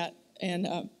knows that. And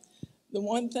the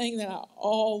one thing that I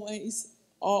always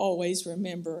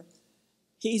remember,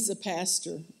 he's a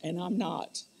pastor and I'm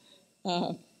not.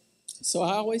 So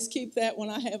I always keep that. When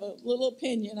I have a little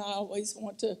opinion, I always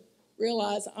want to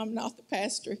realize I'm not the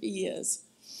pastor he is.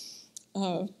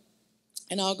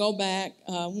 And I'll go back.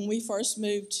 When we first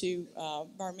moved to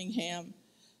Birmingham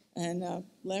and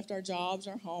left our jobs,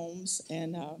 our homes,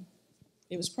 and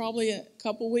it was probably a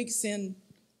couple weeks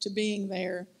into being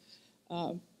there,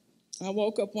 I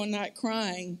woke up one night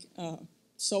crying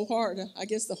so hard. I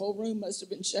guess the whole room must have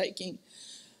been shaking.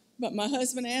 But my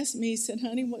husband asked me, he said,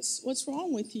 "Honey, what's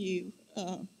wrong with you?"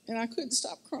 And I couldn't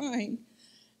stop crying.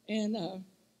 And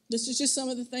this is just some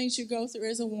of the things you go through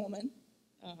as a woman.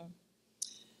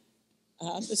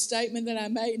 The statement that I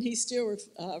made, and he still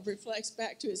reflects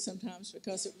back to it sometimes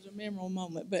because it was a memorable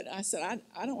moment. But I said,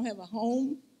 I don't have a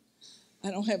home. I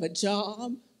don't have a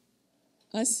job.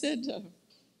 I said,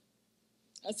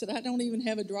 I don't even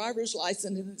have a driver's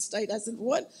license in the state. I said,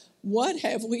 what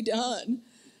have we done?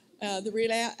 The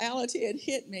reality had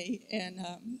hit me. And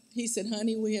he said,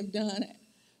 "Honey,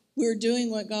 we're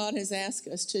doing what God has asked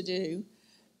us to do."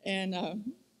 And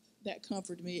that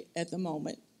comforted me at the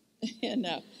moment. And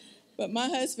but my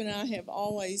husband and I have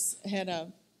always had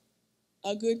a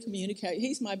good communication.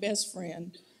 He's my best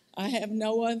friend. I have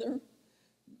no other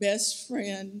best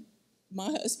friend. My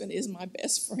husband is my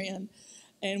best friend,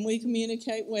 and we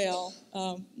communicate well.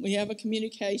 We have a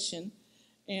communication,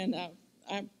 and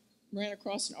I ran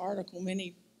across an article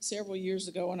several years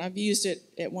ago, and I've used it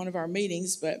at one of our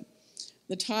meetings, but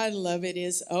the title of it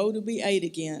is, "Oh, to be ate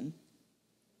again."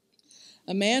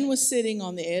 A man was sitting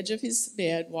on the edge of his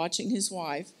bed watching his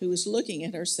wife, who was looking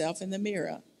at herself in the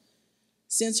mirror.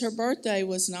 Since her birthday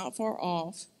was not far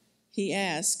off, he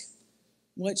asked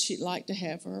what she'd like to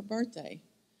have for her birthday.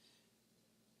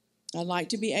 "I'd like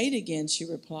to be 8 again," she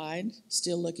replied,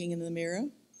 still looking in the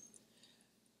mirror.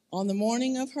 On the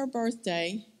morning of her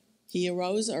birthday, he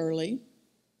arose early,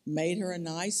 made her a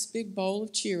nice big bowl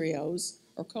of Cheerios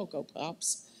or Cocoa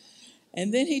Pops,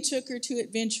 and then he took her to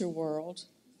Adventure World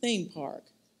theme park.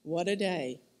 What a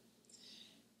day.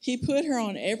 He put her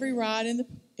on every ride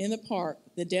in the park,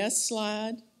 the death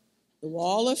slide, the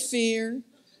wall of fear,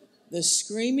 the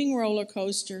screaming roller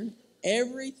coaster,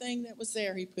 everything that was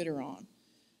there he put her on.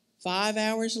 5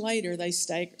 hours later, they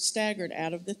staggered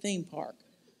out of the theme park.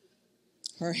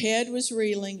 Her head was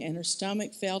reeling and her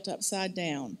stomach felt upside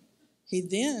down. He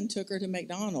then took her to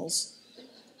McDonald's,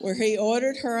 where he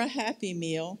ordered her a Happy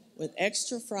Meal with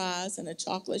extra fries and a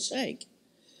chocolate shake.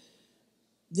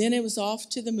 Then it was off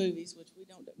to the movies, which we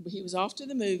don't do. He was off to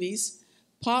the movies,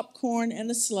 popcorn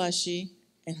and a slushie,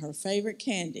 and her favorite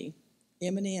candy,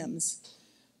 M&Ms.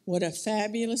 What a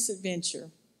fabulous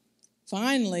adventure.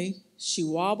 Finally, she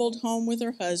wobbled home with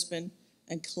her husband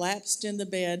and collapsed in the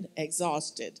bed,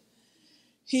 exhausted.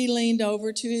 He leaned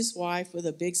over to his wife with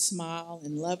a big smile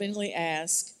and lovingly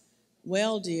asked,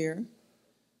 "Well, dear,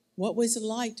 what was it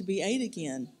like to be 8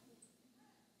 again?"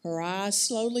 Her eyes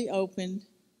slowly opened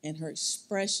and her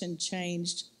expression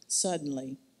changed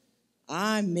suddenly.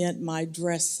 "I meant my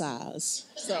dress size."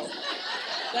 So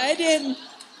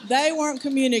they weren't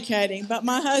communicating, but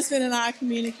my husband and I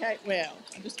communicate well.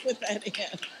 I just put that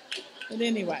in. But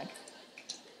anyway.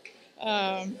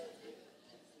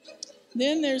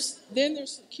 Then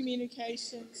there's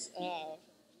communications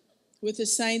with the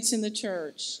saints in the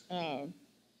church.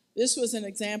 This was an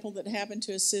example that happened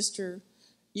to a sister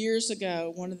years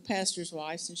ago, one of the pastor's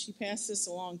wives, and she passed this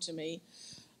along to me.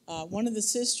 One of the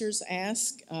sisters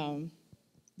asked,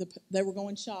 they were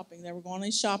going shopping. They were going on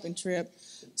a shopping trip.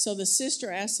 So the sister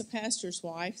asked the pastor's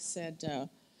wife,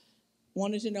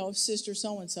 wanted to know if Sister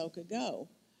so-and-so could go.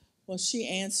 Well, she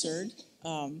answered,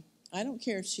 "I don't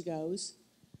care if she goes."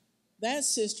 That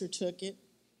sister took it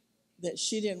that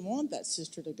she didn't want that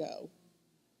sister to go.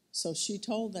 So she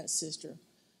told that sister.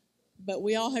 But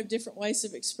we all have different ways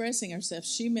of expressing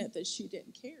ourselves. She meant that she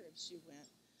didn't care if she went.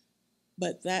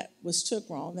 But that was took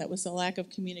wrong. That was a lack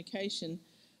of communication.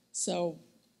 So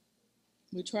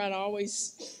we try to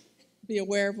always be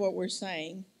aware of what we're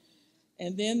saying.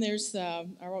 And then there's, I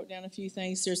wrote down a few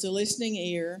things. There's a listening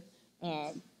ear.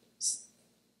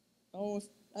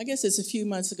 I guess it's a few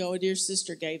months ago, a dear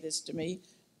sister gave this to me,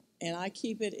 and I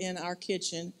keep it in our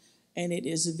kitchen, and it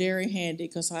is very handy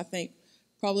because I think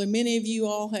probably many of you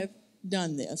all have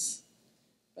done this,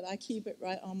 but I keep it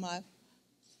right on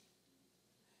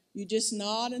you just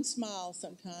nod and smile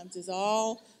sometimes is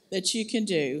all that you can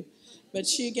do. But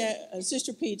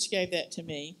Sister Peach gave that to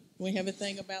me. We have a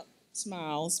thing about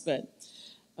smiles, but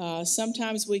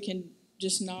sometimes we can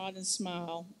just nod and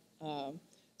smile.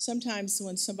 Sometimes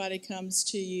when somebody comes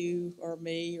to you or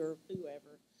me or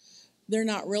whoever, they're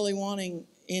not really wanting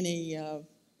any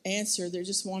answer. They're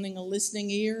just wanting a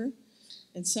listening ear.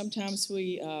 And sometimes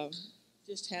we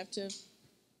just have to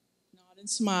nod and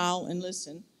smile and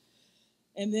listen.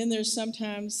 And then there's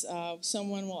sometimes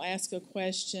someone will ask a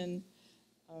question.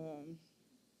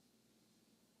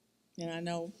 And I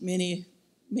know many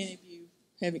of you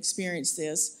have experienced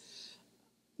this.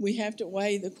 We have to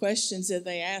weigh the questions that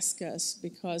they ask us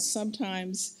because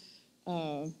sometimes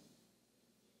are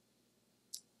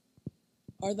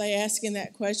they asking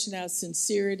that question out of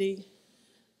sincerity,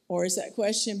 or is that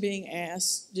question being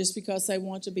asked just because they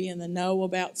want to be in the know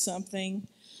about something?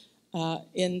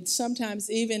 And sometimes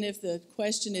even if the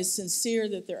question is sincere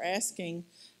that they're asking,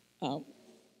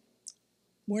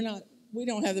 we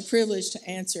don't have the privilege to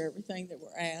answer everything that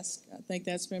we're asked. I think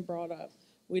that's been brought up.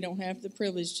 We don't have the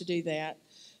privilege to do that.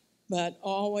 But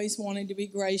always wanting to be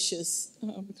gracious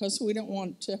because we don't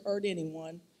want to hurt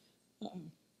anyone.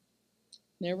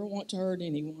 Never want to hurt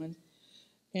anyone.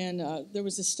 And there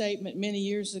was a statement many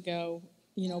years ago,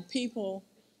 people,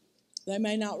 they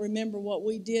may not remember what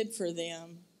we did for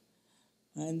them,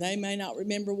 and they may not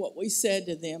remember what we said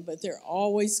to them, but they're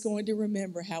always going to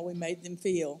remember how we made them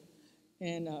feel.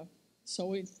 And so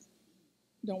we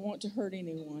don't want to hurt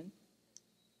anyone.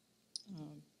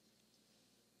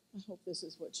 I hope this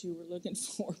is what you were looking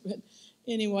for. But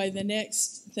anyway, the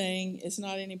next thing is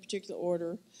not in any particular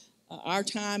order. Our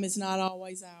time is not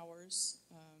always ours.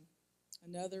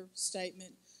 Another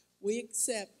statement, we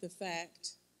accept the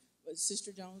fact, but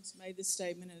Sister Jones made this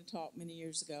statement in a talk many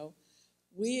years ago,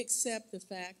 we accept the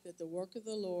fact that the work of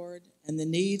the Lord and the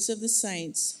needs of the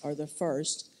saints are the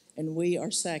first, and we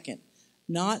are second.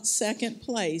 Not second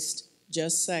placed,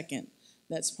 just second.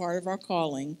 That's part of our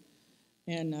calling.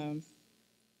 And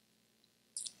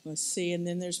let's see, and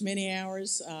then there's many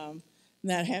hours,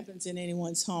 that happens in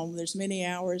anyone's home. There's many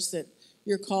hours that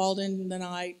you're called in the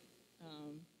night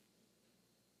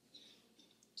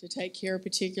to take care of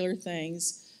particular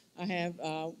things.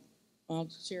 I'll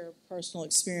share a personal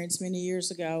experience. Many years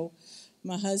ago,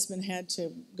 my husband had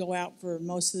to go out for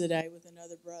most of the day with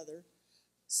another brother.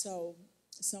 So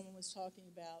someone was talking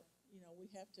about, we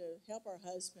have to help our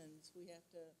husbands. We have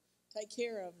to take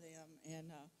care of them.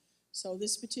 And so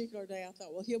this particular day, I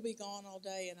thought, well, he'll be gone all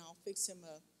day, and I'll fix him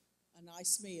a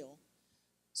nice meal.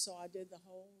 So I did the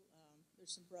whole,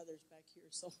 there's some brothers back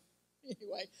here, so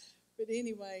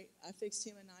anyway, I fixed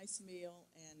him a nice meal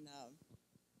and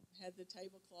had the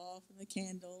tablecloth and the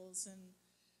candles and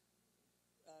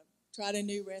tried a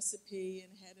new recipe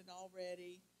and had it all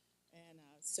ready and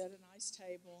set a nice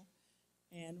table.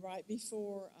 And right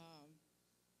before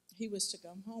he was to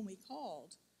come home, he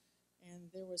called, and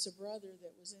there was a brother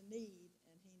that was in need,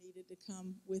 and he needed to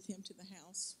come with him to the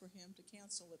house for him to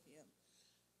counsel with him.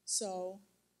 So,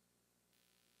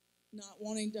 not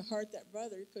wanting to hurt that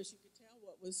brother, because you could tell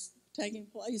what was taking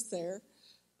place there,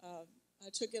 I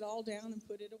took it all down and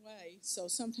put it away. So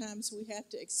sometimes we have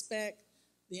to expect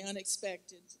the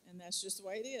unexpected, and that's just the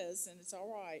way it is, and it's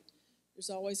all right. There's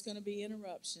always going to be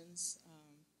interruptions.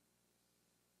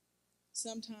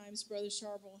 Sometimes Brother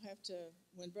Sharp will have to,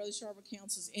 when Brother Sharp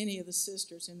counsels any of the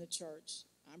sisters in the church,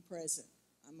 I'm present.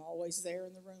 I'm always there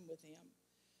in the room with him.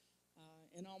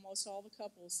 And almost all the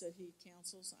couples that he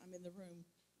counsels, I'm in the room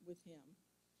with him.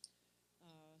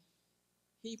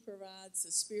 He provides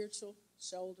a spiritual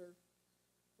shoulder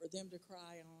for them to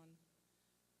cry on,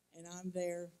 and I'm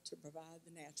there to provide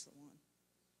the natural one.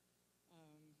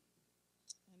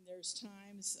 And there's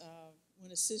times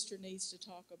when a sister needs to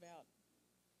talk about,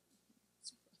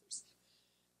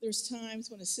 there's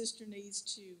times when a sister needs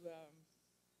to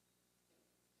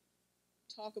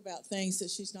talk about things that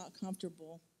she's not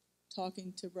comfortable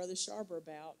talking to Brother Sharper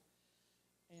about,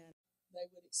 and they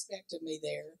would expect of me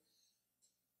there.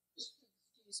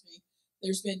 Excuse me.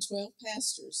 There's been 12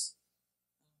 pastors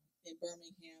in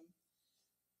Birmingham,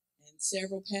 and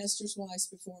several pastors' wives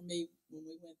before me when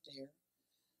we went there.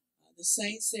 The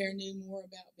saints there knew more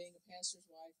about being a pastor's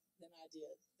wife than I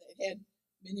did. They had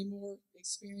many more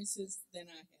experiences than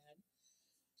I had.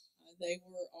 They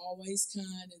were always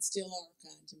kind and still are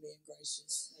kind to me and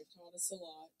gracious. They've taught us a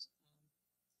lot.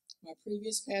 My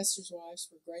previous pastor's wives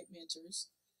were great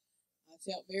mentors. I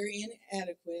felt very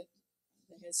inadequate.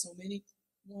 They had so many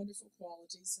wonderful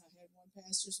qualities. I had one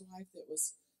pastor's wife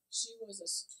she was a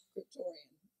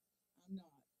scriptorian. I'm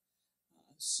not.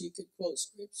 She could quote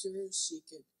scriptures. She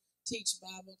could teach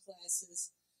Bible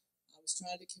classes. I was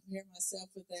trying to compare myself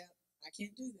with that. I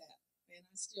can't do that, and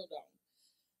I still don't.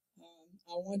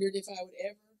 I wondered if I would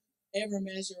ever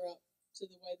measure up to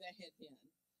the way that had been.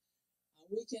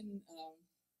 We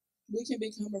can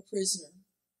become a prisoner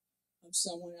of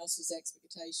someone else's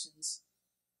expectations,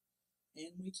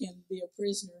 and we can be a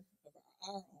prisoner of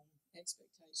our own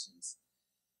expectations.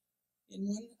 In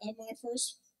one of my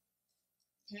first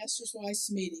pastor's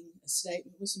wife's meeting, a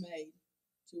statement was made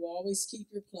to always keep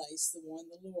your place, the one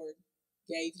the Lord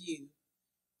gave you,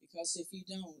 because if you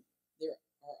don't, there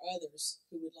are others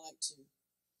who would like to.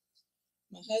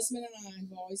 My husband and I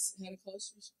have always had a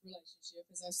close relationship.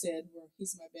 As I said,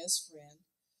 he's my best friend.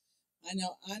 I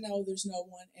know there's no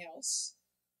one else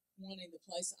wanting the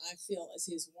place I fill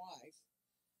as his wife,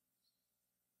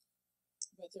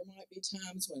 but there might be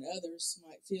times when others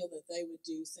might feel that they would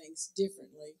do things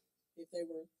differently if they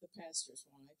were the pastor's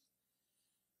wife.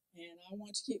 And I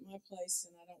want to keep my place,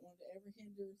 and I don't want to ever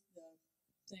hinder the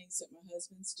things that my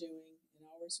husband's doing, and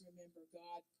always remember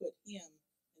God put him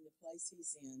in the place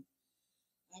he's in.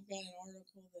 I've got an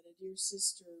article that a dear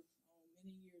sister,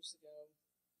 many years ago,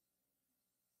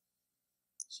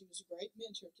 she was a great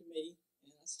mentor to me,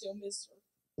 and I still miss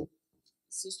her.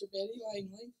 Sister Betty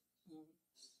Langley.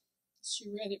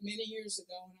 She read it many years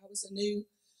ago, and I was a new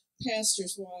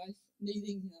pastor's wife,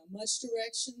 needing much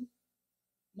direction,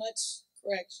 much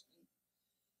correction,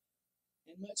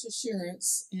 and much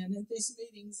assurance. And at these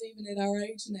meetings, even at our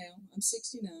age now, I'm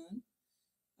 69,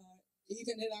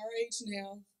 even at our age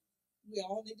now, we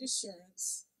all need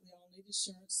assurance. We all need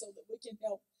assurance so that we can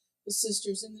help the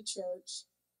sisters in the church.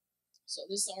 So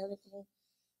this article,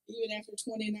 even after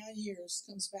 29 years,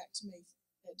 comes back to me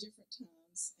at different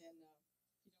times. And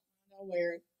if you don't mind, I'll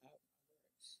wear it.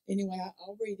 Anyway,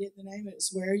 I'll read it. The name of it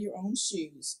is Wear Your Own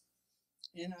Shoes.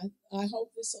 And I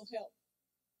hope this will help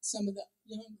some of the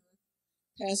younger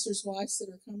pastors' wives that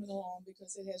are coming along,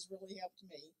 because it has really helped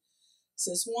me. It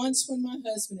says, once when my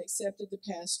husband accepted the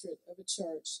pastorate of a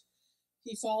church,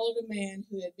 he followed a man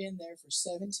who had been there for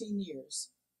 17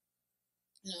 years.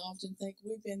 And I often think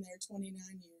we've been there 29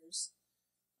 years.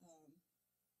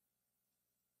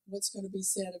 What's going to be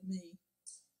said of me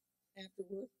after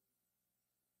we're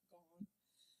gone?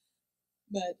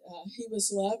 But he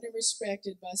was loved and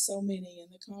respected by so many in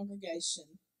the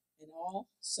congregation and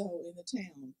also in the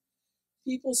town.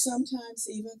 People sometimes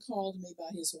even called me by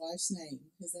his wife's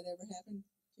name. Has that ever happened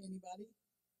to anybody?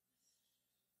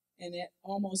 And at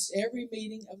almost every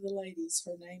meeting of the ladies,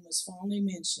 her name was fondly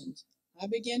mentioned. I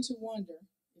began to wonder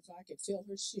if I could fill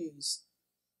her shoes.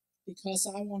 Because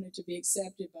I wanted to be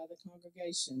accepted by the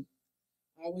congregation,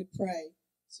 I would pray.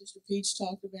 Sister Peach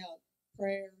talked about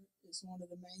prayer is one of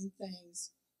the main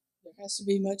things. There has to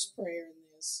be much prayer in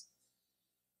this.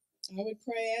 I would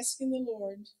pray asking the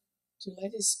Lord to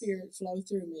let His Spirit flow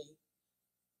through me.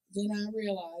 Then I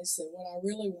realized that what I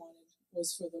really wanted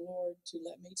was for the Lord to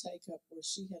let me take up where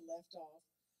she had left off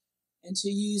and to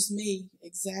use me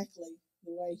exactly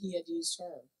the way He had used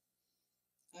her.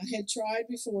 I had tried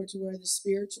before to wear the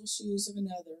spiritual shoes of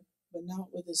another, but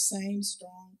not with the same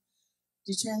strong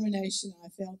determination I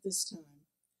felt this time.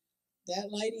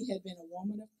 That lady had been a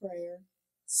woman of prayer,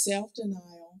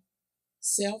 self-denial,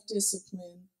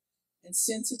 self-discipline, and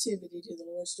sensitivity to the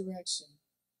Lord's direction.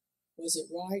 Was it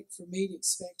right for me to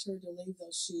expect her to leave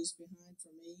those shoes behind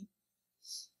for me?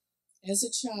 As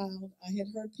a child, I had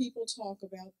heard people talk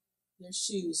about their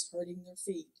shoes hurting their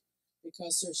feet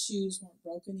because their shoes weren't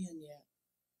broken in yet.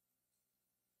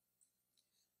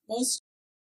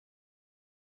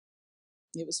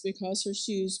 It was because her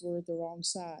shoes were the wrong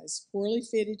size. Poorly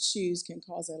fitted shoes can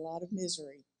cause a lot of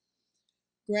misery.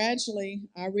 Gradually,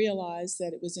 I realized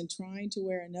that it was in trying to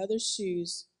wear another's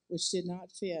shoes which did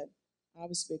not fit, I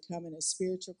was becoming a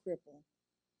spiritual cripple.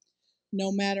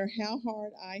 No matter how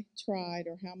hard I tried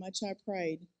or how much I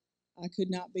prayed, I could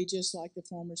not be just like the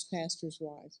former pastor's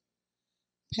wife.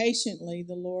 Patiently,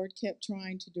 the Lord kept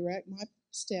trying to direct my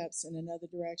steps in another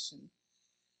direction.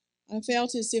 I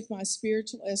felt as if my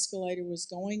spiritual escalator was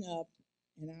going up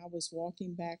and I was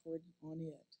walking backward on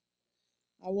it.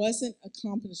 I wasn't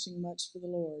accomplishing much for the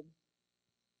Lord.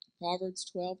 Proverbs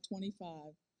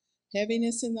 12:25.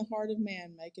 Heaviness in the heart of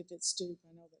man maketh it stoop.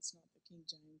 I know that's not the King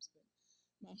James, but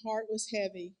my heart was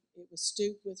heavy. It was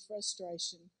stooped with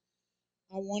frustration.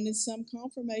 I wanted some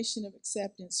confirmation of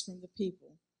acceptance from the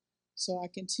people. So I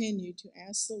continued to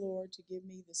ask the Lord to give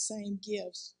me the same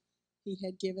gifts He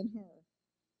had given her.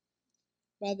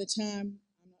 By the time,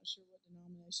 I'm not sure what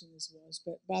denomination this was,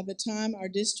 but by the time our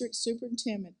district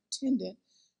superintendent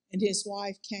and his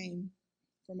wife came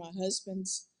for my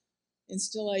husband's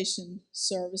installation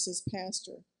service as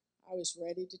pastor, I was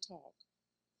ready to talk.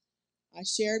 I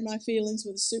shared my feelings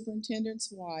with the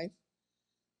superintendent's wife.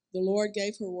 The Lord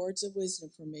gave her words of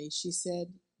wisdom for me. She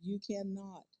said, "You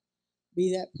cannot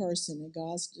be that person, and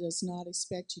God does not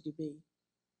expect you to be.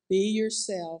 Be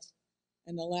yourself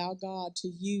and allow God to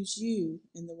use you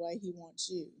in the way He wants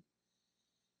you."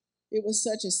 It was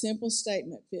such a simple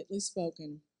statement, fitly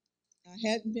spoken. I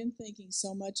hadn't been thinking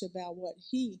so much about what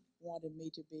He wanted me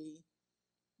to be,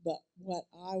 but what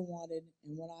I wanted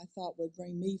and what I thought would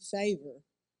bring me favor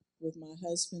with my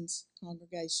husband's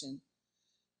congregation.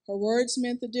 Her words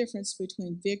meant the difference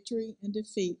between victory and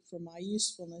defeat for my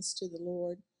usefulness to the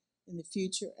Lord in the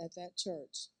future at that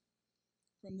church.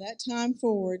 From that time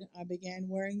forward, I began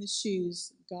wearing the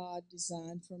shoes God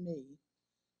designed for me,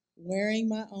 wearing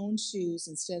my own shoes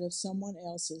instead of someone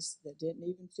else's that didn't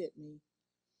even fit me.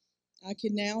 I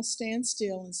could now stand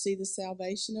still and see the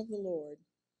salvation of the Lord.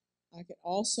 I could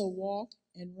also walk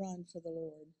and run for the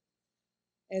Lord.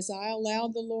 As I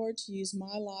allowed the Lord to use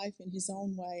my life in His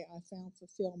own way, I found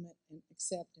fulfillment and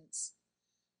acceptance.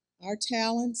 Our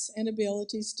talents and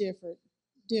abilities differ,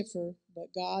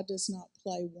 but God does not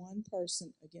play one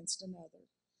person against another.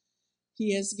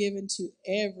 He has given to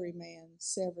every man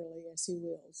severally as He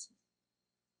wills.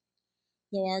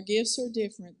 Though our gifts are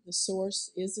different, the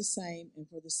source is the same and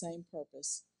for the same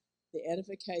purpose, the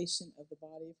edification of the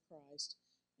body of Christ.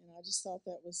 And I just thought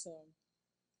that was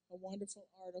a wonderful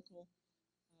article.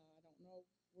 I don't know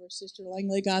where Sister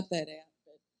Langley got that at,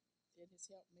 but it has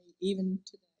helped me even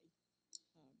today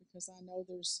because I know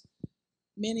there's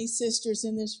many sisters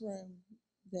in this room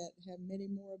that have many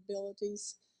more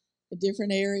abilities in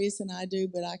different areas than I do,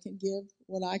 but I can give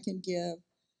what I can give.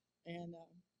 And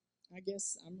I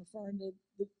guess I'm referring to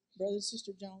the Brother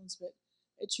Sister Jones, but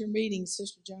at your meeting,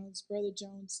 Sister Jones, Brother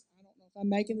Jones, I don't know if I'm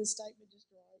making the statement just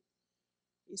right.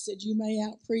 He said, "You may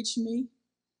outpreach me.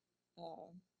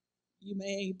 You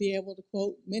may be able to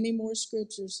quote many more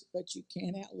scriptures, but you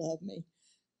can't outlove me."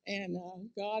 And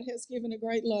God has given a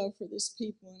great love for this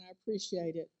people, and I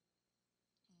appreciate it.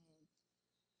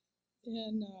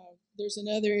 And there's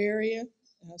another area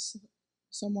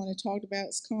someone had talked about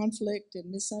is conflict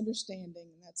and misunderstanding,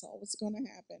 and that's always going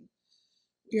to happen.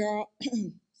 We are, excuse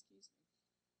me,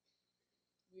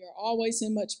 we are always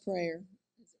in much prayer,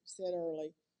 as I said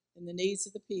early, in the needs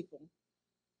of the people.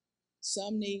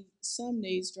 some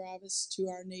needs drive us to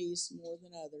our knees more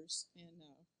than others. And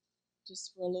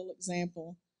just for a little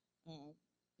example, and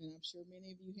I'm sure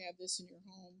many of you have this in your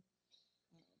home.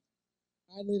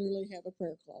 I literally have a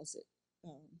prayer closet,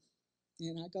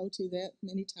 and I go to that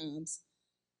many times.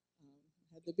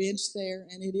 I have the bench there,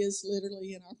 and it is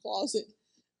literally in our closet.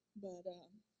 But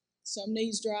some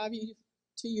needs drive you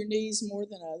to your knees more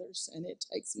than others, and it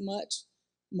takes much,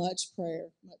 much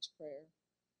prayer, much prayer.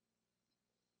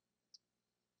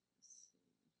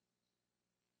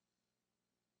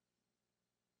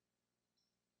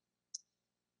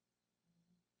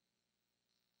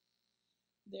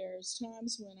 There's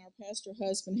times when our pastor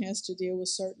husband has to deal with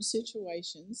certain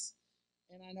situations,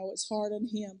 and I know it's hard on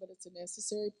him, but it's a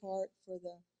necessary part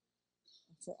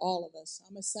for all of us.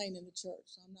 I'm a saint in the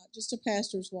church. I'm not just a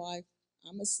pastor's wife.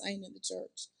 I'm a saint in the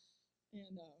church,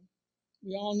 and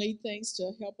we all need things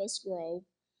to help us grow.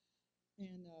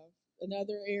 And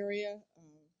another area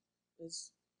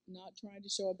is not trying to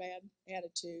show a bad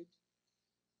attitude.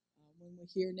 When we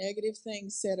hear negative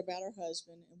things said about our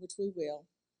husband, and which we will,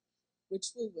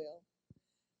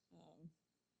 um,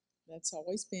 that's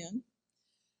always been.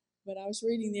 But I was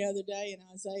reading the other day in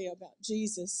Isaiah about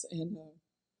Jesus, and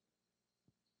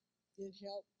it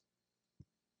helped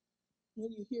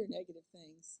when you hear negative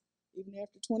things. Even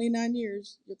after 29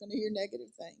 years, you're going to hear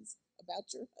negative things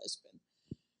about your husband.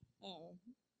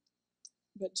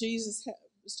 But Jesus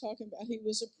was talking about he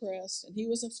was oppressed and he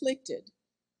was afflicted,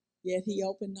 yet he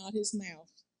opened not his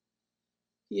mouth.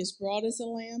 He is brought as a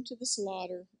lamb to the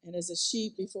slaughter, and as a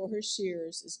sheep before her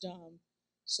shearers is dumb.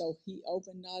 So he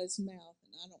opened not his mouth.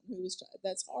 And I don't know who was.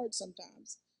 That's hard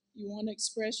sometimes. You want to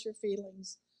express your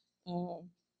feelings. Who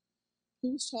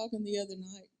was talking the other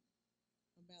night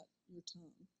about your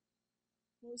tongue?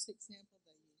 What was the example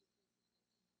they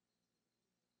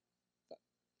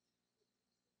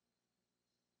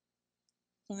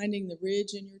used? Finding the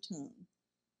ridge in your tongue.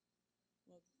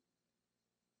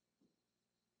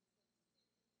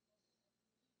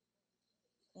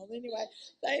 Well,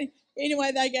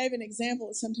 anyway, they gave an example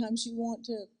that sometimes you want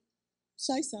to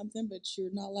say something, but you're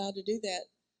not allowed to do that.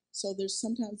 So there's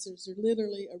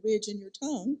literally a ridge in your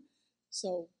tongue.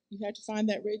 So you have to find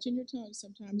that ridge in your tongue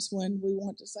sometimes when we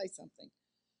want to say something.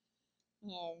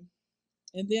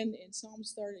 And then in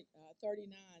Psalms 39,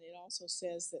 it also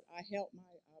says that I held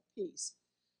my peace.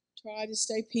 Try to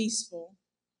stay peaceful.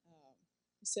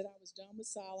 He said I was done with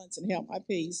silence and held my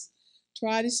peace.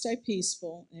 Try to stay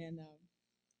peaceful, and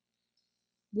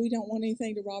we don't want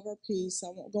anything to rob our peace. I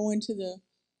won't go into the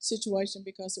situation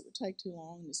because it would take too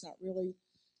long. It's not really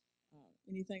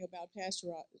anything about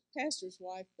pastor's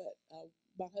wife, but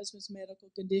my husband's medical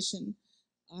condition.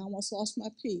 I almost lost my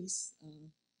peace,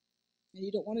 and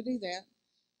you don't want to do that.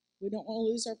 We don't want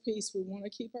to lose our peace. We want to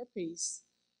keep our peace.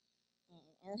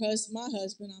 My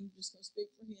husband, I'm just going to speak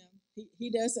for him. He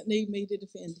doesn't need me to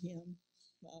defend him.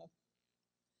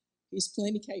 He's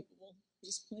plenty capable.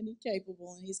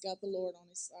 And he's got the Lord on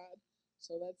his side.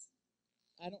 So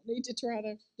I don't need to try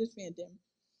to defend him.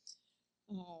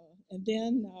 And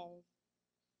then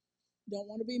don't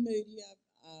want to be moody.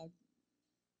 I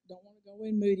don't want to go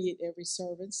in moody at every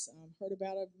service. Heard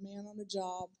about a man on a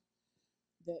job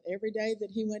that every day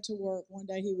that he went to work, one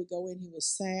day he would go in, he was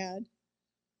sad.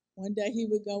 One day he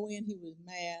would go in, he was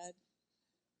mad.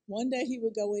 One day he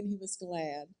would go in, he was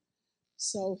glad.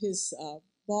 So his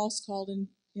boss called him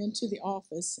into the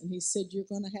office and he said, you're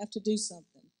going to have to do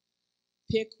something.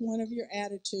 Pick one of your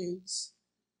attitudes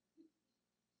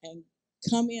and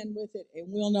come in with it, and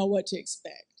we'll know what to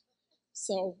expect.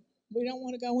 So we don't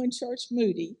want to go in church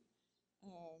moody.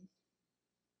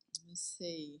 Let's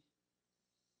see.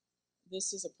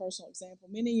 This is a personal example.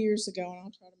 Many years ago, and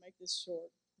I'll try to make this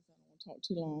short because I don't want to talk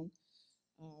too long.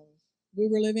 We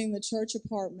were living in the church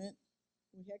apartment.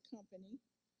 We had company.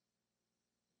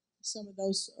 Some of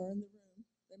those are in the room.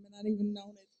 They may not even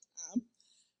known it at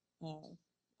the time.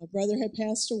 A brother had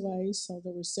passed away, so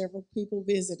there were several people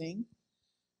visiting.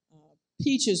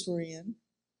 Peaches were in,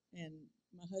 and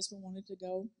my husband wanted to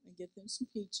go and get them some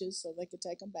peaches so they could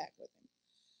take them back with him.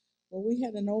 Well, we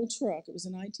had an old truck. It was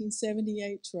a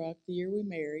 1978 truck, the year we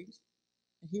married,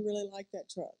 and he really liked that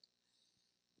truck.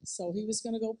 So he was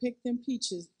going to go pick them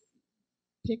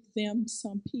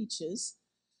some peaches.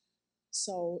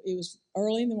 So it was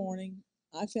early in the morning.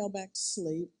 I fell back to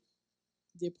sleep.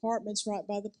 The apartment's right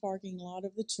by the parking lot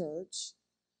of the church.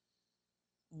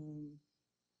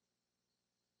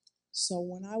 So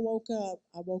when I woke up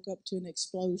to an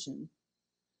explosion.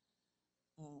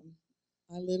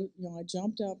 I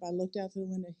jumped up. I looked out the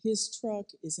window. His truck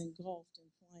is engulfed in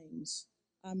flames.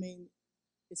 I mean,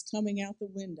 it's coming out the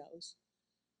windows.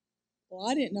 Well,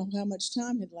 I didn't know how much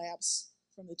time had lapsed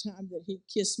from the time that he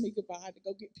kissed me goodbye to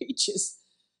go get Peaches.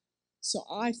 So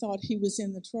I thought he was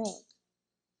in the truck,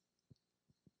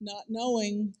 not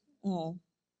knowing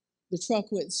the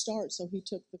truck wouldn't start, so he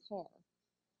took the car.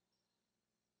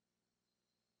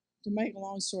 To make a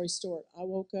long story short, I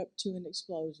woke up to an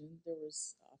explosion. There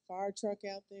was a fire truck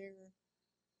out there,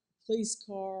 police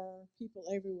car, people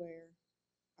everywhere.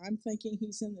 I'm thinking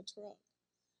he's in the truck.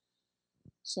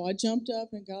 So I jumped up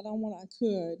and got on what I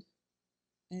could,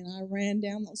 and I ran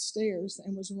down those stairs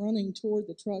and was running toward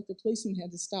the truck. The policeman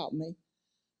had to stop me.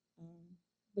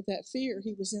 But that fear,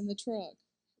 he was in the truck.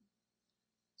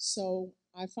 So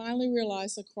I finally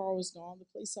realized the car was gone. The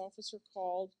police officer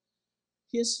called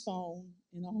his phone,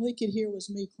 and all he could hear was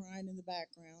me crying in the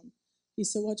background. He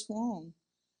said, "What's wrong?"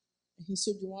 And he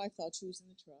said, "Your wife thought she was in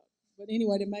the truck." But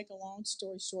anyway, to make a long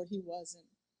story short, he wasn't.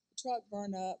 The truck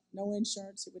burned up, no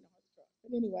insurance, we don't have the truck.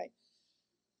 But anyway,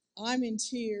 I'm in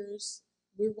tears.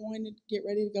 We're going to get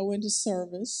ready to go into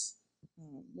service.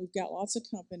 We've got lots of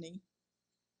company.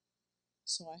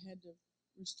 So I had to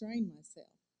restrain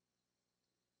myself.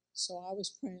 So I was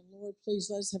praying, "Lord, please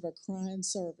let us have a crying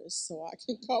service so I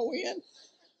can go in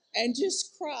and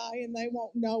just cry and they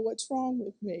won't know what's wrong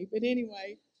with me." But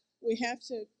anyway, we have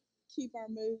to keep our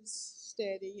moods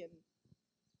steady, and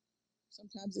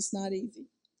sometimes it's not easy.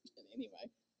 But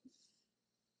anyway,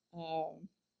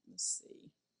 let's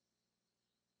see.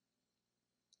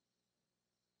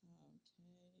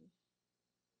 Okay.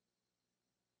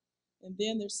 And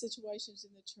then there's situations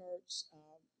in the church,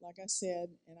 like I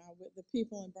said, and with the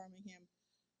people in Birmingham,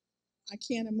 I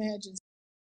can't imagine.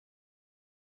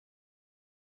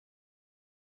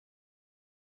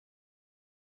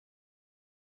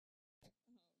 I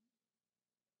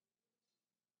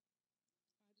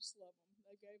just love them.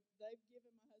 They've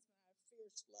given my husband and I a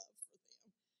fierce love for them.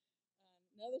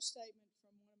 Another statement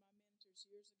from one of my mentors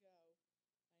years ago, and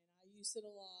I use it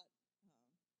a lot.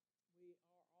 We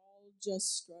are all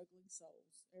just struggling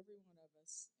souls, every one of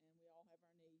us, and we all have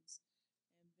our needs.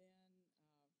 And then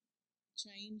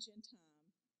change in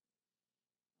time.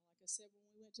 Like I said, when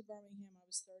we went to Birmingham, I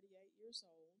was 38 years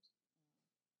old.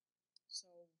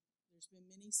 So there's been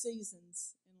many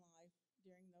seasons in life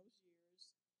during those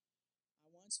years. I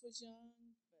once was young,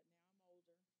 but now I'm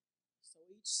older. So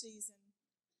each season in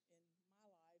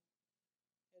my life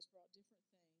has brought different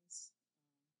things.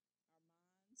 Our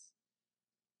minds and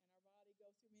our body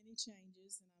go through many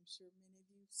changes, and I'm sure many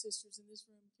of you sisters in this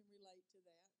room can relate to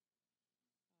that.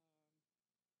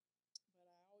 But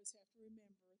I always have to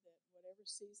remember that whatever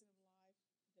season of life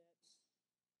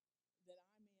that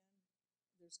I'm in,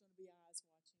 there's going to be eyes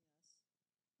watching us.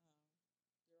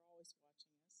 They're always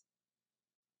watching us.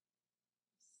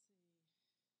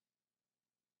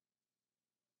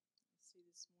 Let's see.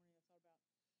 This morning I thought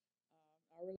about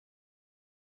our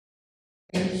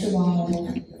First of all,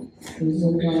 is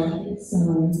with God and His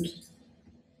Son,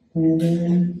 and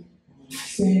then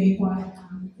spending quiet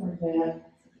time for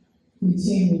that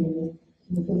continually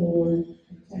with the Lord,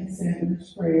 take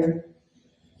Satan's prayer,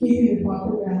 keeping the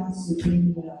proper balance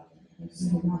between the I've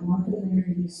said about Martha and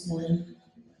Mary this morning.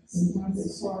 Sometimes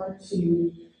it's hard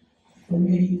for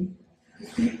me to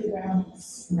keep the balance.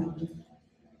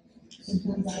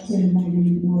 Sometimes I tend to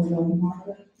maybe more of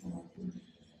Martha,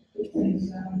 get things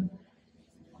done.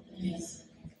 Yes.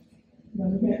 But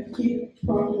we have to keep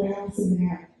proper balance in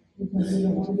that because we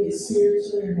don't want to get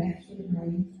spiritually or naturally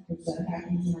drained, which that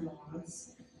happens in our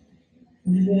lives.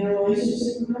 And then our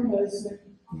relationship with our husband,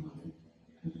 I've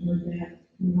heard that.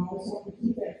 We always want to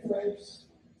keep that fresh,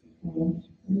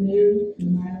 new, no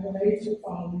matter what age we're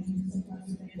following. Sometimes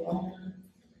we think we're older,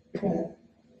 but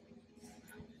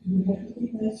we have to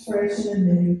keep that fresh and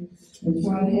new and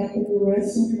try to help him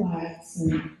rest and relax.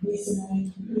 And he's the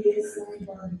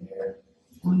burden there.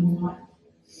 I'm not.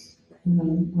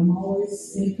 I'm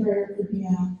always in prayer for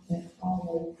him and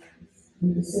always.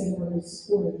 We just say we're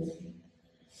supportive of him.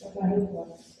 No matter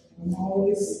what, I'm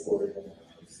always supportive of him.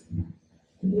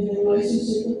 And then the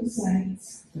relationship with the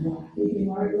saints, keeping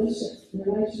our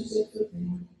relationship with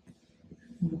them,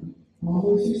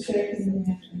 always respecting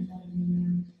them and loving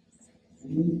them.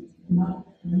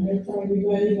 And I'm there for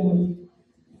everybody,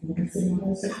 but like I said, my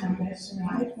husband's my best friend.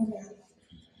 I have one else,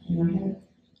 and I have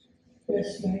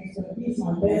best friends, but he's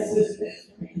my bestest best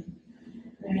friend.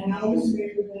 And I always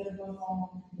remember that above all,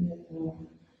 that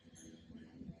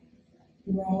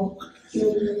we're all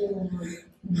children of the Lord.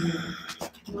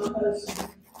 My husband,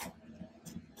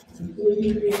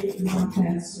 including me, and my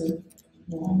pastor,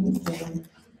 along with them.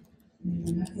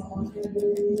 And that's all I'm going to do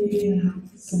in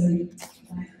the so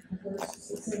thank the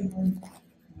first assembly.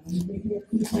 We've been here a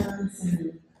few times,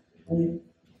 and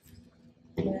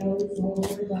glad knows Lord,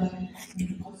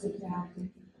 and hospitality,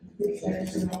 which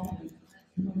there's all,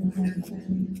 and has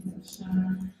taken much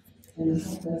time, and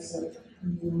help us,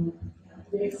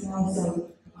 yes, and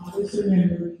also, always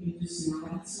remember, you just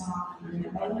not stop, and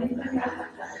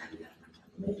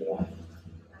lift it up.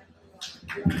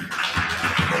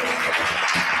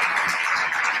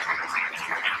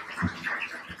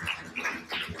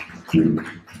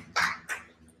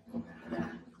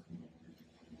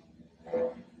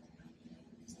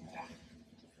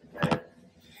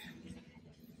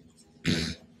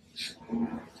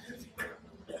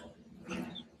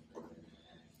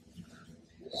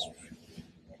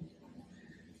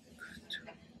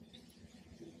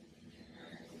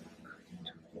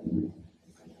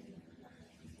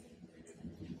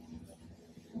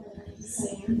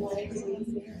 Say I'm glad to be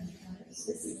here. This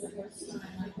is the first time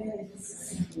I've been in this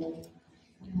assembly.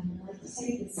 And I'd like to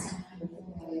take this time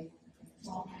before I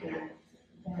talk here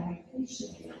that I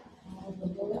appreciate all the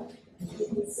work that you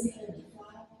can see in the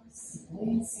flowers,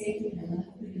 landscaping, and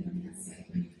updating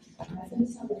landscaping. I've been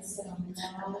told to spend a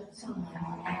lot of time, a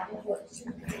lot of work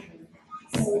together,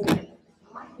 so that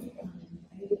I can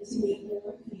able to meet more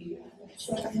of you. I've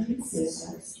got 7 new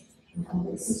sisters.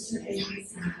 With Sister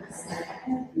Amy's house, I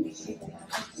appreciate the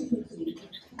opportunity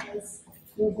because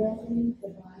we're building the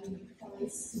body of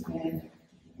Christ together.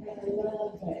 And I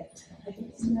love that I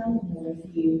get to know more of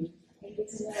you. I get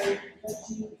to know what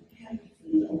you how you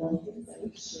feel and things that we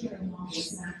share along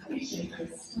this. And I appreciate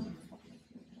this time.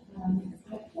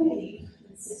 I prayed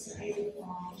with Sister Amy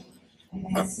Long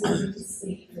and asked her to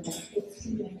speak for about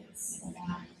 15 minutes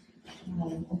about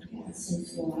the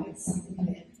pastor's wife, something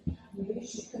that maybe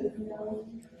she could have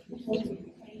known before we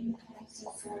became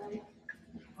pastor's wife.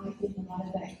 I think a lot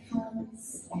of that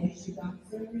comes as you go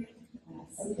through it.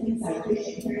 Some things I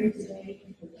appreciate hearing today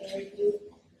can prepare you,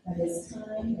 but as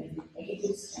time and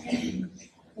ages change,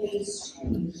 things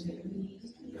change that we need to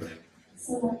do.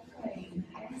 So I pray and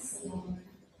ask the Lord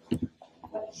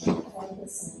what you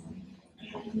focus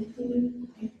on, and include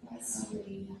impress on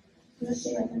me to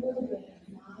share a little bit of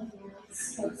my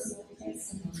life's personal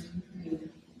testimony with you.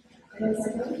 And as I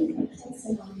go through my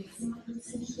testimony, it's not just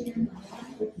to share my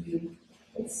life with you,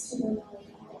 it's to remind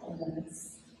all of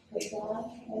us that God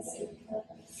has a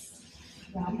purpose.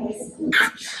 God has a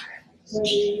purpose. Whether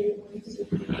you're going to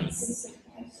be an assistant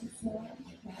pastor's wife,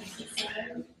 a pastor's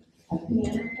wife, a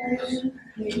piano player,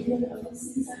 maybe you're an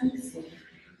overseas Sunday school,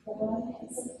 God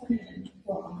has a plan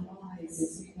for our lives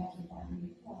as we walk in the body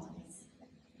of Christ.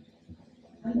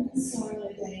 I'm going to start a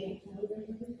day of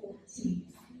November the 14th,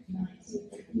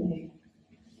 1958.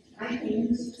 I came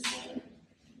into the Lord.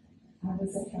 I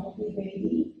was a healthy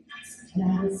baby, and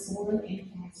I was born in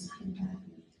Castle,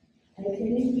 Kentucky. And if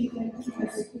any of you go to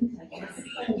Castle, Kentucky, it's a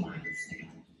coal miner's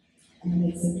town. And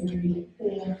it's a very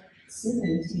poor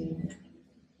swimming town.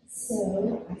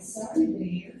 So I started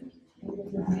there, and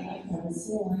the day I was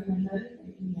born, my mother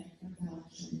picked me up for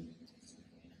adoption.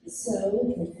 So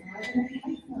for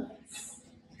 5.5 months,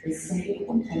 the state of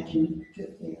Kentucky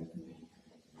took care of me.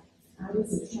 I was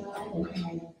a child that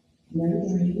had no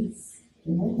dreams,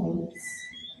 no hopes,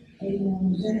 and no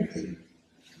identity.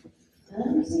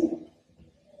 Until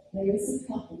there was a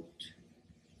couple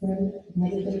from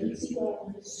Mother W.T.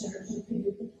 Garland's church in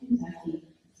Paducah, Kentucky,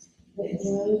 that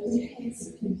drove to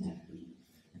Castle, Kentucky,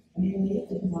 and they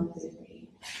adopted me.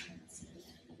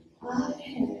 I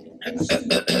had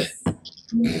issues,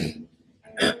 and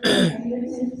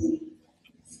identity.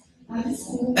 I just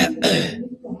wanted to be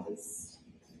with Christ.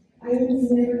 I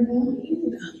was never known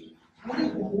anything. I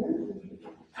don't know where I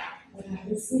was. But I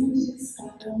was into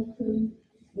Scotland through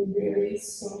the very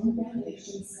strong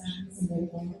foundation stones in the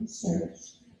Roman church.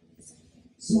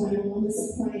 So my mom was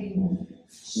a praying woman.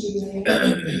 She read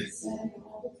and studied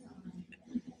all the time.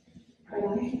 But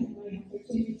I had my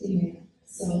opportunity now.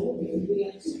 So it would be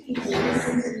up to me to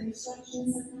listen to the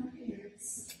instructions of my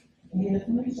parents and of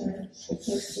my church. The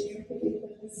church there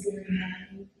was very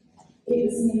young. It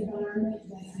was an environment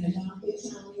that an adopted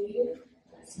child needed.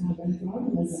 Brother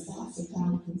Gordon was a foster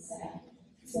child himself.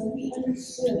 So he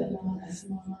understood a lot of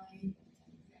my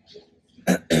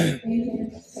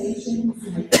manifestations,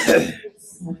 my fears,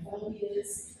 my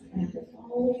phobias, and I could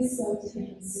always go to him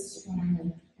and Sister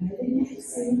Garland. And I didn't have to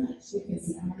say much because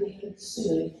he already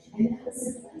understood. And that was a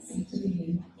blessing to me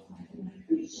in my life, and I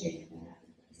appreciated that.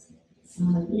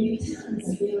 Many times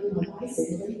I get on my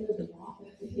bicycle, I go to walk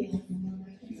up the hill from where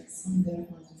my parents on their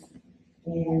home.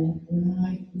 And when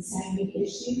I was having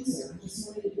issues or just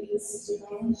wanted to be with Sister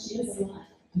Garland, she was a lot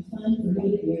of fun for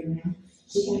me to be around.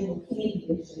 She had little candy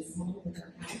dishes all over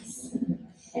her house.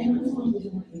 And my mom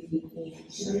didn't want me to be candy.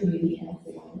 She wanted me to be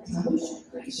healthy all the time, which I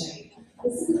appreciate.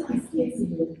 But sometimes kids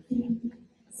need a little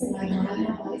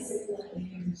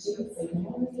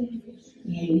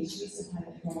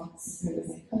box. There was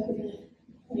a coconut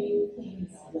cream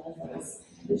candies. I love those.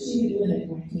 But she would limit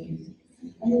my candy.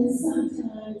 And then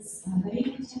sometimes they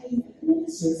entertained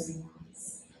ministers in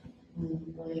lives.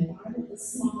 My environment was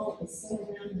small, it was still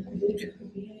around the bigger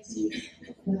community.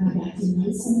 When I got to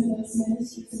know some of those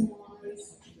ministers in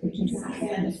lives, because I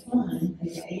found it fun at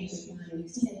the age of 9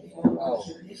 and 10 to go wash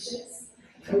your dishes.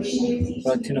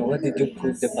 But what did you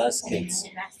put the baskets?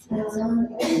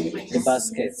 The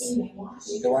baskets,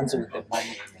 the ones with the money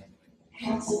in it.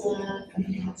 How to love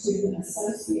and how to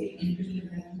associate and be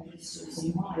around ministers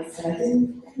and wives. But I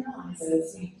didn't realize I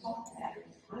was being taught that.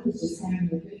 I was just having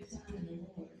a good time in the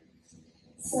Lord.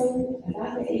 So,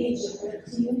 about the age of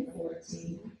 13 and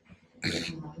 14, I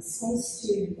was supposed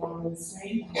to go on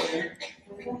grandfather,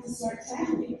 and I got to start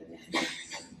traveling with them.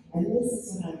 And this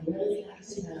is when I really got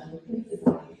to know who the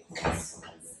body of Christ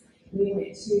was. We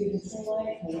went to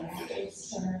Detroit, and the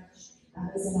Baptist Church. I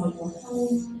was in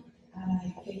Oklahoma.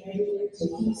 I came over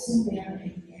to Houston, there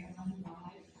in the airline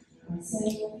ride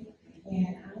sailing,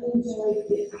 and I enjoyed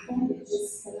it. I found it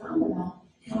just phenomenal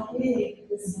how big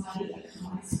this body of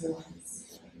Christ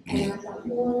was. And I thought,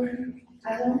 Lord,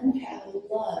 I don't have a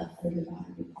love for the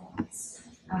body of Christ.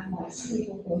 I've watched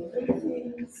people go through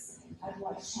things. I've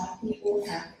watched how people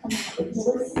have come out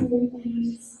rejoicing with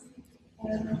things.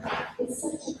 And I thought, it's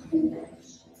such a privilege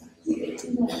to get to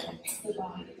know the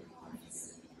body of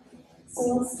Christ. So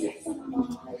I'll skip some of my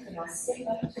life and I'll skip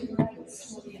up to where I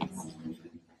was 20 and something.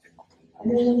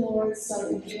 And then the Lord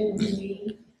started giving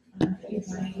me in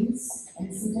dreams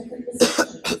and some different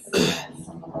decisions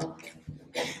from my life.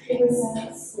 It was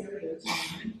a scary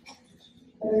time,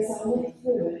 but as I went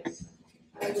through it,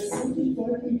 I was looking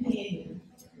for a companion.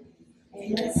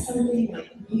 And that's something that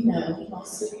you know,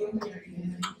 most of you are married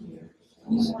women here.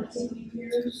 You want to be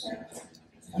your church,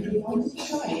 and you want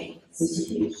to pray. Sister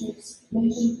Peaches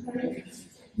mentioned prayer.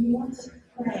 You want to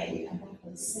pray about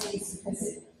those things because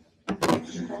it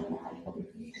affects your whole life or your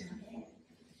future ahead.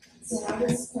 So I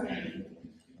was praying.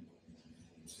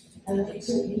 I went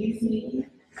to a youth meeting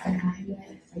and I met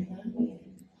a young man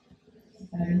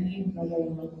by the name of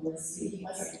Brother Gillespie. He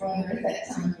wasn't brother at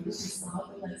that time, he was just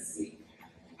Bob Gillespie.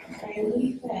 And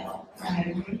we fell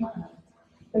madly in love.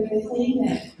 But the thing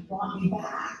that brought me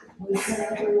back was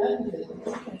that I grew up in the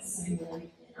Perkins family.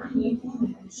 I knew him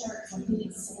in the church when he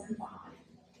was 4 and 5.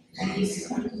 And he used to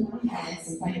come to my house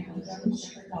and play with my German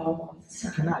Shepherd dog all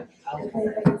the time.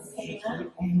 The things came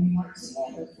up and we worked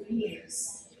together for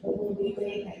years. But when we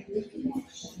made that good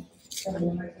connection, the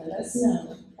Lord let us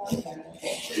know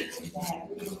that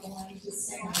we were going to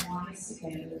spend our lives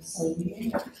together. So we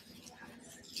did.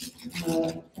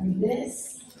 From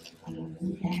this,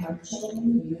 we had our children.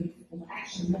 We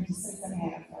actually went to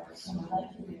Cincinnati first. When I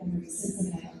left, we went to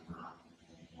Cincinnati.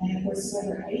 And of course,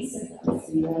 Brother Asa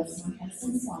Gillespie was my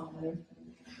husband's father.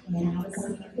 And I was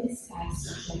under his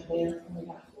pastorship there for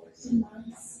about 14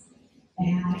 months.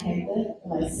 And I had the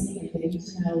blessing of getting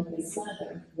to know his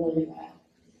mother really well.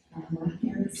 My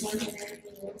parents weren't married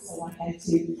anymore, so I had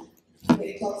to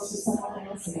get close to someone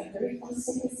else and got very close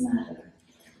to his mother.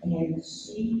 And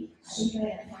she ran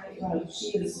a tight rope.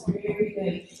 She was very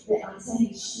good. But I'm telling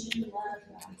you, she loved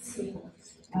God's people.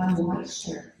 I watched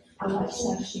her. I watched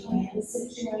how she handled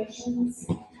situations.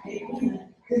 And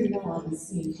again, I didn't know I was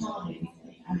being taught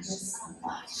anything. I just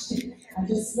watched. I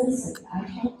just listened. I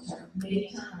helped her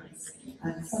many times.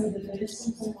 Some of the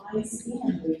ministers and wives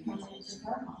again would come into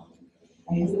her home.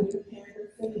 And we would prepare her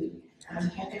food. I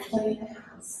would have her play in the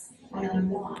house. And I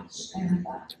watched. And I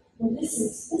thought, well, this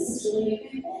is really a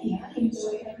good thing. I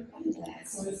enjoy every part of that.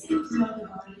 So it's getting to know the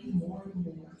body more and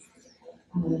more.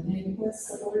 And of course,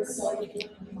 the Lord started working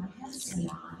with my husband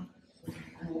and I,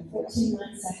 14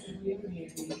 months after we were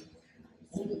married.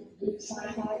 And we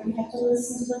tried hard. We have to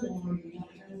listen to the Lord. We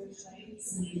don't know which way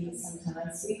He's leading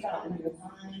sometimes. We thought we were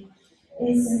fine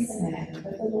in Cincinnati,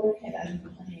 but the Lord had other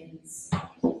plans.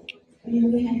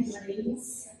 And we had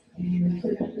dreams, and we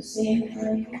couldn't understand the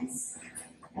dreams.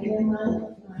 And then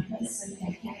my husband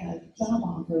had a job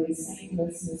offer in St.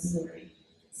 Louis, Missouri.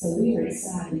 So we were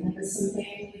excited. There was some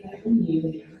family that we knew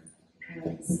there.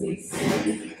 It's a big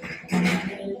city. And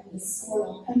then the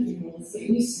squirrel country rules get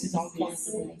used to these big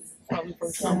cities. So we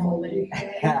prayed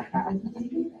and we did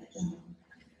get that job.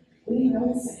 We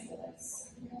know St. Louis.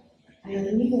 And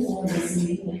I knew the Lord was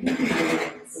leading and He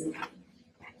was leading.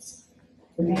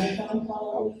 We made a phone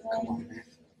call every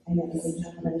and it was a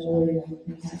job in Louisville,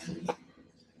 Kentucky.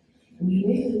 We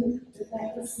knew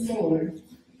that was the Lord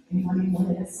and what He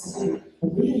wanted us to do. But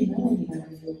we didn't know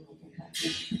anybody in Louisville, Kentucky.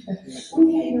 We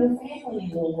had no family in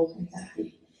Louisville, Kentucky.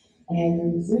 And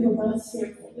we were both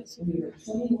fearful. We were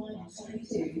 21 and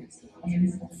 22. And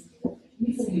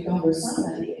usually go where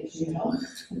somebody is, you know.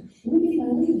 We didn't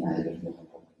know anybody in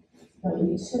Louisville, but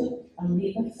we took a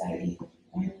leap of faith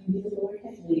and we knew the Lord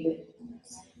had lead it.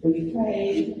 We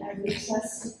prayed and we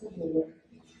trusted the Lord,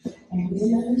 and we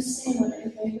didn't understand what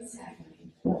everything was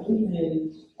happening, but we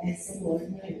moved as the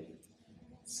Lord moved.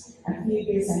 A few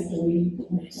years after we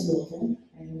went to Louisville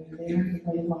and we were there in the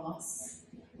Great Loss,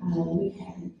 we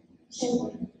had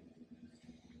children,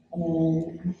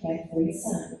 and I had 3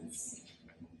 sons.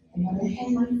 And when I had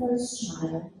my first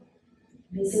child,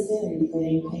 this identity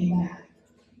thing came back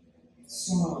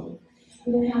strong.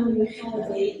 You know how when you have a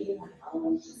baby, you're like,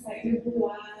 oh, she's got your blue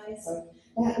eyes, or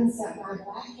that one's got my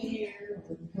black hair,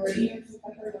 or her ears look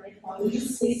like her grandfather.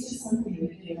 It's just something we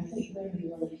do. I think women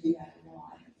really do that a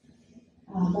lot.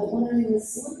 But when I was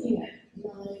looking at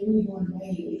my newborn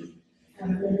baby, I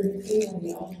remember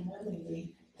feeling overwhelmingly,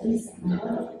 these are my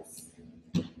nose.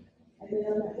 And then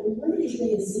I'm like, well, where did he get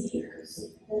his ears?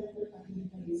 It doesn't look like he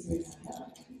put his ears on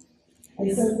up. And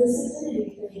so this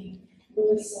identity thing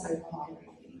really started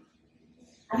bothering me.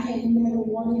 I had never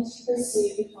wanted to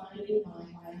pursue finding my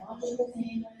biological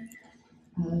family.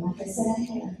 Like I said, I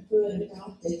had a good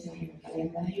adopted family, and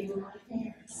they were my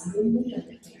parents. I didn't need other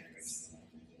parents.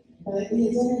 But the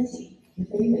identity, the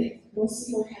thing that most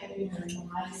people have in their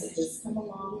lives that just come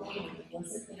along and it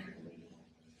wasn't there for me.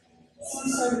 So I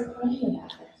started praying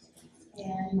about it.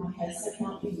 And my husband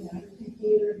helped me get on the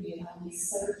computer, doing all these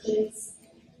searches.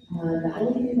 The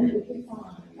only thing that we could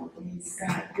find is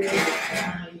that with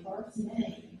my birth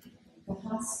name, the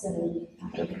hospital, I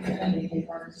didn't know anything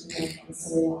birth to me, so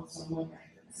we lost all my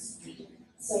records.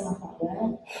 So I thought,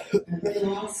 well, I've been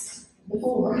lost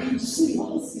before, she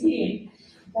lost again.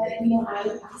 But, you know, I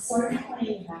started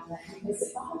praying about that because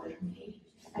it bothered me.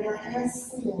 And I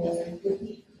asked the Lord, would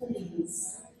he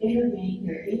please intervene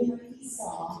here, even if he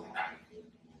saw.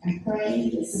 I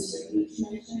prayed, this is your huge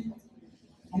nation.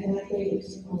 And then I gave it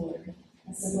to the Lord. I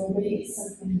said, Lord, maybe it's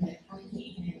something that I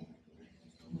can't handle.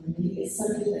 Maybe it's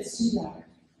something that's too dark.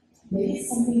 Maybe it's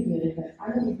something good, but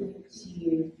I'm going to give it to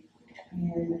you,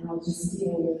 and I'll just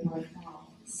deal with my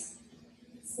problems.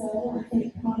 So I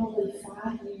think probably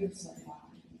 5 years went by.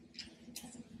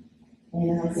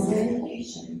 And I was on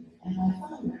vacation, and my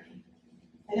phone rang.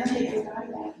 And I had forgot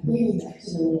about giving that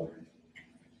to the Lord.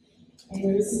 And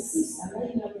there was a sister, I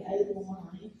lady on the other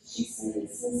line. She said,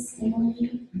 is this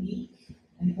Emily Meek?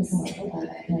 And I was like, oh, by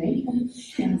that name. And I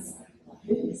was like, well,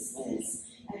 who is this?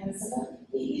 And I said, well,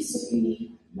 it used to be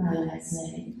my last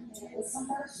name, and it was my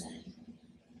first name.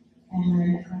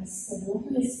 And I said, well,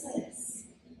 who is this?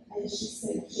 And she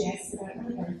said, she asked about my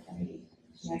birthday.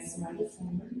 She asked when I was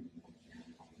born.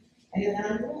 And then I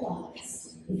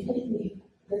realized, it hit me,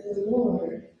 that the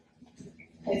Lord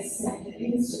had sent an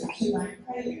answer to my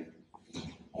prayer.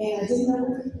 And I didn't know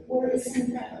where it was going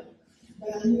to go, but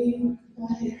I knew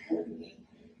God had heard me.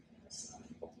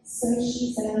 So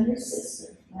she said, I'm your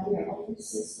sister, I'm your older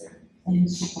sister. And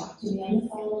she talked to me on the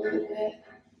phone a little bit,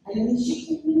 and then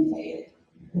she communicated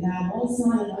that I was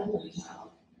not an only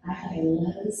child. I had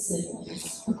 11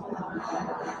 siblings.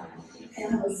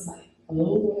 And I was like, oh,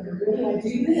 Lord, where do I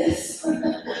do this?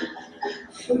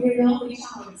 When you're an only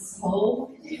child, it's a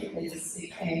whole different than a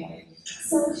big family.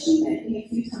 So she met me a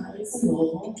few times in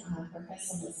Louisville. Her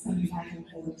husband was coming back and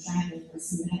forth traveling for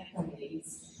some medical needs,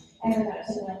 and I got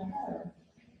to know her.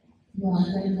 Well, I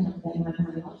found out that my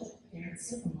biological parents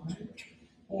were gone,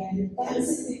 and that was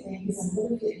a good thing because I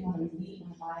really didn't want to meet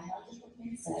my biological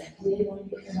parents. I did want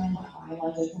to get to know my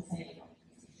biological family.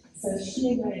 So she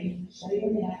arranged, they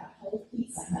were at a whole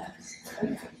Pizza Hut to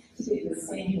get this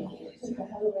family. It took the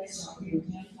whole restaurant, we were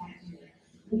jam-packed in it.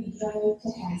 We drove to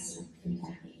Hazard,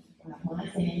 Kentucky, my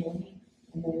family,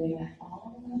 and then we met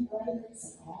all my brothers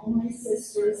and all my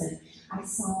sisters, and I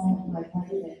saw my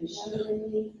brother that was younger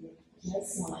than me,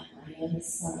 just like my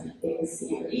youngest son. It was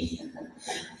scary.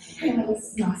 And my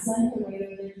son came right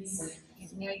over there and he said,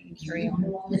 now you can carry on.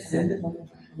 And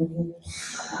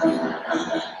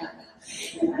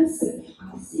I said, I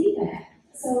see that.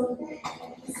 So that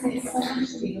just makes so much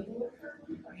to me. The Lord heard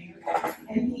my prayer,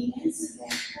 and he answered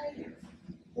that prayer.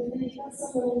 But then it goes a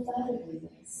little further with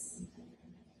this.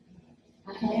 I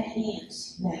had an aunt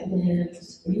that lived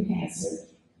in Hazard,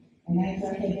 and after I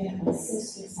had been at my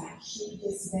sister's house, she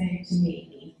just begged to meet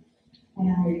me. And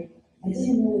I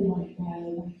didn't really want to go,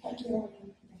 but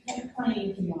I kept praying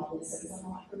through all this. It was a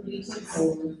lot for me to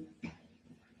absorb.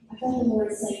 I felt the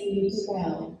Lord saying, you need to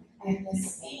go. And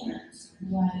this aunt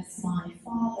was my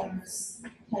father's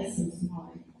husband's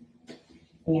wife.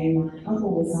 And my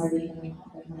uncle was already gone,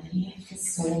 but my aunt was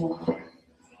still alive.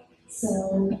 So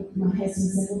my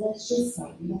husband said, well, let's just go.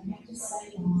 You don't have to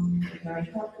stay long. If you're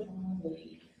uncomfortable,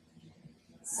 leave.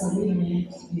 So we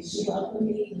went, and she welcomed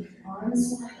me with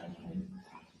arms wide open.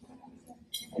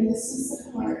 And this is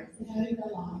the part that I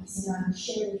realized, and I'm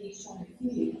sure with each one of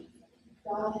you,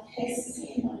 God has his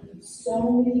hand on you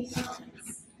so many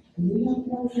times, and you don't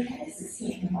know he has his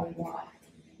hand on your life.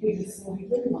 You're just going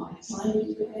through life, trying to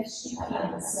do the best you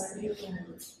can to serve your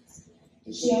Lord.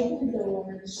 And she opened the door,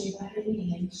 and she invited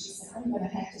me in. She said, I'm going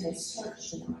to have to miss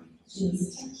church tonight. She was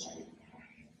a church lady.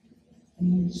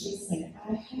 And she said,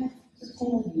 I have to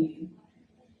tell you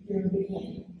your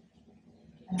beginning.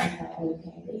 And I thought,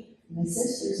 okay. My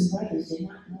sisters and brothers did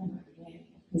not know my beginning,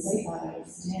 because they thought I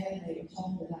was dead. They were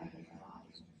told that I had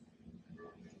died.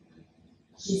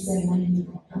 She said, when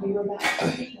we were about to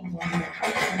meet one another, I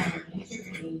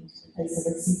intervened because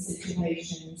there were some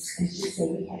situations, and she said,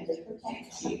 we had to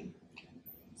protect you.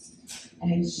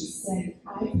 And she said,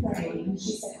 I prayed, and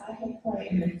she said, I had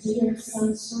prayed, and the dear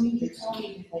some stranger told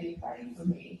me that they prayed for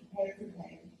me every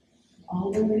day,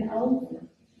 over and over.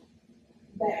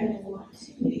 That meant a lot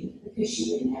to me, because she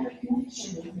didn't have a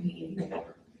connection with me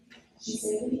anymore. She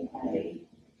said, we prayed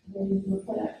when you were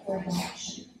put up for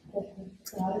adoption, that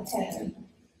the God of heaven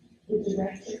would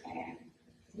direct your path,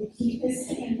 would keep his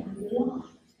hand on your life.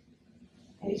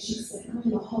 And she said,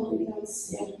 I'm a Holy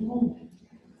Ghost filled woman.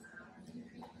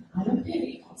 I'm a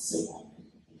Pentecostal woman.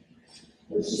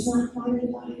 But she's not part of the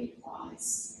body of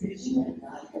Christ. But you have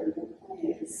not heard her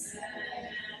prayers.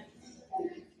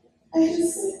 I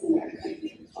just said that I couldn't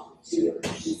even talk to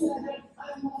her. She said,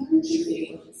 I don't want to hurt your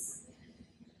feelings.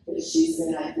 But she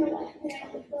said, I feel like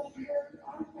now that God heard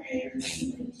our prayers,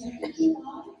 he protected your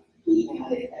life. He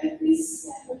guided every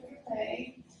step of your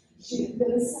way. There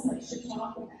was so much to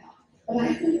talk about. But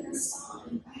I couldn't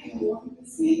respond. I had a long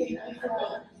receiving of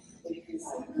her because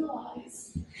I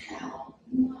realized how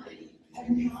mighty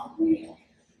and how real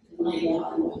my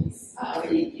God was. I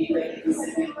already knew it because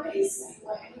I've been raised that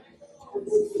way.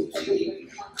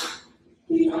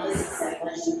 He was that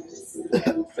much of just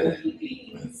little tiny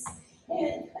beings.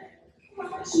 And how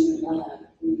much you love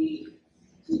me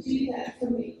to do that for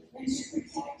me and to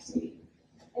protect me.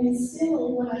 And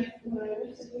still, when I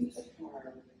went to meet with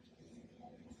her,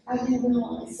 I didn't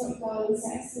realize what God was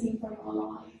asking for my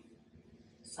life.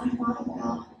 I thought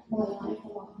about my life a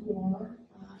lot more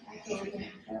after I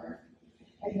met her.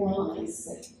 I realized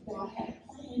that God had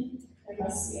a plan. There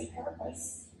must be a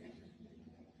purpose.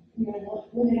 You know,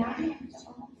 what did I have to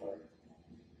offer?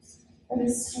 But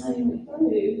as time went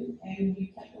through, and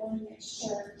we kept going to next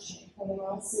church, and for the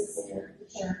Rosses there at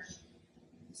the church,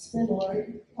 the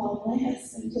Lord called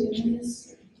Lance into the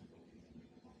ministry.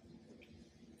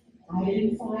 I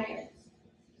didn't fight it.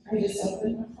 I just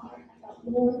opened my heart. I thought,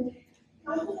 Lord,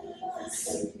 how can I not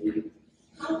serve you?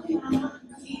 How can I not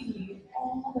give you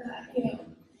all that I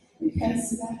am?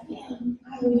 Because without him,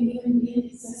 I wouldn't even be in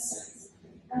existence.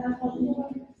 And I thought,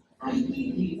 Lord, I give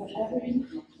you whatever you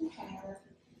have to have.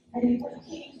 And what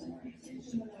came to my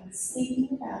attention when I was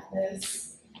thinking about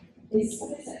this is,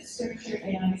 what is that scripture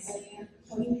in Isaiah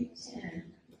 28:10?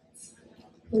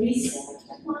 Precept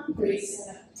upon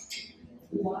precept,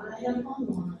 line upon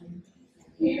line,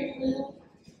 here little,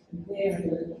 there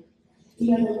little.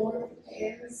 You know, the Lord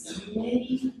prepares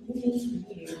many, many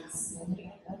years when we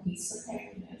don't know he's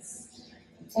preparing us.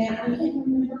 And I can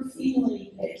remember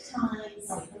feeling at times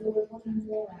like the Lord wanted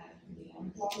more out of me, or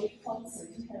draw me closer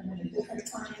to him in a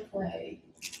different kind of way.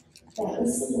 That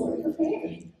was the Lord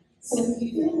preparing. So if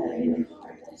you feel that in your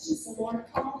heart, that's just the Lord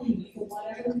calling you for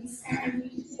whatever he's calling you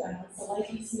to do. I know it's a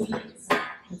ladies' meeting, it's not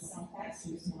just on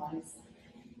pastors' wives.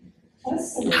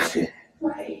 Trust the Lord.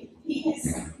 Pray. He has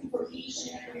something for each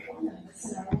and every one of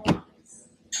us in our lives.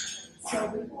 So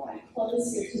before I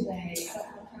close here today, I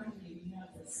don't know how many of you know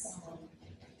this song.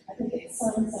 I think it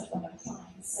sums up what I'm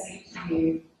trying to say to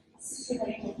you. Sister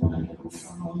Rachel Hunt wrote a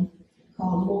song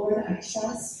called Lord, I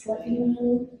Trust What You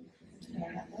Know. And I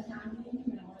don't know how many of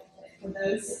you know it, but for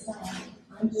those that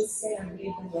don't, I'm just going to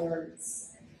read the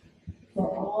words.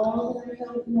 For all that I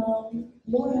don't know,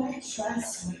 Lord, I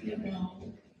trust what you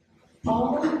know.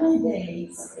 All of my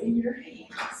days are in your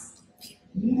hands.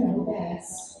 You know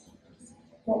best.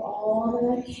 For all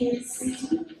that I can't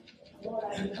see, Lord,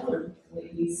 I know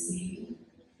what you see.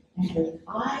 And with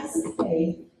eyes of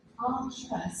faith, I'll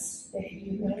trust that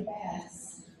you know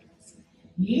best.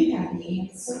 You have the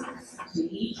answers to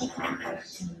each of my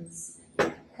questions.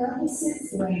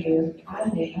 Purposes greater I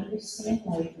may understand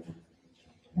later.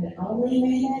 But only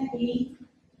may that be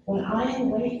when I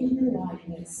awaken your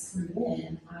likeness, for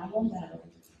then I will know,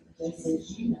 just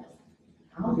as you know.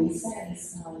 I'll be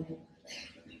satisfied.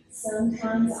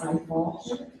 Sometimes I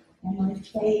falter, and my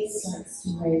faith starts to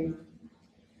waver.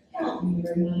 Help me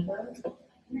remember,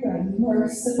 you're a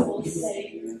merciful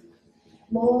Savior.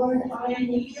 Lord, I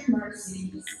need your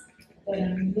mercies that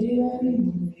are new every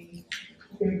morning,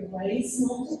 your grace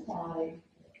multiplied,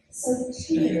 so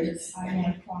tears I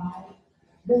may cry,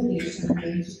 the vision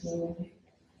brings joy.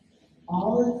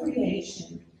 All of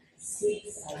creation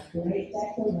speaks a great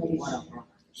declaration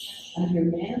of your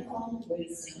manifold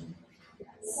wisdom,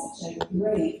 such a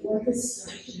great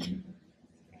orchestration.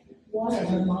 What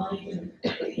a reminder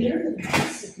that you're the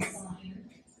master designer.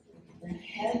 The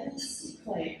heavens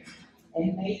declare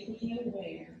and make me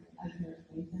aware of your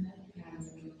infinite power.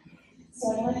 So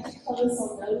I'd like to close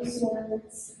on those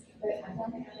words, but I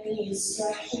don't have any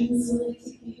instructions really to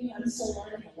give you. I'm still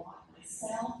learning a lot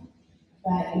myself.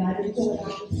 And I've enjoyed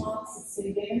all the talks that's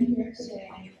been given here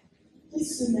today.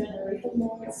 Just remember, if the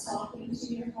Lord is talking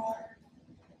to your heart,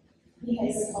 He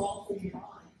has a call for your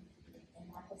life. And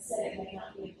like I said, it may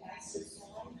not be a pastor's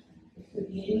call. It could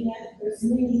be any other. There's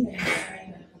many things that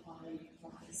end up the body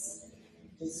of Christ.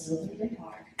 Just open your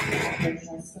heart. And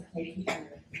trust will take you through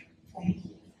it. Thank you.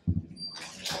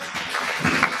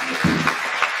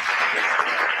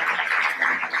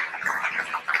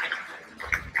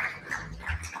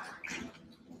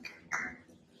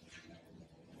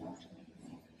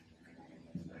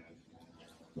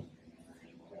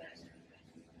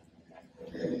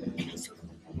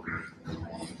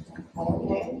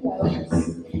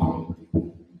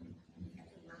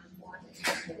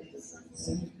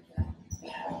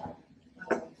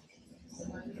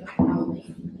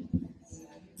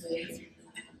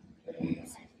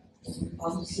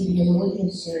 I'll just give you a little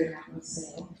history about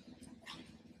myself.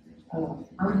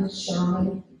 I'm Miss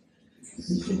Shirley,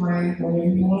 Sister Brown,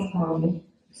 whatever you want to call me.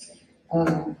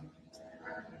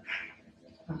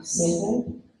 I'm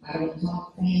simple. I don't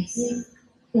talk fancy.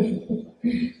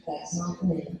 That's not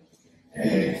me.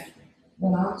 But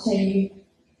I'll tell you,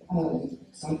 I'm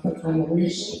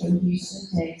originally from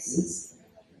Houston, Texas.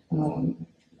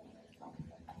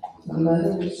 My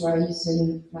mother was raised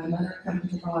in, my mother came to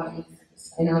the body,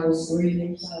 and I was 3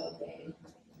 years old then. I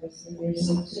was 3 years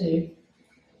old too.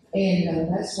 And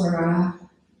that's where I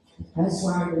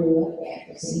grew up at,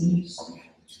 was in Houston.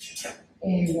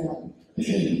 And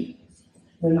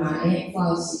when my Aunt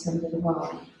Flossie came to the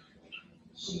body,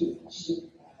 Sister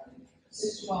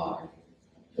Barr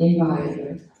invited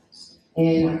her.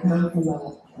 And I come from my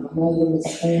mother was a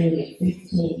family of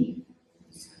 15.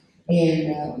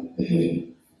 And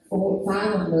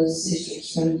 5 of those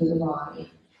sisters came to the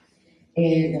body.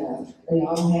 And they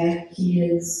all had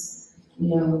kids, you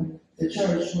know, the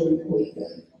church grew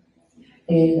quickly.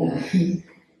 And,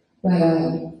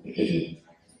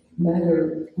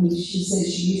 Mother, she said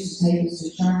she used to take us to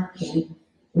church, and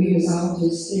we was all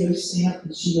just stair step,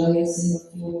 and she lay us in the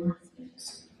floor.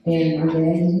 And my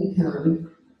dad didn't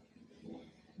come,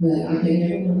 but I can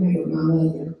never remember my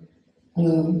mother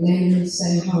letting me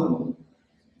stay home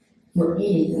for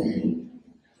anything.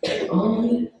 The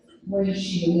only way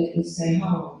she would let me stay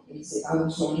home is if I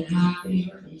was running high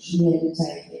fever and she had to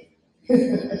take it.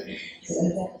 So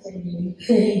that tells you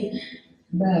anything.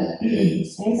 But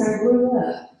as I grew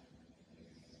up,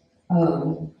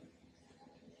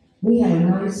 we had a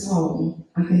nice home.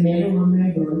 I can never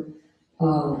remember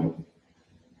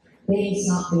things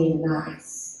not being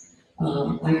nice. I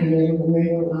can never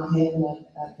remember not having a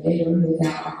bedroom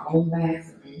without our own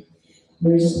bathroom.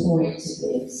 There's a point to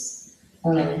this.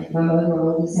 My mother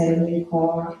always had a new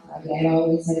car. My dad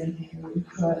always had a new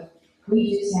truck.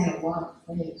 We just had a lot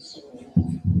of things growing up.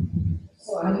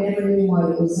 So I never knew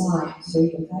what it was like to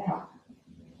be without.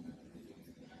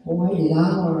 Boy, did I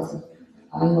learn.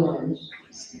 I learned.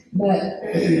 But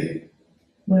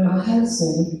when my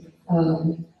husband,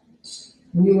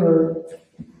 we were,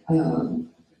 the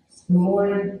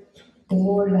Lord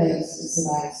led us to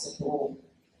Sebastopol.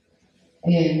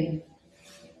 And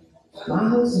my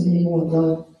husband didn't want to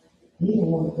go. He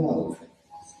didn't want to go.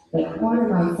 But part of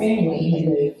my family had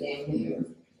moved down there.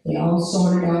 It all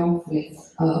started off with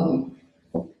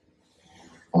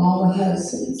all the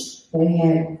husbands. They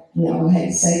had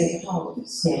second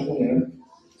homes down there.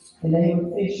 And they were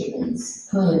fishermen,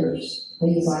 hunters,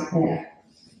 things like that.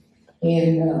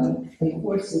 And of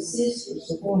course the sisters,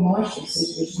 the 4 Marshall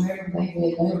sisters, wherever they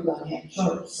lived, they were going to have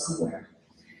church somewhere.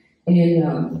 And I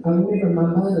remember my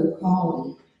mother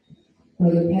calling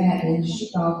Brother Pat, and she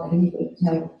thought that he would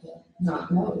tell her to not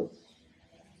go.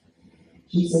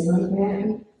 She said, Brother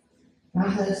Pat, my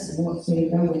husband wants me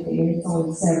to go with him, and it's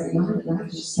on Saturday night, and I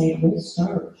just can't miss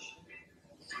church.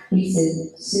 He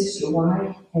said, Sister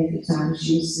White, at the time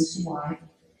she was Sister White,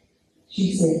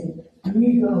 she said,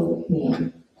 you go with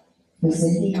him, because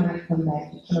then he might come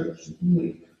back to church with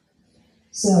you.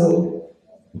 So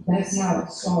that's how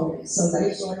it started. So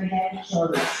they started having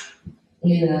church,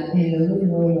 in the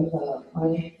living room of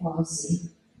Aunt Flossie.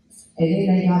 And then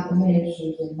they got the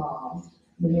ministers involved.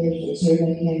 The ministers here,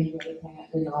 they came to the Pat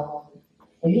and all of them.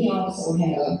 And he also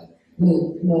had a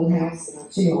little house there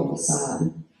too on the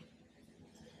side.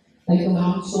 Make a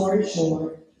long story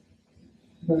short,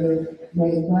 Brother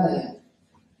Bud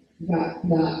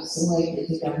got selected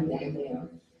to come down there.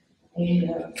 And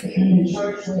the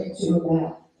church went to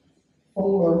about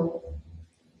four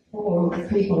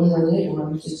people in the living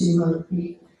room to 200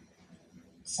 people.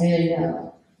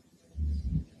 And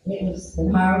the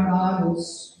power of God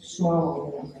was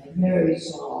strong, very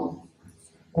strong.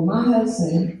 Well, my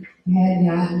husband had the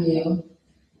idea,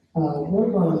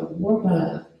 we're gonna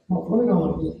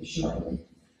do, Shirley.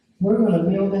 We're gonna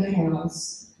build a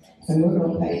house and we're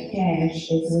gonna pay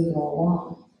cash as we go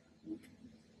along.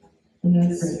 And I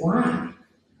said, why?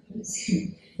 I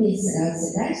said,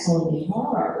 that's gonna be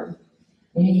hard.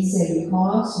 And he said,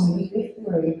 because when we get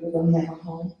through, we're gonna have a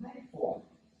home paid for.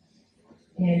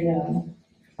 And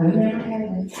I never had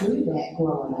to do that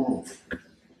growing up.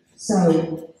 So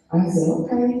I said,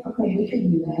 okay, we can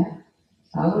do that.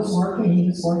 I was working, he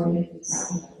was working at the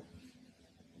same time.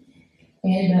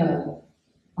 And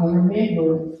I remember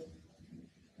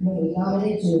when we got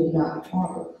into it, it got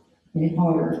harder and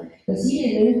harder. Because he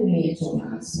didn't move me into a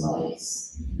nice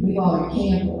place. We bought a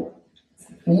camper.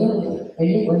 And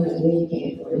it wasn't a big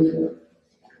camper either.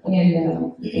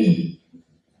 And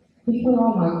he put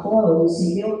all my clothes,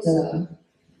 he built a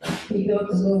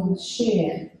little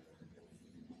shed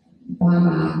by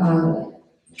the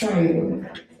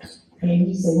trailer. And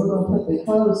he said, we're gonna put the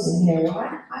clothes in there. Well,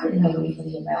 I didn't know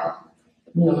anything about,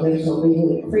 there's gonna be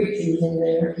little creatures in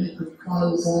there, keeping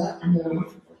clothes up,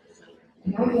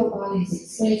 And I go buy these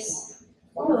expensive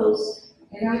clothes,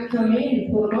 and I come in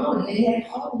and put them on, and they had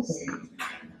holes in them.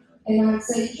 And I'd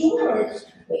say, George,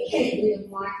 we can't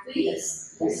live like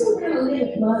this. That's what we're gonna live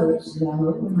at Mother's. No,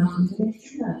 we're not living at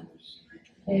your mother's.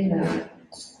 And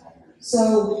so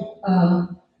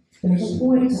there's a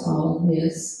point to all of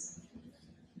this.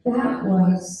 I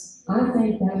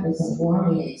think that was a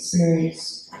learning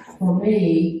experience for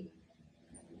me.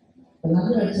 And I'm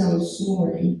going to tell a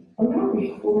story. Are y'all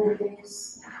recording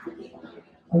this?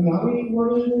 Are y'all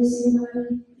recording this,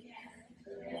 anybody?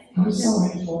 I'm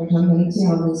sorry, George, I'm going to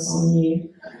tell this on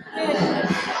you.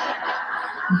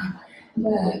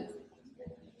 But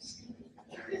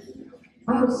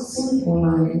I was asleep one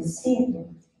night in this camper.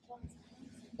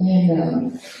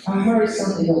 And I heard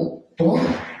something go, boom.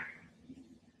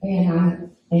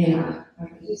 And I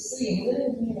could just see a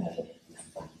little bit of it.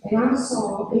 And I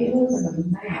saw it wasn't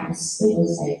a mouse, it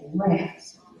was a rat.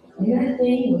 And that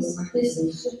thing was like this.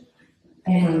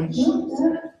 And I jumped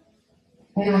up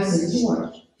and I said,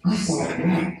 George, I saw a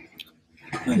rat.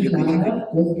 He got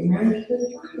up, looked around, he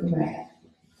couldn't find the rat.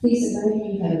 He said, maybe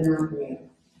you had an idea.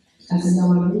 I said, no,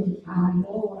 I didn't. I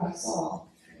know what I saw.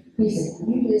 He said,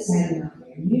 you just had an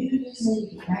idea. You just need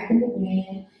to get back in the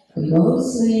bed and go to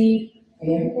sleep. And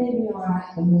everything will be all right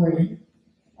in the morning.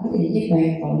 I didn't get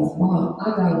back on the bottom. I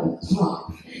got on the top.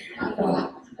 I thought,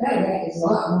 that rat is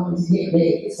not going to get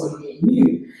big. It's going to get you.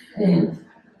 And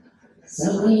so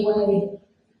anyway,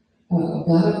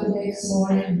 got up the next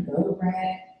morning, go to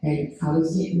rat, and I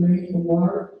was getting ready for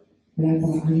work. And I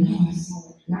thought, I know I saw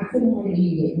it. And I couldn't wait to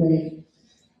get ready.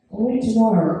 I went to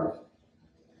work,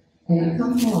 and I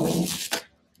come home,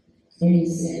 and he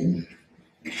said,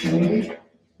 Shirley, I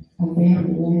found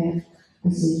the rat. I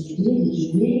said, you get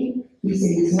him? He said,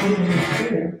 he's laying in the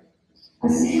chair. I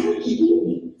said, how did you get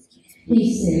him? He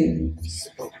said,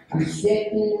 I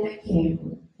stepped in that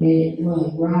camper and it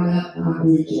run right up my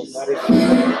bridges. And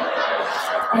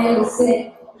I said,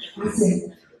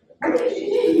 what did you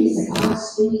do? He said, I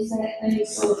squeezed that thing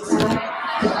so tight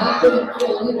that I couldn't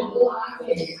feel it block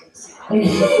it. And he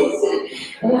said,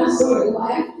 and I started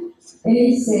laughing. And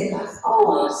he said,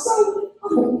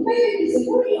 oh man, he said,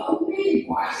 what are you on me?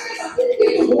 Watch this, I didn't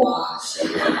get to watch.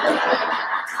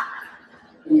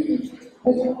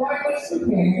 But the Lord was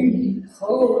preparing me.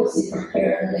 Oh, was he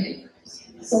preparing me?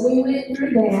 So we went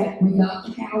through that. We got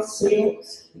the house built.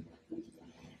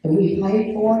 And we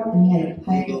paid for it. We had a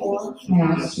paid for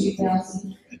house,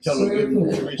 2,000 square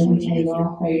foot. And we had it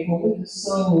all paid for. We were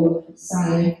so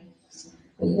excited.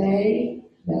 The day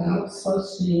that I was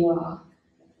supposed to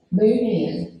move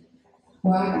in,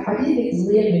 well, I did get to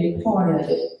live in part of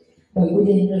it, but we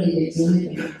didn't really get to live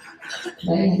in it.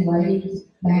 They had laid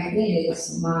back then, it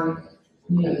was mine,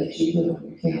 that you put on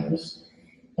your counters.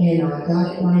 And I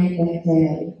got it laid that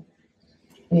day.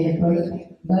 And Brother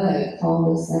Bud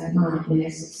called us that night and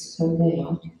asked us to come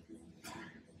down.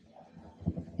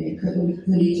 And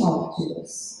could he talk to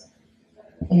us?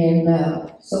 And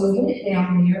so we went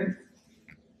down there,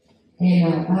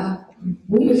 And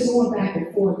we was going back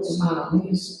and forth to Mom. We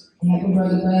was having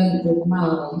Brother Bud with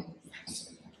Mom.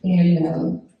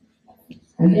 And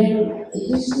it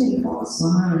just didn't cross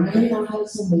my mind. I knew my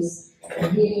husband was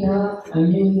getting up. I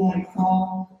knew he had a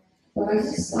call. But I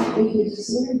just thought we could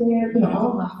just live there.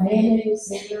 All my family was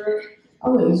there.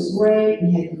 Oh, it was great.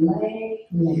 We had the lake.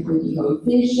 We could go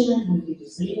fishing. We could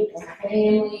just be with our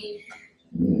family.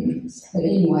 But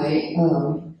anyway,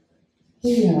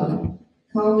 he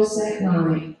called us that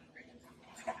night.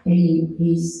 And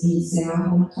he said, I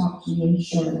want to talk to you and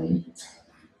Shirley.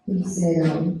 He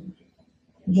said,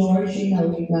 George, you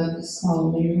got this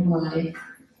call in your life,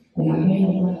 and I've been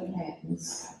with what happens.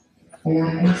 And I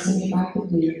asked him if I could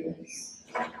do this.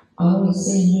 I want to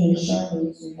send you and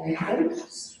Shirley to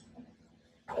vacations.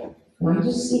 And I'm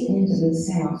just getting into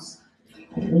this house.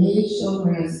 And then he showed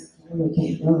me, I said, tell me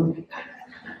can't go.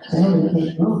 Tell me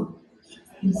can't go.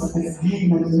 He said, I haven't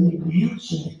got to leave my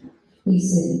house yet. He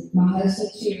said, my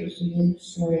husband's tears began to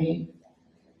stream.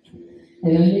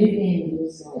 And I knew then he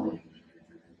was going.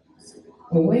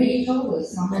 But when he told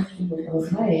us how much we were going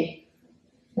to pay,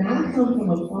 now I come from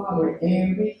a father,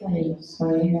 everything was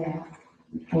planned out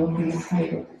on his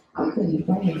paper. I couldn't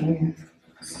plan that.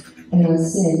 And I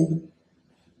said,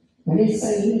 I didn't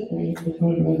say anything to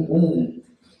Brother Bud.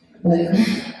 But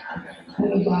when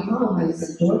we got home, I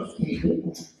said, George can't do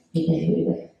that. He can't do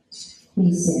that.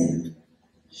 He said,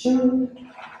 Shirley.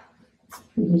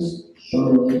 He was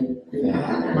Shirley.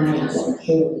 My name's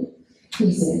Shirley.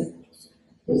 He said,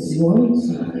 this one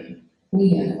time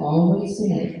we have always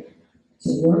been able to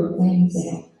work things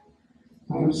out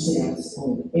ourselves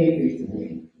on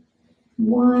everything.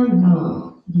 Why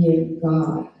not give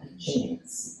God a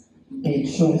chance and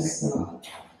trust God?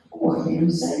 What can you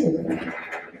say to that?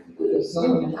 He was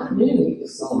going, I knew he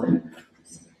was going.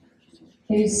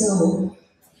 And so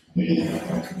I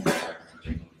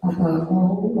thought,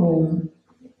 oh Lord,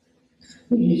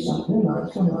 he just don't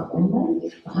realize we're not going to make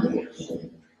it financially.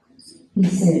 He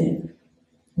said,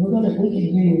 we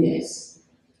can do this.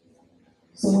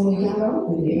 So when we got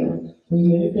over there, we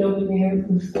moved over there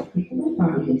because people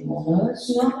probably didn't want us.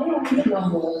 They don't didn't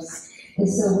want us. And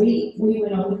so we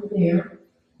went over there.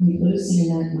 We put us in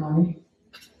that night.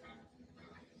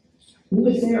 We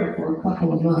was there for a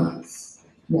couple of months.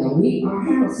 Now our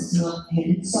house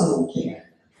hadn't sold yet.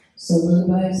 So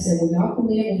everybody said, well, y'all can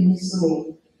live in this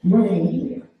little room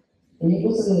here. And it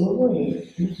was a little room.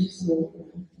 It was just a little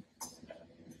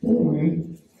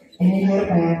room. And it had a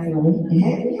bathroom. We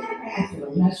had a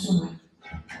bathroom, that's right.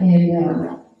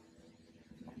 And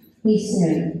he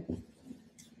said,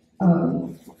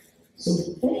 so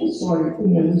things started, we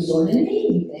started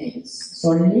needing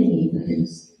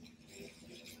things.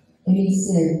 And he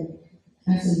said,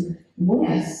 I said,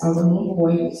 Wes, our little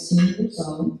boy was 10 years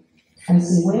old. I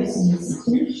said, Wes needs some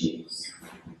tennis shoes.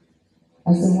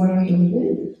 I said, what are you going to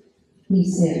do? He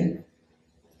said,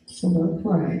 we're going to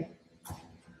pray.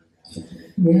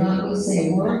 You're not going to say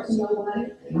a word to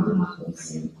nobody, and I'm not going to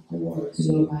say a word to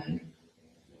nobody.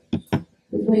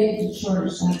 We went to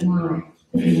church that night,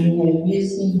 and we had a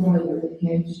visiting brother that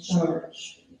came to church.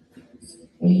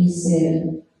 And he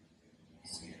said,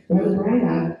 Brother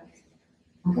Brad,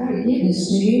 I got to give this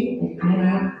to you, and I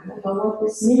don't know what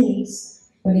this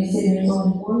means, but he said there's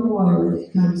only one word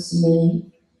that comes to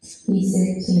me. He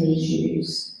said tennis shoes.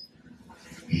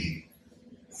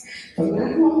 From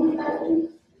that moment on,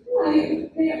 I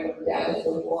have never doubted the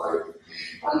Lord.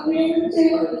 I've never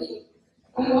doubted Him.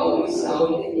 I've always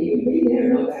known that He would be there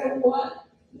no matter what.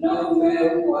 No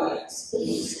matter what.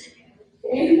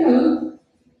 And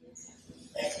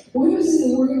we was in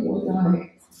the room one night.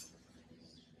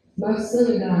 My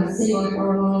son and I seemed like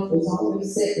our life was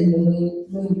always set in the little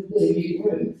big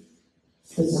room.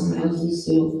 Because our house was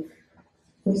still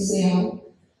for sale,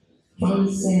 trying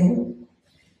to sell.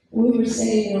 We were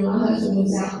sitting there, my husband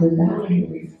was out in the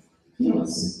dining room. We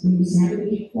was having to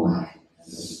be quiet.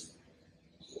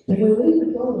 And when we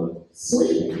would go to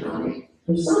sleep at night,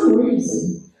 for some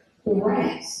reason, the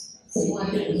rats seemed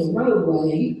like it was a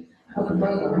roadway up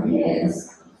above our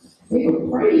heads. They were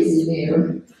crazy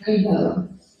there. And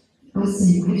I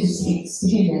said, I just can't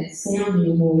stand that sound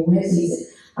anymore. Wesley said,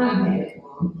 I've had it,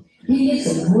 Mom. He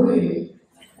gets a broom,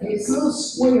 and it's little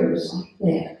squares like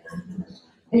that.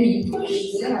 And he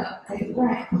pushes it up, and the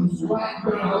rat comes right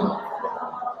down.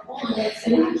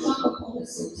 And I jump up on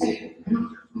this little table, and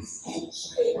I said,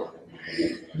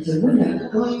 we're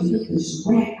not going to get this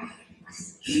rat. I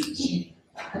said, Jim.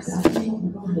 I said, I tell you what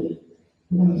we're going to do.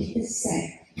 We're going to get this sack.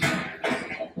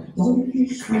 Don't you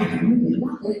scream. You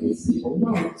cannot let these people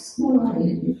know what's going on in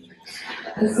you.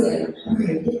 I said, I'm going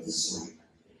to get this rat.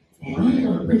 And I'm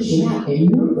going to push it out, and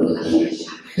you're going to catch it.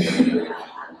 He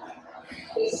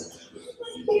said,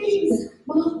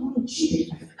 Mom, why don't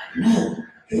you? No,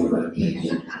 you're going to catch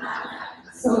it.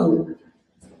 So,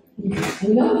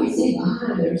 we know he's in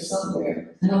behind there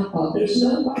somewhere, and I thought, there's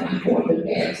nobody going to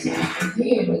bed now. I'm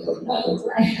here with another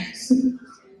rat. So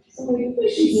he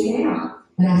pushes it out.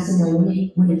 And I said, no,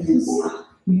 when it comes out,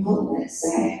 you hold that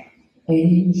sack, and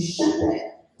then you shut that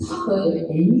top of it,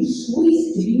 and you squeeze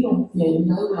it till you don't feel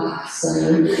no life,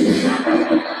 son.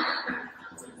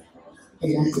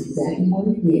 And that's exactly what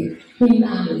he did. He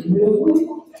nodded real quick.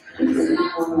 He said, I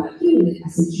don't know about you. I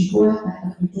said, you go out that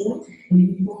other door, and you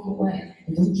throw them away,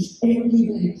 and don't you ever do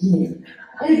that again.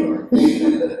 Ever.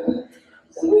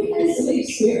 So we had some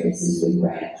experiences with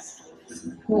rats.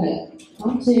 But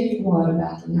I'll tell you what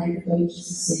about the Nacogdoches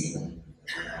Assembly.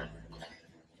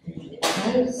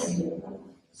 That assembly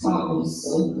taught me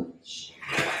so much.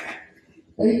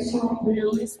 They taught me, it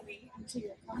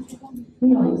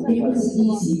wasn't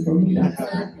easy for me to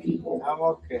hug people. I'm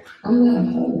okay. I'm not a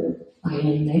hugger. I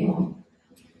am now.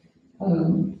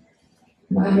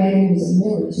 My dad was a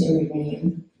military man.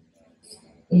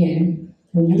 And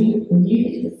when you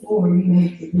hit the floor, you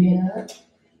make your bed up,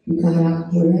 you come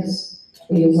out dressed.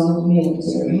 It was all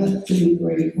military, up 2,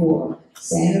 3, 4.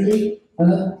 Saturday,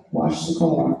 up, wash the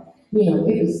car.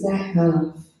 It was that kind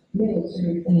of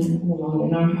military thing going on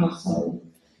in our household.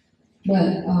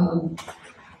 But,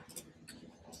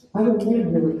 I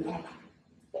remember, where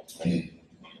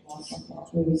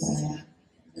was I at?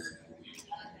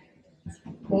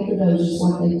 That was just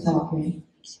what they taught me.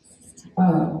 I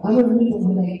remember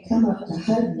when they come up to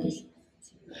hug me,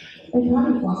 they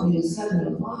probably thought me was hugging a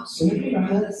monster. Have you ever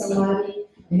hugged somebody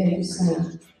and they just kind of,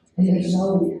 and there's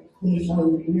no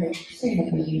real stand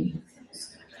up me.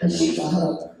 And she's a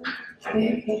hugger. Have you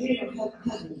ever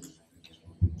hugged me?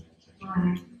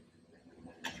 Hi.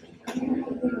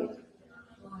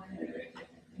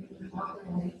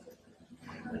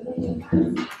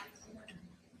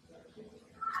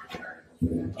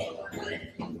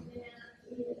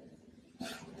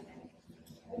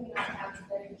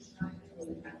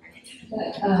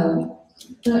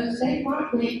 But they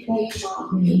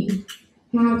taught me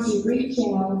how to reach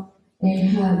out and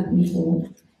hug people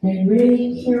and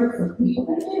really care for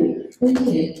people. They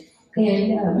did.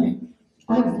 And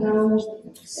I've known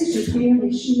Sister Pam,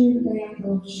 is she here today? I don't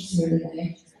know if she's here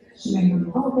today. She may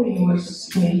remember, oh, there you are,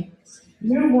 Sister Pam.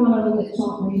 You're one of them that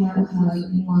taught me how to hug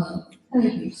and love.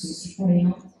 Thank you, Sister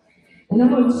Pam. And I'm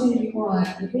going to tell you what,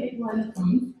 the big one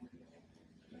from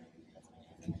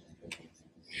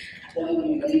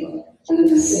I'm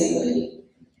the same.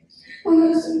 My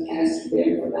husband passed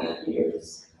there for 9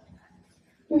 years.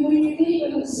 And when you leave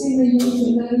an assembly,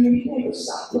 you know you never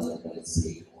stop loving those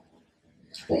people.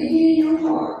 They get in your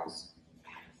heart.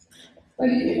 But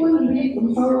if it wouldn't be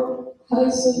from her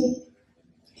husband,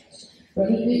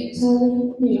 Brother Nick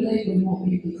Tully, they wouldn't want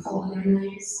me to be calling their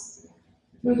names.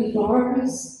 Brother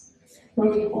Darkness,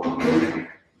 Brother Walker,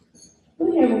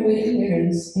 we never went in there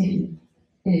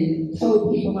and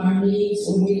told people our needs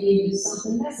when we needed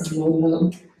something. That's a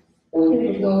no-no. Don't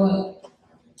ever go up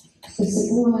and say,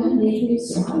 well, I need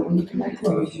this, or I don't need my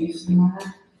groceries tonight,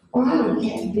 or I don't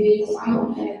have this, or I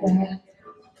don't have that.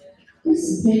 This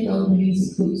is big old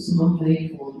needs and put some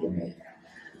homemade cornbread.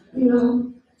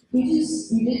 You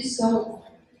just don't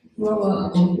grow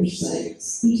up on your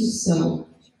saints. You just don't.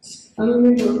 I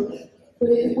remember, but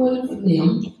if it wasn't for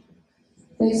them,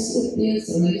 they slipped this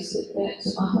and they slipped that to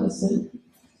my husband.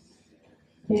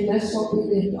 And that's what we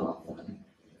lived off of.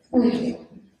 Thank you.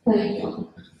 Thank you.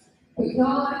 But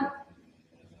God,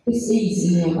 it's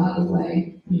easy now, by the way.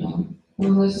 My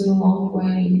husband along the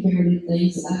way inherited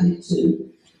things that I did too.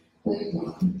 Thank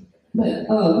God. But,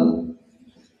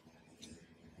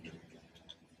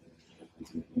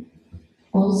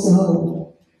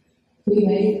 also, we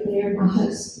made it there, my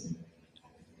husband.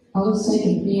 I was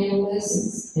taking piano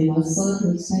lessons, and my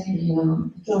son was taking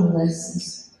drum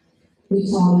lessons. We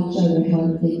taught each other how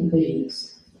to pick the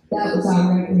beats. That was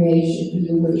our recreation through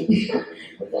the week.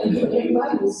 But then when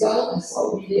everybody was gone, that's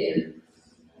what we did.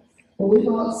 Well, we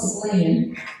bought some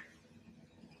land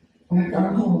after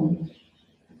our home.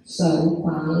 So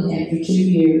finally, after 2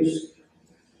 years,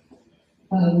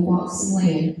 we bought some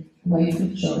land away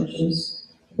from churches,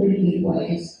 pretty good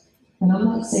place. And I'm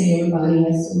not saying everybody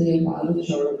has to live by the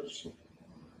church,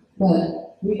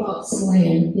 but we bought some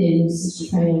land, didn't we,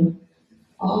 Sister Pam?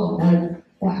 All of that,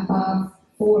 4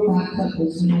 or 5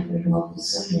 couples went up there and bought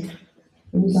this land.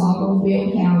 It was all going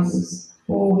to build houses.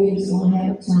 Boy, we was going to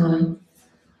have a time.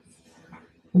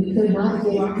 We could not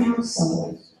get our house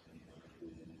sold.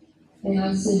 And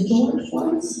I said, George,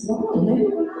 what is wrong? Maybe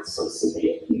we're not supposed to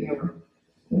be here.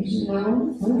 He said, no, I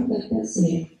don't think that's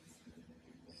it.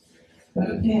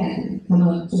 Brother Patton come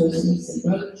up to us and he said,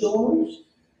 Brother George,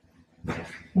 have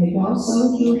y'all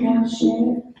sold your house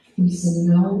yet? He said,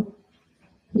 no.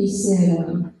 He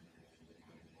said,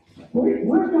 where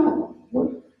are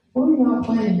y'all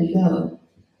planning to go?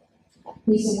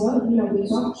 He said, well, we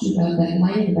talked to you about that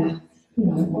land about,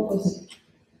 what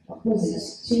was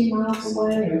it, 10 miles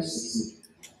away or 60,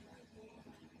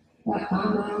 about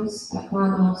 5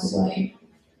 miles away.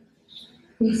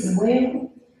 He said,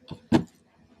 well,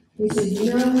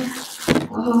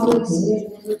 I've always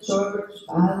lived in the church,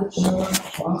 by the church,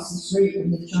 across the street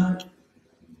from the church.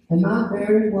 And my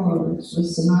very words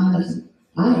was to my husband,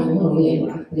 I don't want to live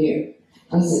right there.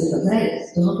 I said, because that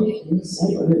is dumpy and this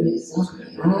neighborhood is dumpy.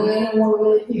 I don't want to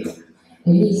live here.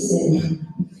 And he said,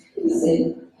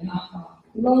 and I thought,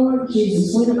 Lord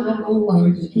Jesus, when am I going to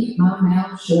learn to keep my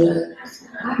mouth shut?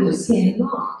 I just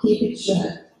cannot keep it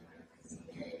shut.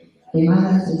 And my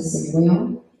husband said,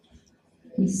 well,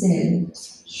 he said,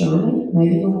 Shirley,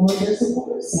 maybe the Lord doesn't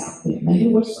want us out there. Maybe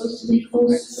we're supposed to be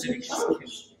closer to the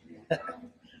church.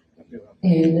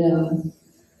 And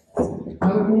I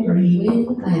remember he went in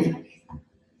the bank,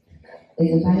 and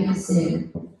the bank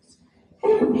said,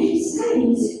 he said,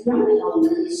 y'all live on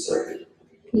Lily Street?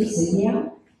 He said, yeah.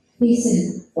 He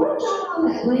said, what did y'all on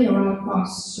that land right across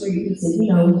the street? He said,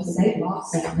 they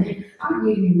lost that land. I'll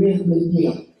give you a real good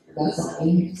deal. That's all he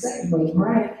had to say, but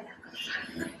right.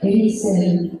 And he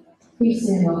said, I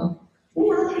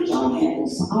think y'all had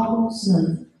this for almost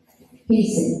nothing. He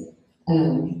said,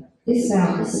 it's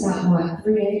about what,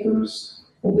 3 acres?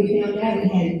 Well, we found out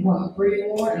it had, 3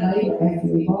 more later after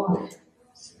we bought it.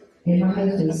 And my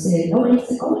husband said,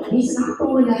 he said, I'm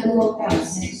going to that little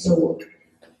house next door.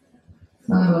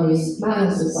 My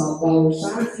husband saw dollar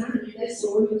signs, and I knew that's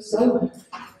where we was going.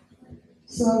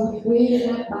 So we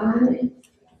ended up buying it,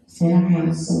 and our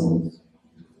house sold.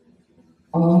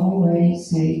 Always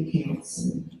take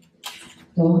counseling.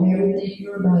 Don't ever think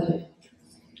you're above it.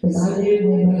 Because I knew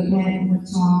when Brother Patton would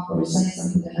talk or say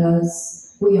something to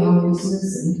us, we always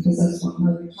listened because that's what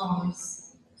Mother taught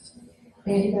us.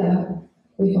 And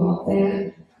we bought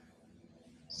that.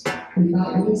 We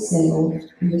thought we settled.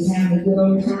 We was having a good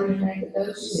old time in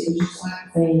Nacogdoches. It was just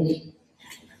like family.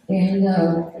 And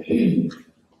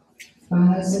my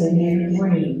husband had a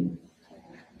dream.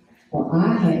 Or I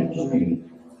had a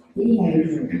dream. He had a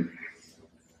dream.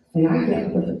 And I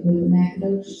kept with the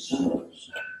Nacogdoches church.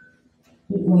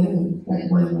 It wasn't that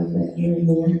dream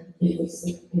then. It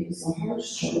was a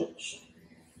horse church.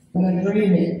 But I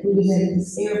dreamed it. We was at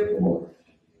this airport.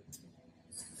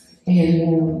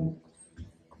 And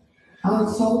I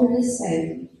was holding this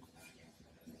baby.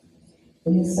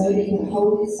 And this baby could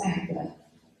hold his back up.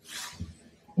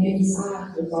 And his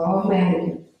eyes was all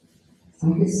matted. I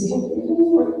could see the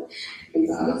Lord. His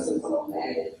eyes was all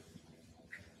matted.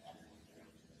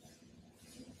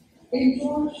 And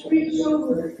George reached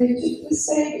over and took this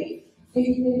baby. And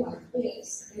he did like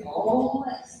this. And all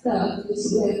that stuff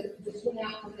just went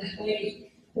out from that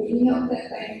baby. But he held that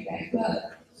baby back up.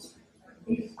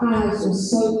 His eyes were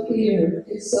so clear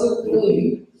and so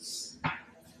blue.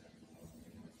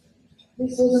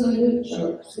 This wasn't a new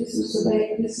church. This was a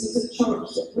church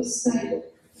that was stable.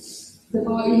 The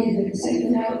body had been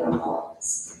taken out of the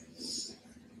hearts.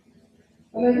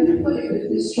 But I didn't put it with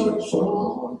this church for a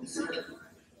long time.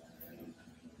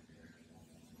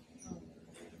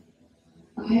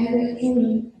 I had that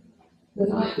dream the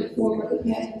night before Brother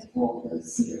Patton called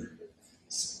us here.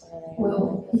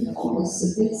 Well, he called us to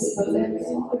visit, but there was a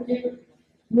lot of different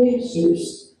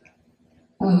ministers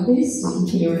visiting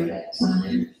here at that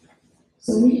time.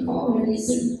 So he called and he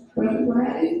said, Brother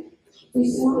Brad, he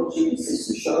said, why don't you and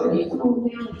Sister Shirley come on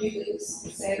down and do this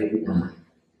on Saturday night?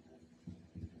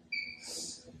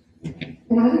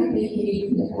 And I didn't think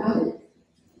anything about it,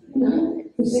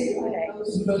 because everybody knows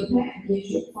when Brother Patton gives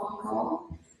you a phone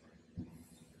call.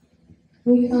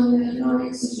 We come that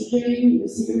night, Sister Jamie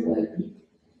was here with me.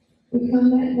 We come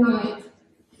that night,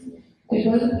 and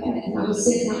Brother Patton, I was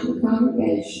sitting out in the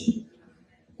congregation,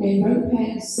 and Brother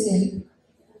Patton said,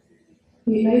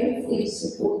 he made a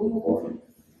feast before the Lord,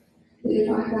 that if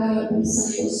I got up and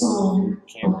sang a song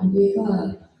on Give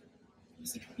Up,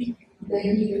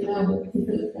 then he would know to put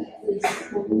that feast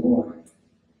before the Lord.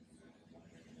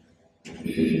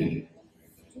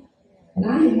 And I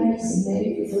had made some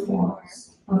negative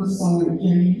remarks. I'm sorry,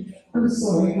 Jane. I'm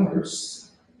sorry,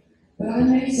 Hurst. But I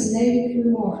made some negative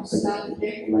remarks about the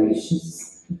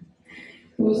decorations. It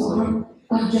was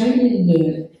Jane didn't do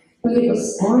it, but it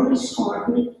was orange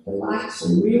carpet. The lights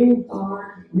were real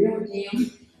dark, real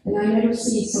dim, and I never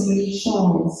seen so many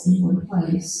shawls in one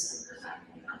place.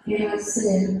 And I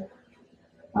said,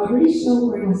 I reached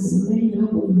over and I said, man, I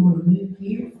wouldn't want to move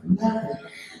here for nothing.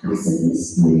 I said,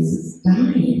 this place is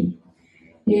dying.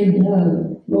 And,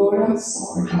 Lord, I'm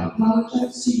sorry. I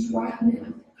apologize to you right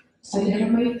now. I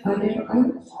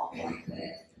don't talk like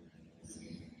that.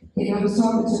 And I was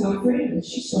talking to my friend, and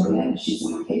she started out, and she's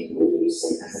like, hey, what do you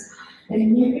say? I said,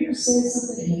 and you ever said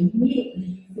something, and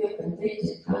immediately you feel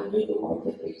convicted. I knew the Lord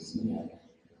convicted me of it.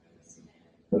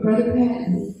 But Brother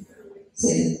Patton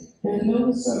said, in the middle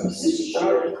of the service, Sister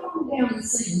Charlotte, calm down and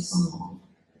sing a song.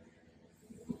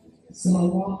 So I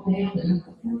walked down and I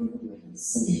heard and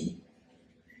sing.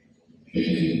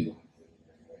 If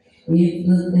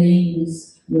the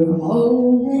things you're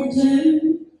holding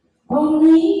to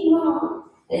only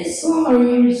want is for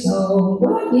your soul,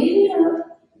 well, give it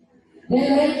up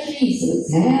and let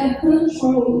Jesus have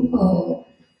control. Oh,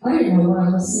 I didn't know what I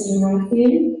was singing right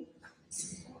then.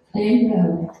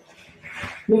 And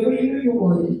you'll be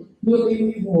rewarded. You'll be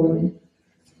rewarded.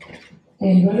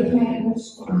 And Brother Pat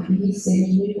was crying. He said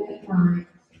he knew that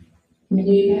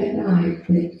night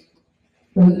that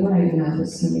Brother Ray and I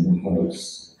was coming to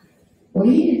rehearse. Well,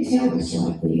 he didn't tell us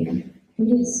right then. He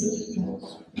didn't tell us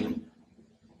right then.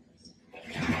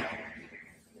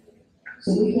 So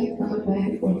we kept coming back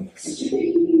and forth. Sister Vicky,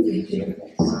 you lived here at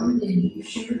that time, didn't you? You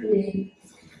sure did.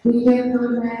 We kept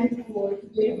coming back and forth. We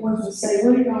didn't want to say,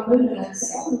 what are y'all doing? And I'd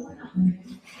say, oh, we're not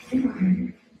moving. We're not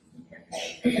moving.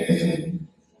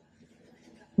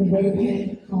 The Brother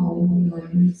Pat called one night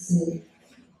and he said,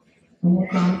 I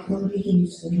want y'all to come to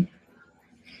Houston.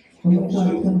 I want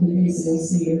y'all to come to visit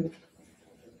us here.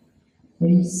 And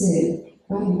he said,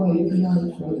 by the way, we love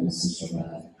you, brother and sister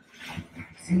Rudd. I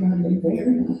love you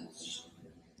very much.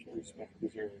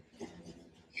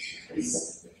 He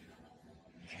said,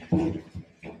 I'm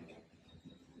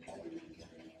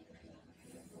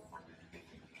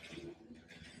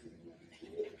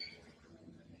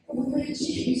going to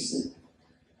Houston.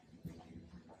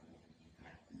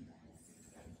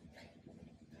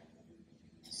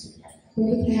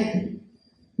 Brother Patton,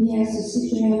 he asked us if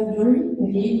you have a dream,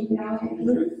 and he and I had a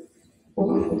dream. Well,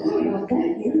 I forgot about that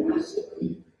here last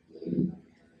week.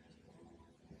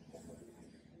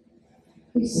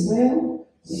 He said, well,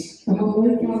 I'm going to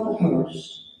move y'all to Hearst,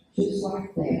 just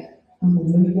like that. I'm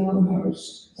going to move y'all to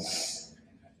Hearst.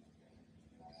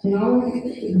 And all I could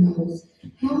think about was,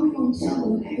 how are we going to tell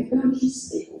them that they're going to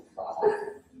steal?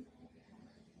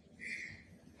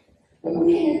 But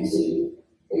we had to.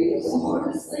 It was the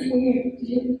hardest thing we ever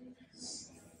did.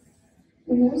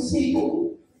 And those people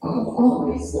I've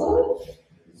always loved,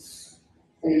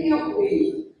 they helped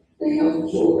me, they helped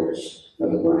George,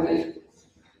 Brother Brian,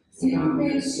 in our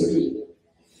ministry.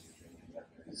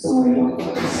 Sorry, I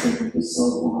was singing for so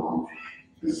long.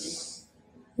 We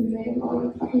made a lot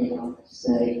of money on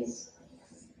mistakes.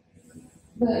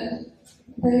 But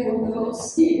they were the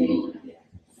most giving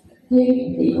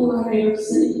people I've ever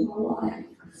seen in my life.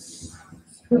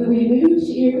 But we moved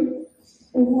here, and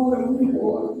what a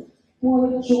reward,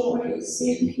 what a joy it's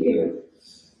been here.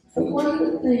 But one of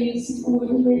the things I want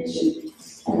to mention,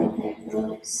 I don't have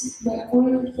notes, but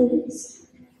one of the things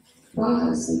my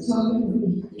husband told me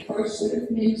when he first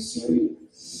went ministry,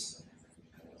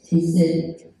 he said,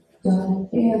 don't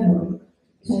ever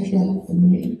take up for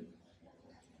me.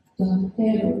 Don't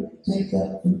ever take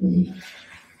up for me.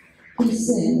 He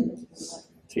said,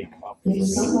 if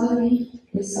somebody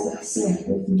is upset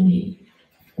with me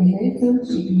and they come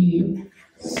to you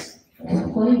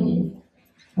complaining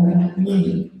about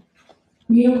me,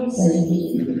 you don't say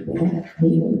he did that,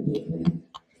 he wouldn't do that,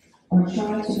 or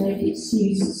try to make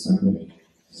excuses for me.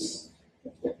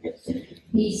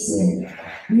 He said,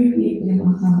 you give them a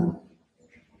hug.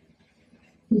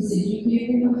 He said, you give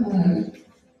them a hug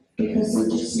because they're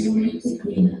just wanting to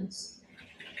vent.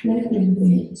 Let them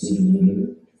vent to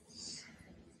you.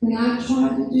 And I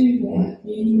tried to do that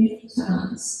many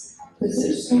times, because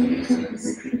there's so many times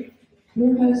that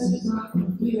your husband's not going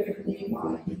to do everything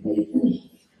right that they think.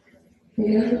 And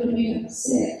they're going to be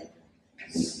upset.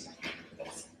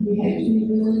 You have to be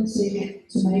willing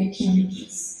to make changes.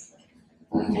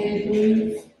 I've had to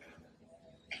move,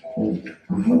 but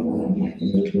I hope I don't have to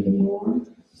move anymore.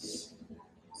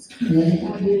 And if I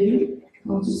do,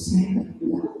 I'll just have it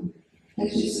done.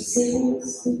 That's just as simple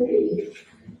as it can be.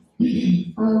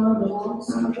 I learned a long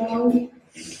time ago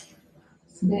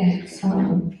that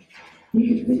you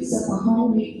can fix up a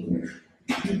home anywhere.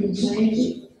 You can change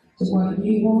it to what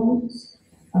you want.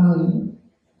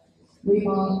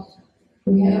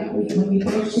 When we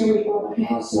first here, we bought a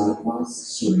house right across the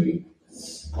street.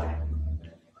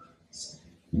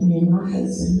 And my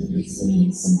husband, he gets me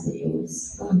in some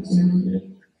deals, I'm telling you.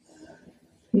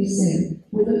 He said,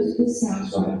 we looked at this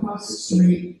house right across the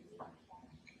street.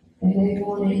 and they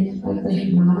wanted, I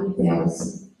think,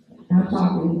 90,000. I'm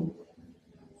talking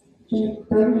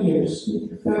 30 years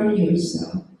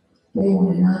ago. They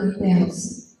wanted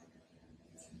 90,000.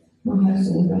 My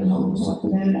husband went home and talked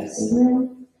about it. I said,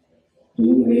 well, do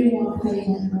you really want to pay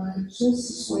that money just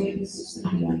to swear this is going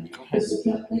to be done? Because we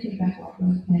kept thinking about what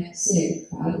Brother Pat said,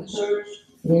 by the church,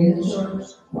 in the church,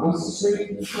 across the street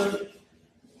from the church.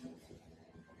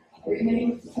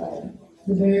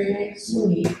 The very next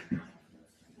week,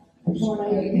 a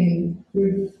tornado came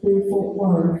through Fort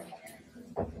Worth,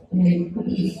 and it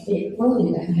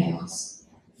flooded that house.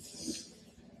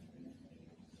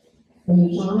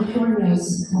 And John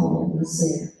Cornelson called and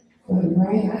said, Brother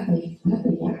Brad, I think I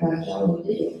got y'all a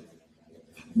deal.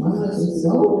 My husband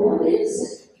said, oh, what is it?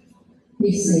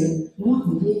 He said, well,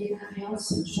 I'm getting that house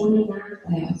for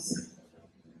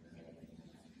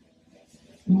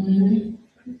 $29,000.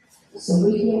 So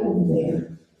we get over there,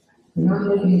 and I'm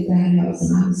looking at that house,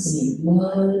 and I'm seeing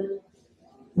blood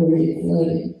where it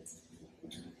flooded.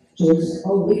 George said,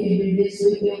 oh, we can do this, we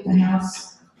built the house,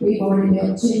 we've already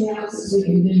built 2 houses, we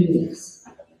can do this.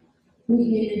 We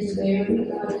get into there, we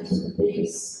got into the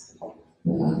biggest,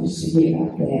 well, I'll just forget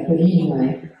about that, but anyway.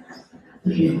 I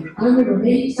remember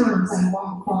many times I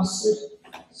walked across the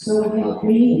so help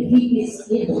me, and he gets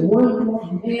into one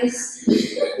more mess.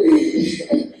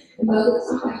 And by the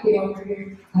time I get over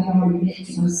here, I've already been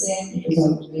to myself, it was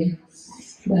over there.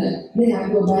 But then I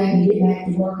go back and get back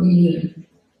to work again.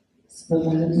 But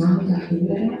by the time we got to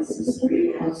the house, it was a pretty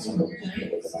house. It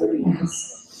was a pretty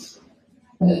house.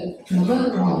 But my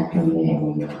mother-in-law come down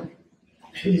one night.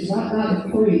 It was right by the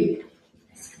creek.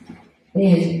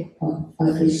 And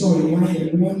it sort of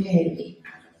rained real heavy.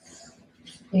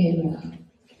 And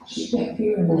she kept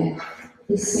hearing that.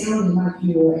 It sounded like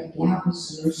you were at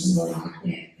Galveston or somewhere like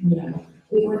that. You know,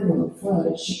 we weren't going to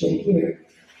flood, she could hear it.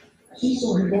 She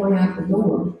started going out the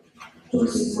door. So I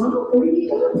said, Mama, where are you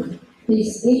going?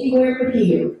 He's anywhere but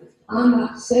here. I'm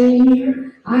not staying here.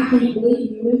 I can't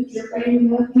believe you moved your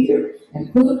family up here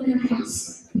and put them in a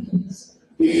house. He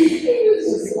was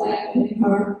just laughing at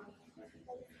her.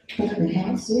 But the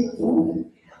house did flood.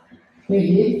 It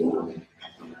did flood.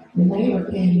 The neighbor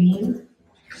came in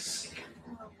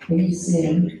and he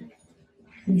said,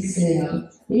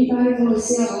 anybody want to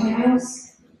sell a house?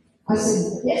 I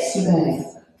said, yesterday.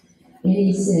 And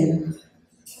he said,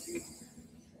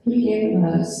 he gave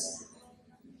us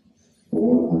 4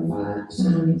 or 5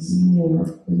 times more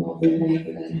than what we paid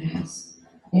for that house.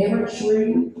 Every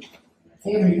tree,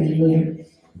 everything there.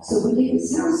 So we get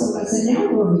this house sold. I said, now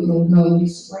where are we going to go,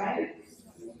 Mr. Bragg?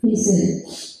 He said,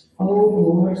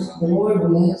 oh, the Lord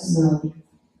will let us know.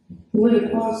 We went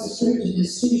across the street to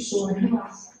this 2-story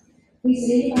house. He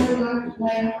said, anybody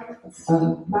like to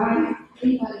buy?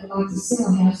 Anybody like to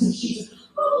sell a house? And she said,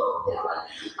 oh, God,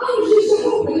 I was just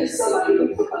hoping that somebody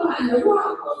would come by and the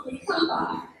rock would come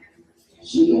by.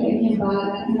 She let him buy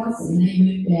that house and they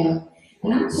moved out.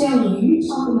 And I'm telling you, you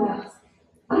talk about,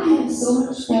 I have so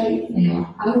much faith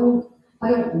now. I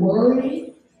don't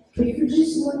worry. If you're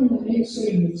just going in the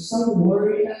ministry and you're so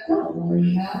worried, don't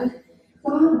worry about it.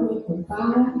 God will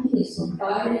provide. He has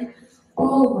provided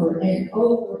over and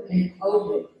over and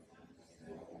over.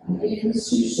 In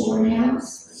this 2-story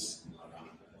house,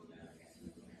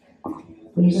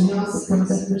 there's a house that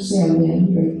comes up for sale down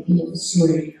here at the end of the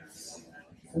street.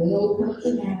 A little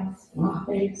country house, not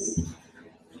fancy.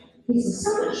 He says,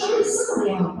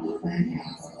 somebody ought to buy that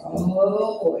house.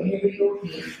 Oh boy, here we go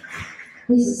again.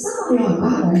 He says, somebody ought to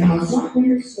buy that house right there in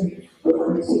the street. We're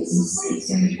going to take some saints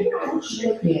and you know what you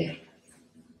look at.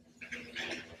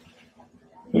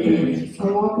 I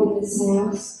walk in this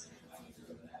house.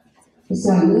 It's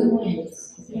got little windows.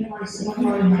 Everybody said, I'm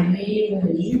already my name,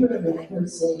 and you remember that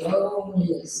person, low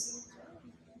windows.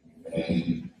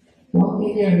 Walk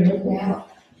in there and look out,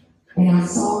 and I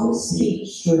saw this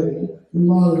peach tree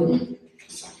loaded,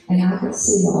 and I could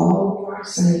see all of our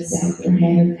saints out there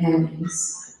having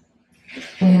outings.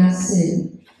 And I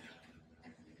said,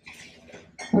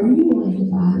 are you going to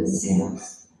buy this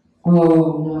house?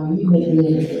 Oh, no, you wouldn't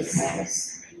live in this house.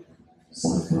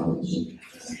 Psychology.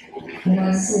 And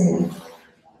I said,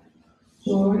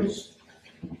 George,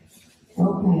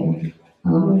 okay,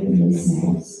 I'll live in this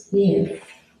house if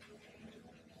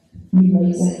you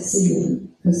raise that ceiling,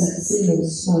 because that ceiling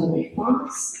is smothering.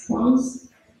 Promise?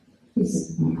 He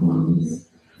said, I promise.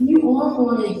 You are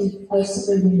wanting us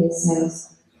to live in this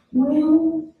house.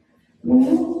 Well,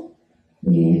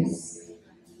 yes.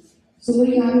 So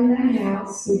we got in that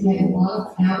house. We had a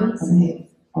lot of outings. I had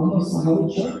almost the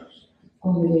whole church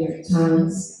over there at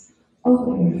times.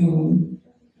 Open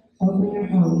your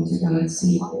home to God's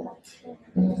people.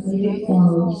 And if we get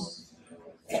closed,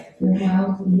 your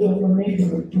house, you'll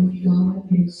remember when you go into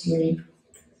ministry,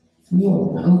 you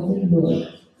are an open book.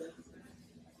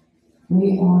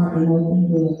 We are an open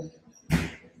book.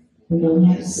 We don't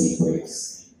have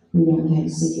secrets. We don't have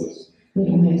secrets. We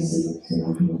don't have secrets in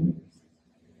our home.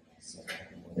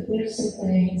 But there's some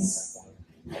things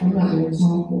I'm not going to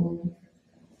talk on.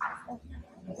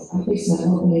 I'm fixing to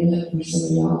open it up for some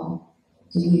of y'all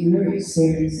to give your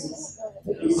experiences.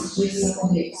 But this is just some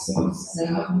of the experiences that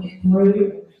I went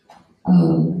through.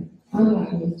 I'm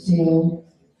not going to tell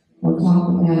or talk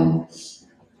about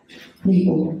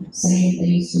people saying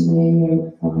things to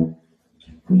me or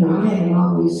I haven't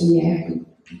always reacted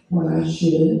what I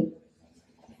should.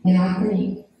 And I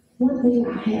think one thing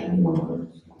I have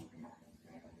learned,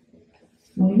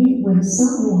 when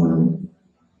someone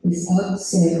is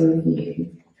upset with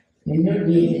you and they're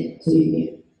giving it to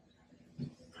you,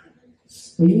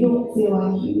 and you don't feel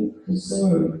like you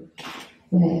deserve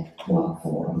that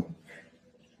platform,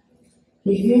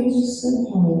 if you'll just go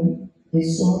home and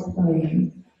start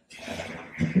praying,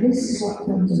 this is what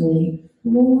comes to me,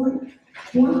 Lord,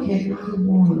 what can I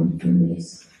learn from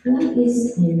this? What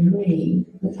is it in me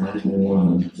that I can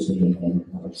learn to be a better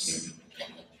person?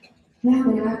 How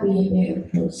can I be a better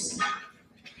person?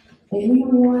 And you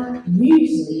know what?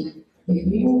 Usually,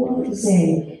 if you will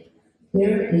examine it,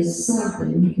 there is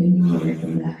something you can learn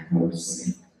from that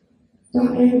person.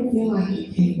 Don't ever feel like you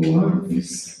can't learn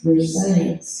from your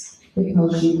saints,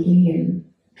 because you can.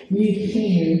 You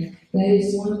can. That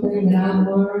is one thing that I've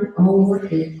learned over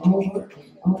and over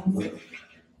and over.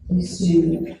 Is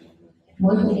to,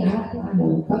 one thing I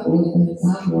know, a couple of things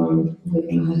I've learned with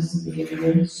my husband in the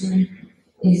ministry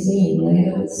is being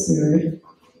led of the Spirit,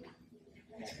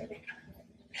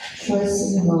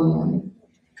 trusting God,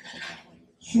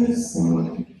 trust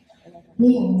God. He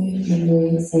will meet your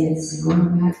needs, and it's not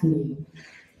about you.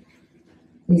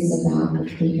 It's about the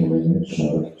people in the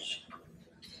church.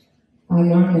 I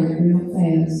learned that real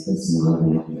fast. It's not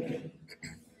about me.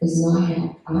 It's not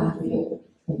how I feel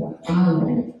or what I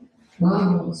want.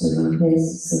 My wants are not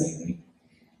necessary.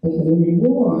 But the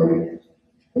reward,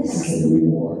 this is a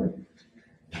reward.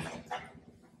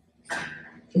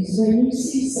 It's when you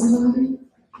see somebody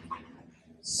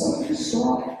so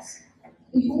distraught,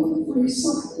 you're going through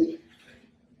something,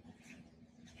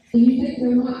 and you think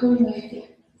they're not going to make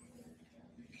it.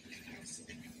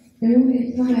 And when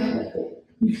they come out of it,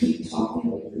 you keep talking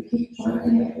with them, you keep trying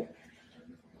to help them.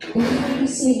 And then you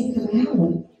see them come out of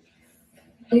it.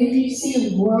 And you see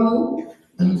them grow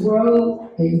and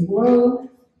grow and grow.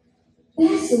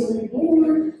 That's the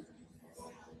reward.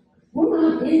 We're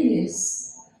not in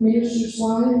this, ministers'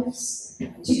 wives,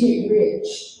 to get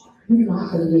rich. You're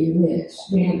not going to get rich,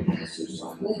 man, pastor's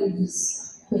wife. Let me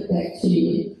just put that to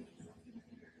you.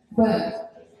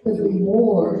 But the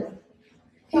reward,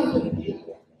 helping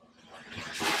people.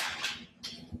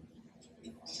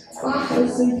 My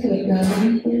husband could have done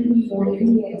anything he wanted.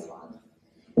 He had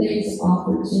things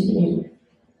offered to him.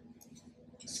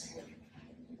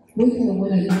 We could have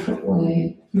went a different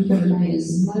way. We could have made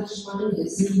as much money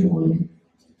as he wanted.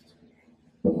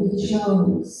 But we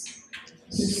chose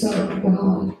to serve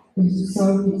God and to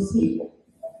serve his people.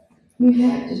 You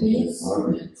have to be a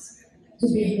servant to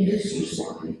be a minister's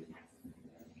wife.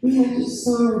 We have to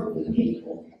serve the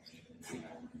people.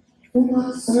 They're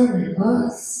not serving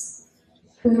us.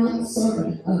 They're not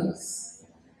serving us.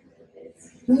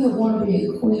 We don't want to be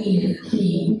a queen and a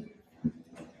king.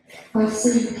 I've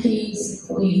seen kings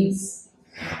and queens,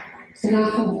 and I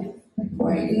hope and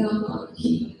pray that I'm not a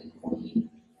king and a queen.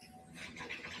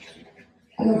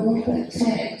 I don't want that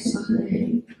tag to my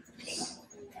name.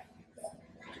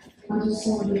 I just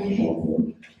want to be a helper.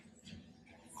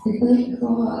 And thank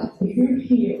God, if you're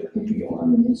here and you are a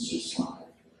minister's wife,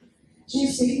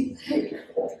 just be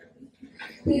thankful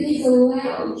that He's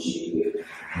allowed you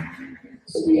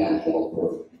to be a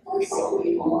helper. That's all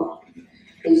we are.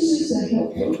 It's just a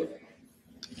helper.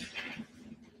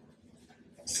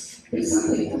 But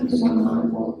something come to my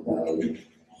mind a while ago.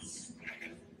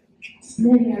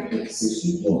 Maybe I get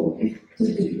Sister Joy to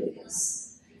do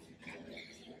this.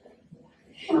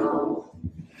 How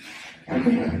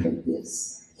can I put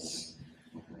this?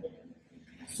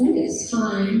 When it's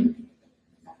time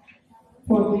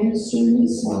for a minister and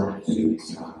his wife to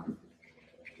retire,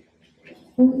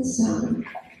 when it's time,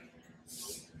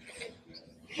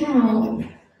 how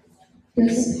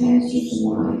does a pastor's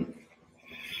wife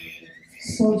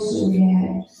supposed to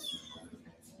react?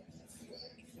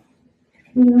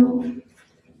 You know,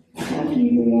 how do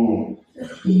you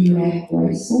react? Do you act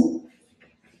graceful?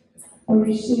 Or are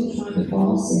you still trying to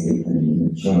boss everything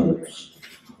in the church?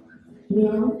 You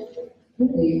know,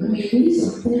 really, I mean, these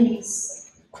are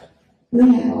things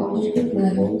We have all different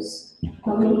levels.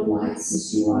 I would like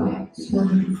Sister White to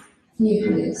come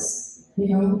give this,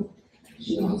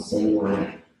 she wants to be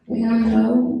right. And I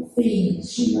know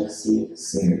things she must be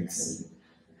experiencing,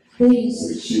 things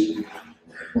that she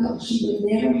thought she would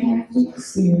never have to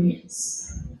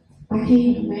experience. I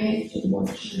can't imagine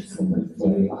what she's going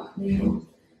through right now.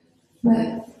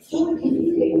 But, Joy, can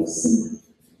you give us some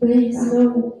things? I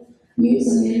know you was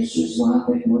a minister's wife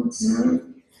at one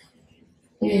time,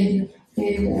 and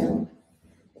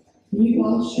you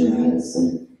lost your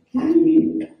husband. How do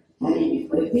you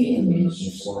quit being a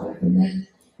minister's wife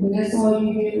when that's all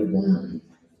you've ever done?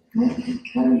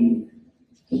 How do you,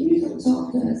 can you come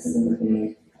talk to us a little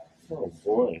bit? Oh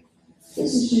boy.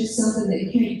 This is just something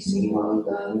that came to me a while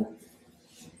ago.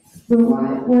 The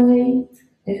right way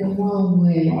and the wrong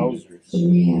way to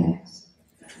react.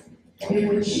 And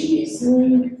when she gets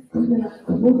through, we're going to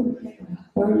take about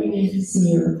 30 minutes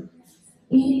here.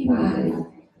 Anybody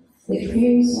that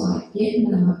feels like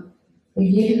getting up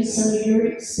and giving some of your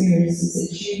experiences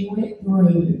that you went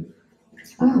through,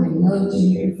 I would love to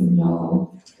hear from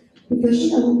y'all. Because,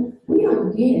 we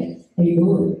don't get a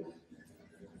book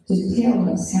to tell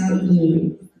us how to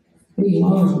do. We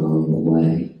learn along the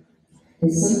way.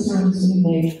 And sometimes we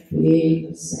make big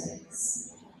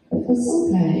mistakes. But it's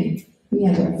okay. We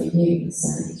have our forgiving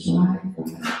saints, right?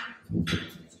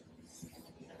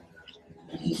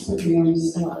 She's put me on the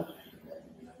spot.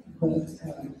 But,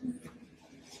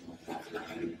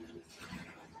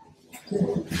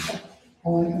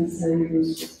 all I can say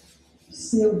is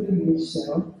still be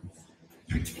yourself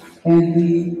and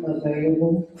be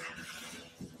available,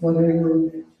 whatever,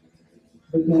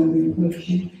 but don't be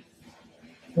pushy.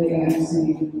 They asked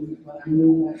me when I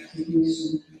moved back to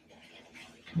Houston,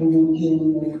 they want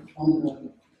you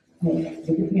on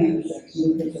the piano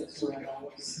section, because that's where I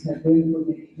always have been for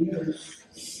many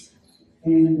years.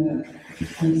 And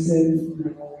I said,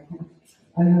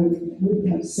 we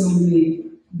have so many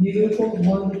beautiful,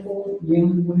 wonderful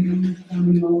young women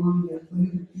coming on that play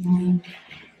the piano,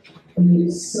 and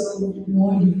it's so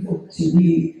wonderful to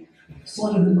be. It's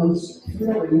one of the most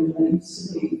thrilling things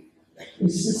to me,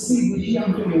 is to see these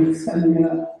younger ones coming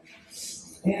up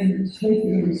and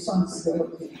taking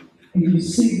responsibility. And you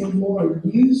see the Lord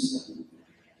use them,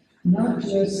 not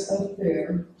just up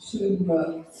there to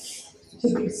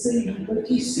be seen, but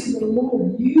you see the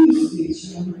Lord use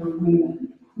these younger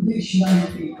women, these young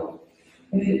people.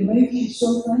 And it makes you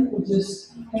so thankful,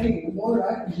 just, hey, Lord,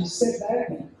 I can just sit back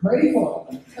and pray for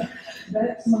them.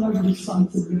 That's my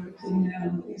responsibility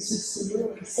now, is just to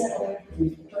really sit back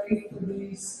and pray for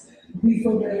these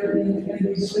people that are in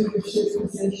these leadership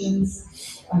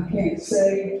positions. I can't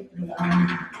say that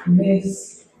I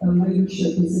miss a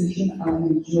leadership position. I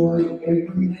enjoy every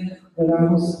minute that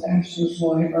I was a pastor's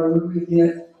wife. I really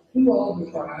did do all the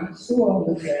trials, do all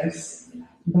the tests,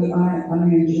 but I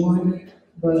enjoyed it.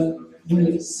 But when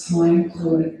it's time to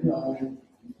let go,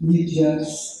 you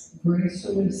just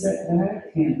gracefully sit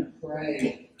back and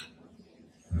pray.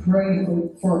 Pray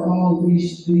for all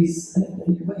these,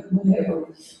 whenever.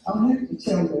 I'll have to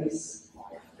tell this.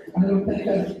 I don't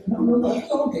know if I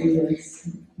told you this,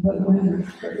 but when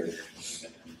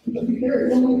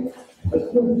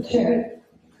Chad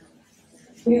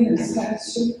in his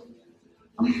pastor,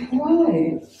 I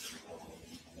cried.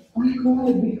 I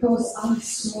cried because I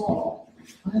saw,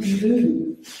 I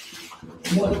knew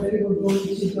what they were going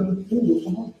to go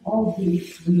through, all the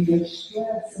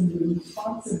stress and the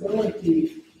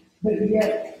responsibility, but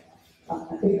yet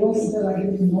it wasn't that I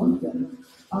didn't want them.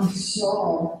 I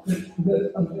saw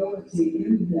the ability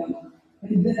in them,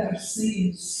 and then I've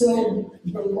seen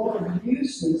the Lord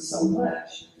use them so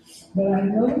much, but I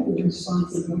know the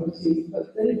responsibility,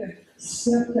 but they have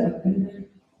stepped up. And then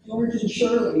George and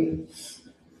Shirley,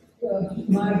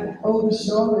 my oldest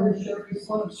daughter, Shirley's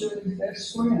one of Shirley's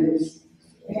best friends.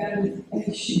 And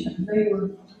they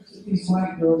were, these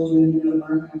white girls were in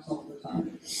our house all the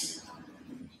time.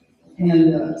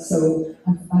 And so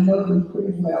I know them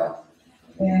pretty well.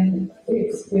 And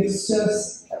it's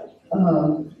just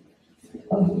a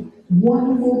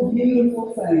wonderful,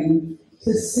 beautiful thing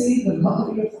to see the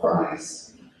body of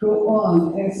Christ go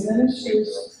on as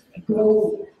ministers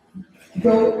go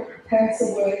pass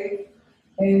away,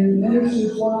 and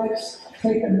ministers' wives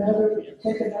take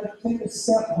a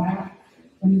step back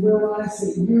and realize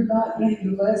that you're not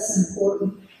any less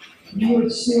important. You are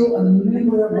still a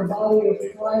member of the body of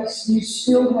Christ. You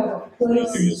still have a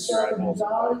place in serving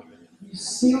God. You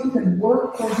still can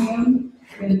work for Him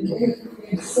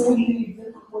in so many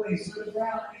different ways. Brother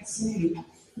Brown asked me,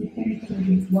 he came to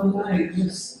me one night,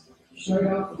 just straight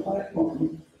off the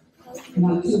platform,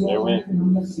 not too long after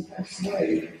my husband passed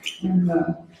away. And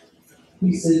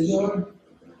He said, George,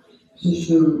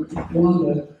 Sister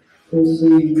Wanda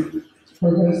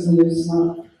her husband is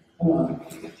not,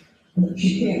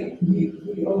 she can't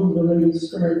be over the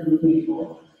lady's prayer group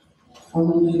anymore. I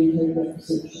want you to take that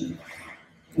position.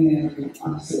 And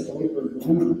I said, over the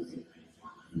ground.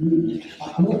 I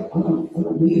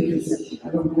don't need a position. I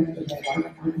don't have to have, I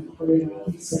can pray it out.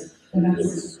 He said, and I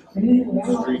said, and anyway, I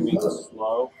like to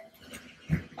look.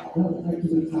 I don't like to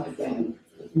be tied down.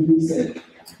 And he said,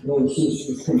 those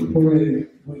sisters can pray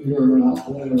when you're not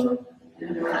there.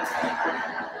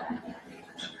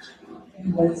 And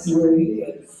that's the way it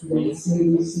is. They say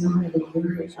we still have a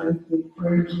very active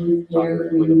prayer group there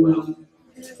in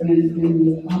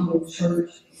the humble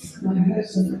church. My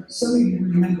husband, some of you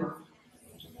remember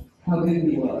how big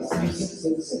he was. He was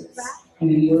 6'6", and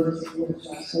he wears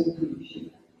I said shoes.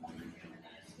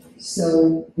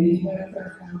 So he had a pair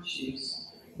of house shoes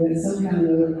that somehow or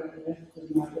other I left in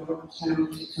my daughter's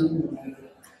house or something like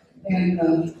that. And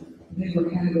they were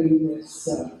having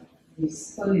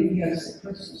these funny gifts at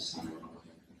Christmas time.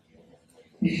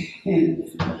 And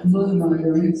one of my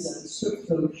grandsons took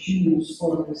those shoes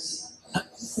for this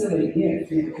silly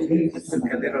gift and to give to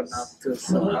somebody else.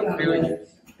 So I got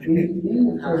left in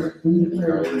the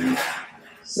prayer.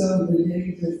 So the day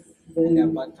that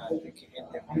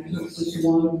I took just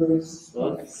one of those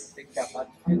books,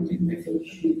 I didn't make those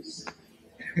shoes.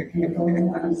 And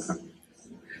all I was,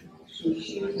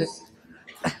 shoes.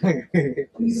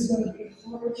 These are going to be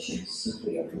hard shoes to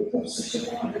feel. We've got such a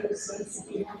lot of sense of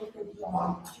the wonderful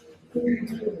job. 30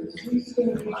 years. These are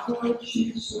going to be hard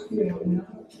shoes to feel, and I don't know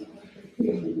how they're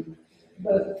feeling.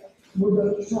 But we're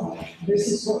going to try. This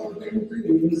is what we're going to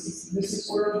do. This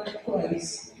is where I'm going to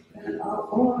place. And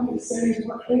all I can say is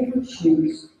whatever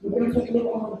shoes, we're going to take a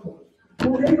little article.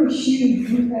 Whatever shoes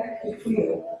you have to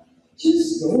feel,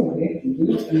 just go ahead and do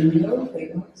it. And know that,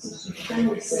 like Sister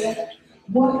Shirley said,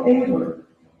 whatever.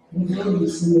 The Lord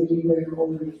is going to be there for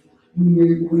you when you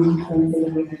come to the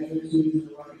way that is in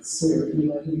the right spirit and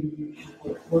let Him use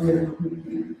your work, wherever He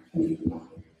can. Thank you.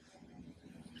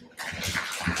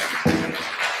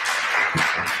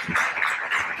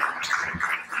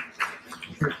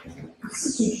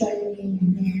 Sister Shirley in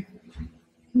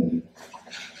there.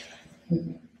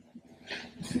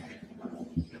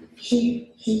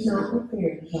 She's not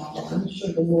prepared, y'all. I'm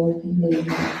sure the Lord can lead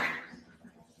her.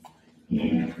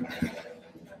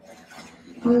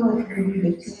 I like for you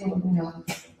to tell about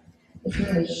the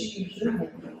pair of shoes you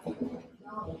have.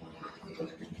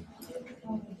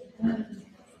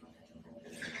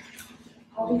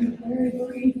 I'll be very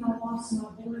brief. I lost my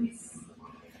voice.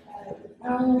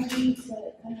 Allergies,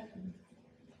 but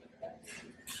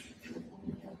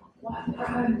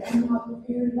I'm not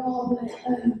prepared at all.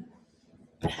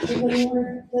 But the Lord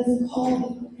doesn't call you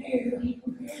prepared. He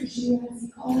prepares you as He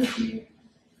calls you.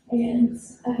 And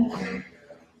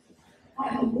I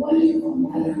have a wonderful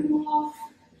mother-in-law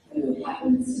who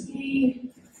happens to be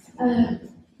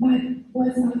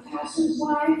was my pastor's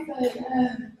wife, but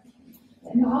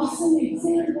an awesome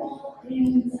example.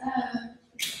 And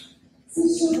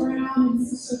Sister Brown and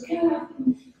Sister Kath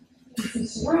and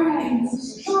Sister Rag and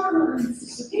Sister Charter and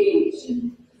Sister Peach,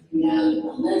 and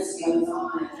the list goes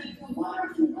on. And the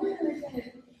wonderful women that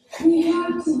we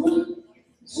have to look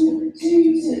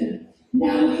to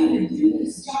know how to do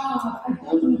this job. I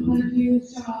don't know how to do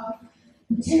this job.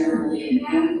 I'm terribly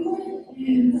inadequate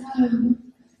and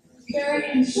very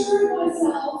unsure of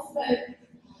myself, but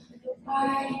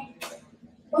I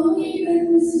believe that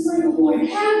this is where the Lord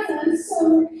has us,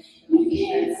 so you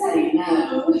can't say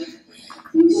no.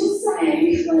 You just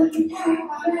say, let me pack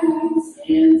my bags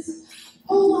and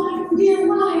hold on for dear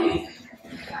life.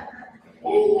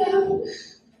 And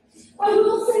I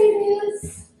will say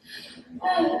this,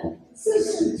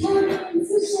 Sister Tanya and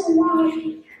Sister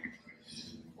White,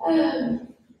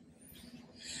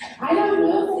 I don't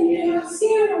know if they knew how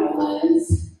scared I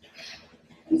was.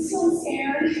 I'm still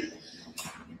scared.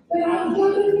 But I would go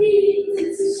to meetings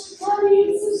and Sister Tanya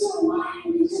and Sister White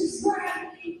would just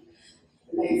grab me.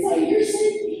 And they'd say, you're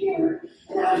sitting here.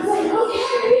 And I would say,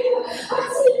 okay, I'm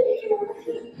sitting here.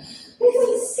 Because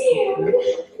I'm scared.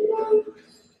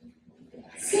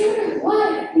 Scared of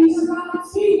what? These are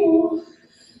God's people.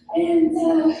 And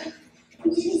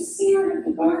you're just scared of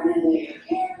the burden that you're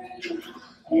carrying.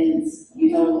 And you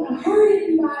don't want to hurt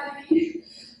anybody.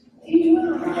 You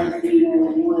want to hurt people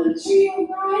and you want to treat them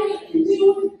right and do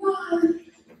what God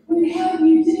would have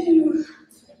you do.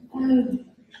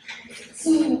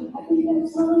 So I think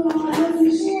that's really all I have to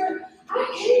share. I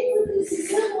came from this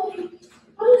assembly.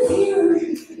 I was here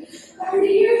 30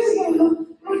 years ago.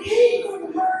 I came from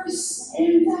Hearst,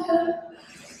 and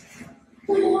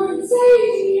the Lord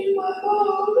saved me and my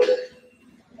mom.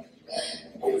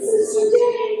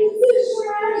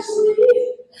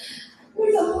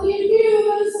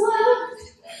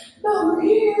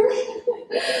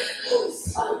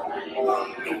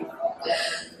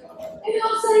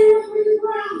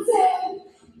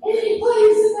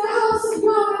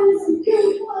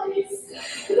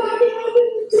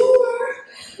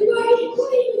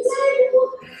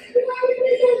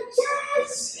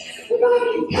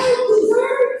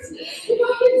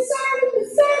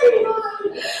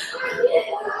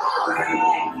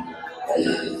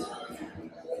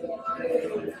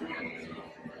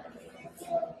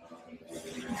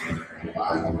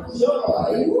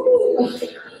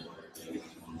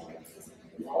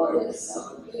 Lord is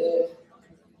so good.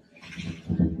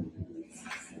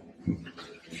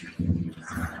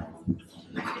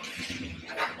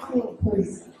 Oh,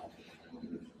 praise God.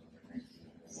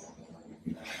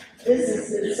 This has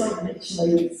been so rich,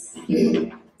 ladies.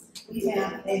 We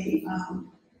have a,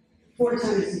 4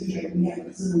 times a year, we have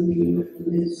a Zoom meeting with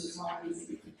the ministers' wives.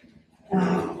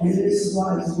 And ministers'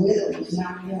 wives' widows,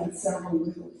 now we have several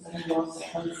widows that have lost their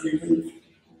husbands.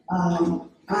 And,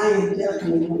 I am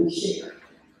definitely going to share.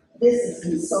 This has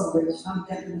been so rich. I'm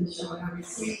definitely showing I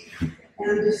received. And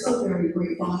I'm just so very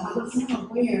grateful. And I was not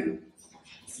aware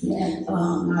that,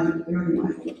 I'm very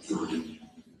mindful of time,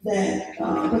 that,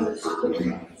 what the topic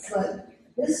was. But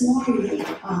this morning,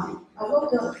 I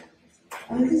woke up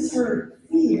and I just heard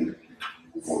fear.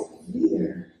 I said,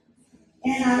 fear.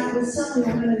 And I was telling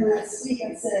the women last week,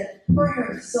 I said,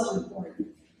 prayer is so important.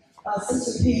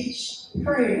 Sister Peach,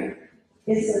 prayer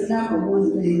is the number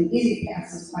one thing any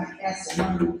pastor's wife has to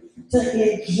learn to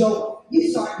enjoy.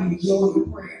 You start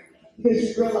enjoying prayer because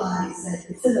you realize that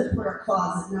it's in the prayer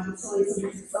closet. Now, I'm telling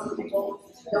you, some people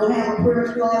don't have a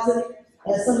prayer closet,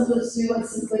 as some of us do,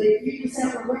 but if you just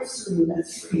have a restroom,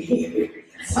 that's free.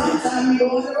 Sometimes you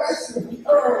go in the restroom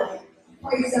early.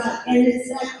 Praise God. And it's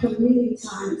that community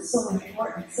time is so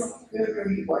important, so very,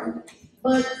 very important.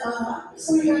 But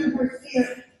so you got her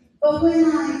fear. But when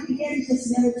I began to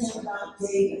just meditate about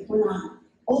David, when I'm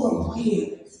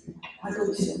overwhelmed, I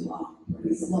go to the Lord.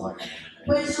 Praise the Lord.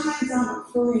 When times I'm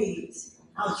afraid,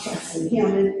 I'll trust in Him.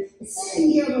 And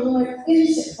sitting here, the Lord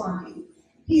finished it for me.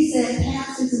 He said,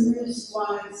 pastors and ministers'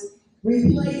 wives,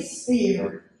 replace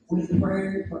fear with prayer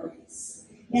and praise.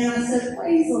 And I said,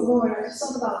 praise the Lord. I just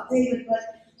thought about David, but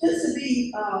just to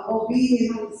be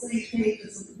obedient on the same page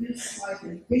as the ministers' wife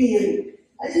and being,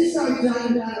 I just started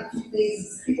jotting down a few things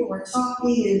as people were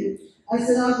talking, and I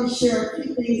said, I'll just share a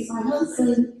few things. My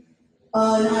husband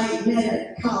and I met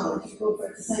at college. We both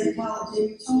went to the same college, and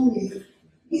he told me,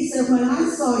 he said, when I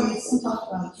saw you, some talk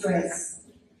about dress,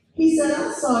 he said,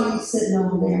 I saw you sitting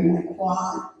over there in that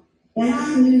quad, and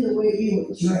I knew the way you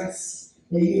were dressed,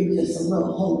 that you were just a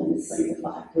little holy and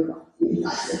sanctified girl. And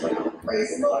I said, well,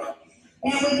 praise the Lord.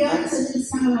 And we got to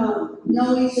just kind of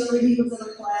know each other. He was in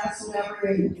a class, whatever,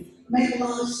 and make a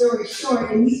long story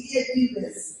short, and he did do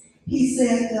this. He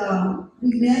said,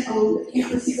 we met on the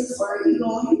campus. He said, where are you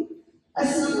going? I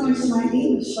said, I'm going to my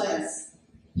English class.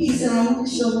 He said, I want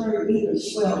to show her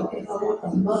English well because I want the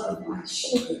mother of my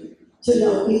children to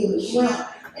know English well.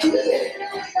 And we didn't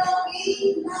really know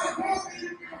me, not really,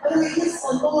 but I guess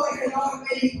the Lord had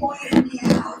already pointed me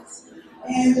out.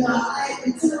 And I had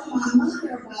been telling my mother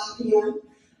about him.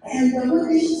 And one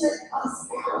day she said,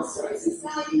 Alistair, is this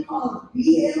guy you call BL?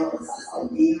 I said, oh,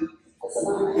 yeah. I said,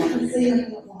 I haven't seen him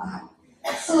in a while.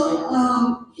 So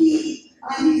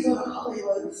I need to go to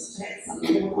Hollywood and had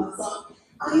something going on. So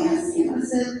I asked him, I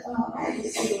said, I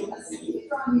just said, can you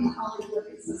drive me to Hollywood?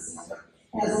 Because my sister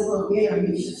has a little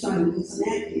interview, she's trying to do some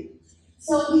acting.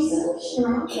 So he said, oh,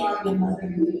 sure, I'll drive your mother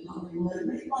to Hollywood.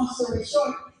 Make long story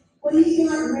short, when he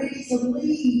got ready to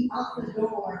leave out the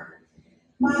door,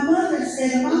 my mother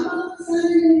said, my mother's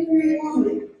not even a very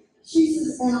woman. She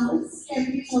says, Alice, have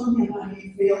you told him how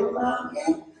you feel about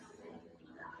him?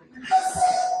 I said,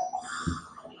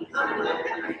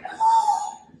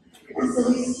 and so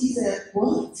he said,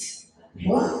 what?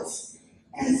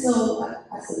 And so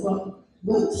I said, well,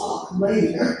 we'll talk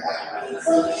later.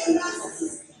 So he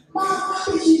says, Mom, how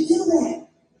did you do that?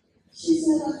 She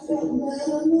said, I felt led of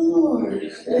the Lord.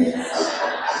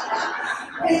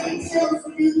 And he tells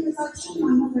me, because I told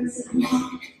my mother, I said,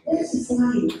 Mom, there's this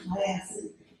guy in class, and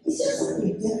it's just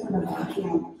something different about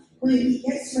him. When he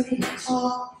gets ready to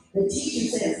talk, the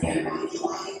teacher says, everybody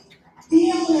quiet.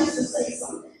 Dale has to say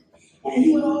something. And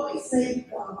he would always say,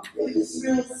 they're just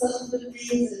real substantive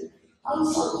things. And I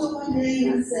was talking to him one day,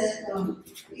 and I said,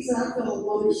 he said, I feel a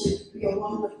woman should be a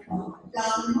woman of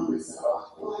God and woman. I said, oh,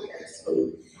 I feel like that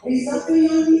too. And he said, I feel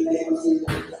young and famous. He said,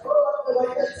 oh, I feel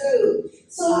like that too.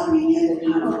 So I began to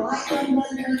kind of like him,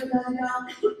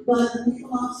 but to make a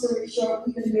long story short,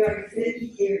 we've been married 50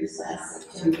 years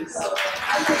last September. So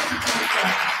I think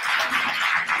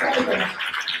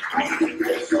I can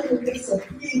just a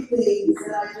few things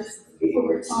that people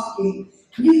were talking.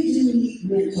 You do need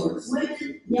mentors.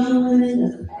 Women, young women,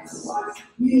 as a pastor's wife,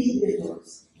 you need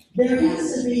mentors. There has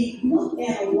to be, look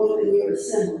at a woman in your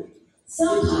assembly.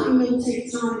 Sometimes you'll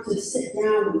take time to sit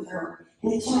down with her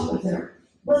and talk with her.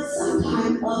 But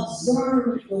sometimes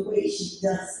observe the way she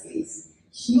does things.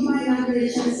 You might not get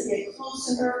a chance to get close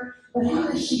to her, but how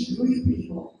does she greet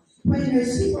people? When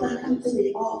there's people that come to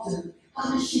the altar,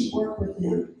 how does she work with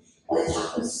them? What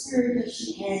type of spirit does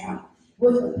she have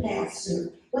with the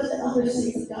pastor? but the other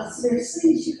things of God. So there's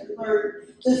things you can learn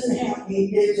just to have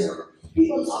a mentor.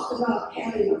 People talk about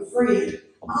having a friend.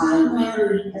 I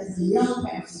learned as a young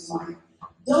pastor's wife,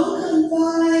 don't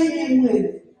confide in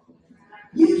women.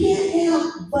 You can't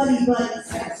have buddy-buddy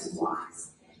pastor's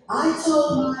wives. I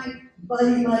told my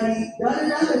buddy,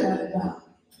 da-da-da-da-da-da.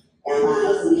 And my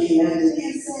husband came back to me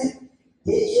and said,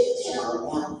 did you tell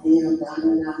Althea,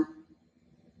 da-da-da?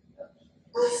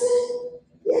 I said,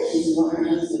 yeah, she's what her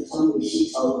husband told me.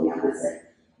 She told me. And I said,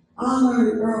 I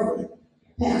learned early,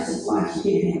 pastor's wife, you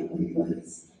can't have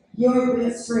buddy-buddies. Your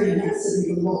best friend has to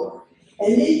be the Lord.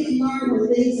 And then you learn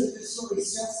when things are just really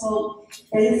stressful,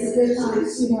 and it's a good time,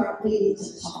 sweetheart, we need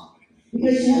to talk.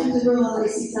 Because you have to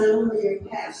realize he's not only your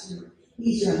pastor,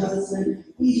 he's your husband,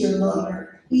 he's your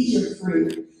lover, he's your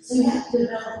friend. So you have to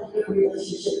develop a good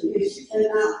relationship because you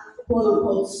cannot, quote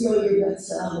unquote, spill your guts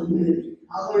to other women.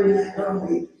 I learned that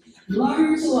early.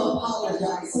 Learn to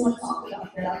apologize. Someone talked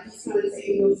about that. I'm just going to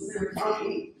take notes as they were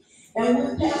talking. And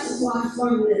when pastors' wives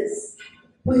learn this,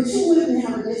 when two women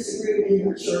have a disagreement in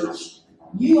your church,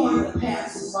 you are the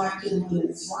pastor's wife to the one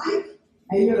that's right,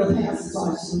 and you're the pastor's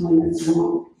wife to the one that's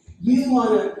wrong. You want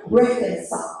to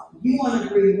reconcile. You want to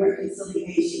bring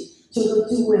reconciliation to the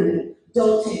two women.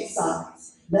 Don't take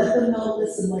sides. Let them know,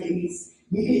 listen, ladies,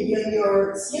 you can give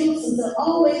your skills and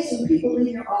always when people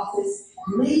leave your office,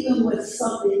 leave them with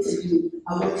something to do.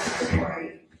 I want you to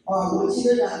pray, or I want you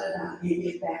to da-da-da and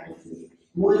get back with me.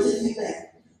 I want you to do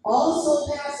that.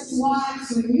 Also, pastors'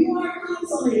 wives, when you are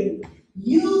counseling,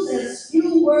 use as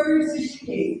few words as you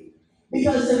can,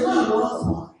 because they're going to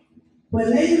multiply.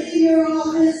 When they leave your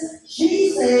office,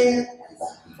 she said,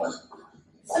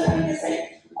 somebody can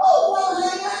say, oh, well,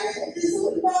 I this is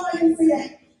what I can see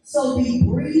that. So be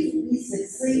brief, be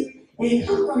succinct, and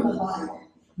come from the Bible.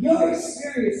 Your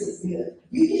experience is good.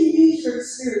 You can use your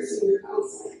experience in your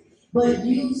counseling, but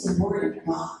use the Word of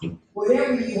God.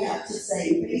 Whatever you have to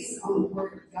say, based on the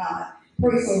Word of God.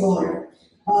 Praise the Lord.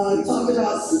 Talked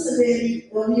about Sister Betty.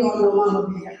 Well, you all know Mama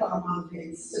Betty. I call her Mama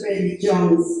Betty. Sister Betty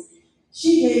Jones.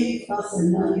 She gave us a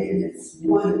nugget, and it's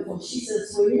wonderful. She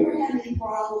says, when you're having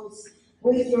problems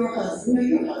with your husband,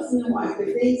 your husband and wife, the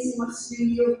things he wants to do,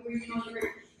 you agree on it.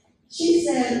 She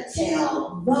said,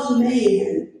 tell the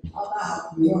man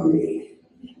about your man.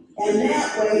 And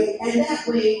that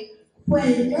way,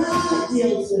 when God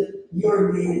deals with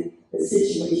your man, the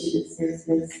situation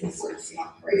is works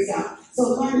out. Praise God. So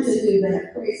learn to do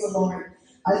that. Praise the Lord.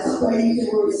 I talk about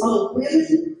using words. Oh,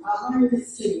 women, I learned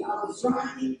this too. I was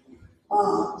driving.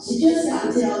 She just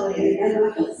got to LA, and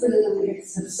my husband and I have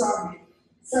started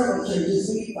several churches.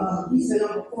 He's been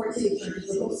over 14 churches.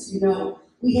 And most of you know,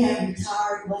 we had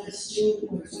retired last June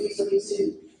of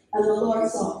 2022, and the Lord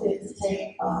saw fit to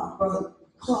take Brother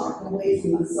Clark away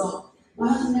from us. So my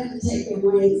husband had to take the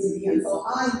reins again. So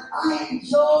I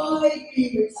enjoy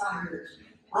being retired.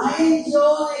 I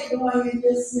enjoy going and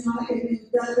just, I can do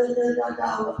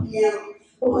da-da-da-da-da on the piano.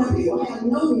 But when people have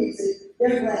no music,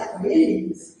 they're glad for any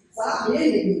music. So I'm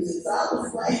into music. So I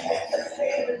was like,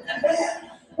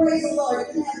 praise the Lord.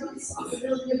 You have the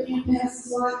responsibility of being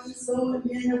pastor's wife. Just go and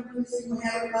be in the music,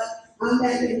 whatever. But I'm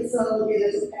back in the southern again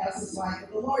as a pastor's wife.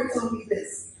 But the Lord told me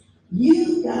this.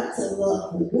 You got to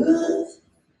love the good,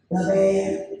 the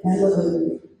bad, and the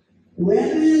ugly.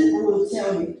 Women, I'm going to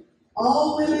tell you,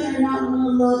 all women are not going to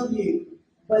love you,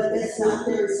 but that's not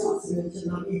their responsibility to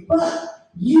love you. But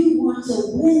you want to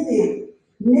win them.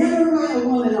 Never write a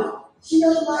woman off. She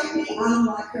doesn't like me, I don't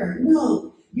like her.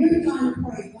 No, you're trying to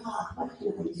pray, God, what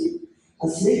can I do? A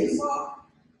Snickers bar?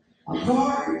 A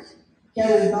card? Can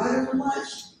I invite her to lunch?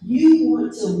 You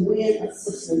want to win a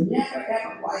sister. Never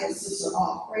ever write a sister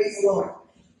off. Praise the Lord.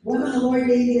 Women, the Lord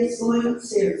gave me this going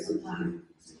upstairs sometime.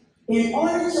 In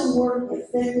order to work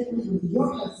effectively with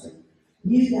your husband,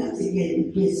 you got to get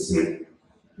in his spirit.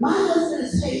 My husband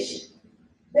is patient,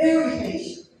 very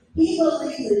patient. He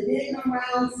believes in digging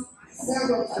around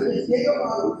several times, just dig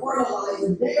around, fertilize,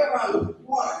 and dig around with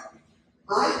water.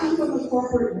 I come from the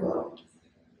corporate world.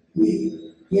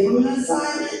 You give them an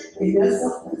assignment, they mess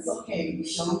up, that's okay. You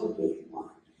show them again.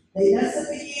 They mess up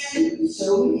again, you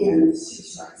show them again, it's 2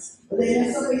 strikes. But they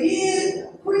mess up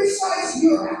again, 3 strikes,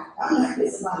 you're out. I'm not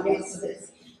getting somebody else for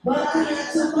this. But I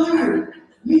had to learn.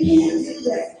 You can't do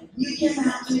that. You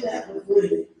cannot do that with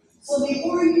women. So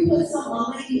before you put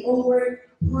a lady over,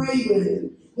 pray with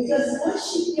him. Because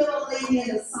once you give a lady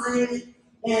an assignment,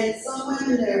 and some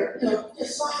women there,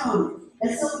 just right on it.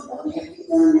 And some, oh, have you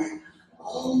done that?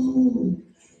 Oh,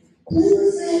 what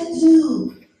does that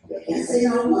do? You can't say,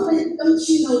 no, woman, don't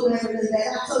you know better than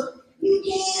that? So you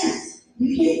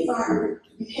can't fire her.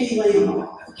 You can't lay them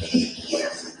off. Okay, you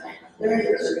can't. They're in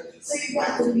your church. So you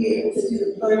got to be able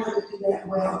to learn how to do that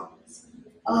well.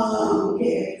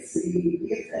 Okay, let's see,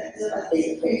 I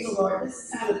think, praise the Lord, this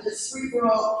is kind of just free for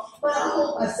all, but I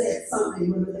hope I said something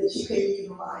with it that you can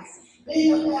utilize.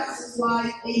 Being a pastor's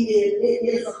wife, amen, it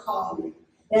is a calling.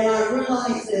 And I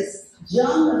realize this,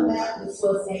 John the Baptist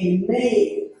was a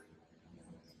man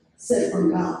sent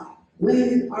from God.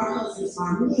 Women, our husbands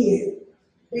are men,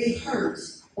 they hurt.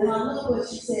 And I love what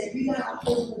she said, you gotta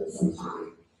hold them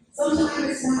sometimes. Sometimes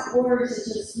it's not words, it's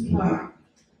just sweetheart.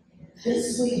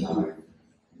 Just sweetheart.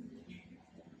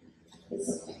 It's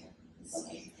okay. It's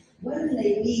okay. Women,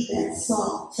 they need that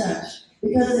soft touch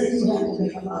because they do have to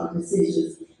make a lot of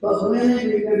decisions. But women,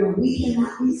 remember, we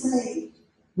cannot be saved.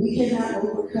 We cannot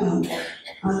overcome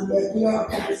if we are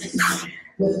pastors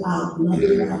without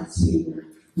loving God's people,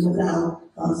 without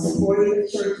supporting the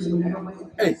church in whatever way the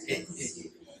pastors do.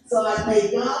 So I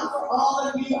thank God for all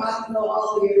of you. I don't know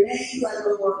all of your names. I don't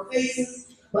know more faces.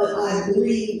 But I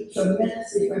believe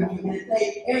tremendously from you, and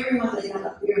thank everyone that got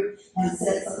up here and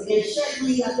said something. And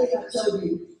Shirley, I think I told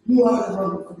you, you are the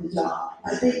woman for the job.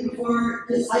 I think before,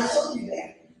 I told you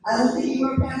that. I don't think you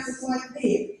were a pastor's wife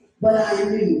then, but I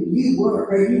knew you were,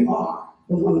 or you are,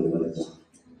 the woman for the job.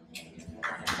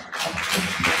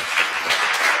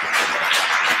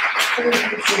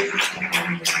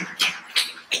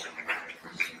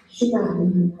 She might be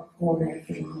in her corner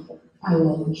after all, but I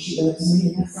love her. She loves me,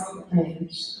 and that's all that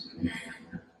matters.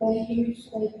 Thank you,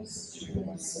 Sister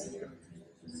Melissa.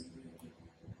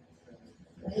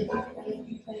 Thank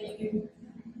you,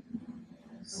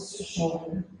 Sister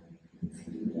Shawn.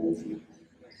 Thank you.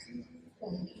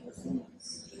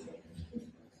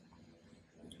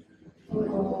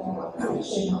 Oh, I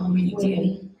appreciate all you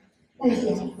women. Thank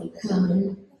you for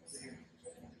coming.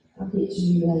 I'll get to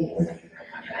you later.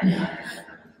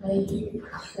 Thank you.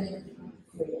 Thank you.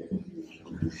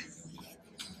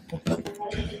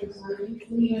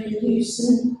 We are in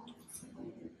Houston.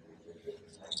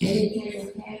 Eddie became a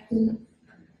captain.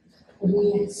 And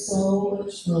we had so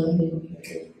much fun in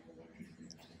here.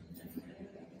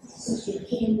 Sister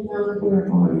Kim,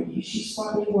 where are you? She's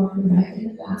probably working back in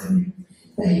the dining.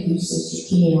 Thank you, Sister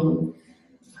Kim.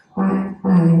 I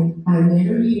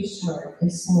never used her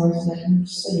as far as letting her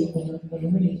speak in a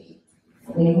meeting,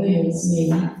 in a women's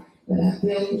meeting, but I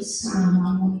felt this time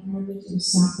I wanted her to do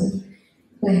something.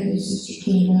 Thank you, Sister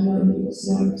Kim. I know you was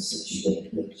nervous that you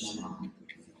did a good job.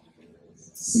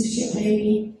 Sister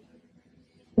Amy,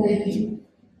 thank you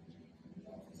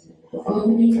for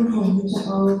opening your home to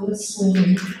all of us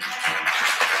women.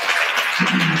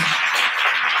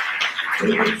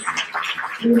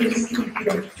 It was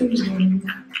a freedom.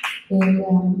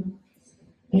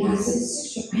 And I said,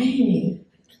 Sister Amy,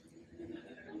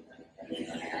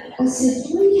 I said,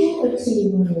 do we have a tea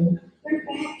room? Their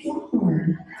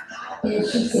backyard. And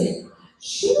she said,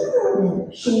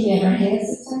 sure. She never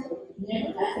hesitated,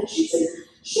 never nothing. She said,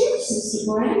 sure, Sister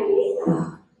Brown,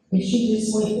 yeah. And she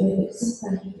just went with it. So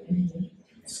thank you, Amy.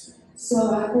 So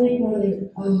I think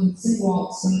Brother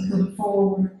Seawalt's going to come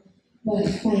forward, but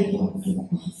thank y'all for the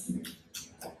offering.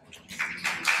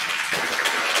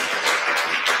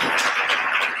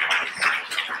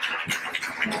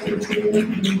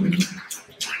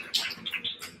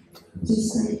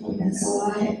 Just thank you, that's all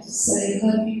I have to say.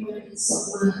 Love you women so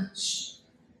much.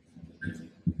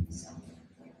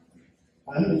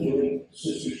 I'm enjoying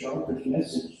Sister Sharper's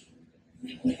message.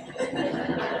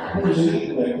 What was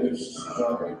it back there, Sister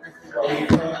Sharper? Are you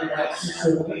talking about Sister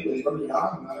Langley?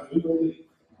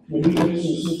 When you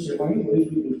listened to Sister Langley,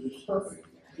 he was just perfect.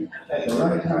 At the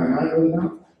right time, I really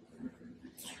don't.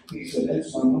 He said,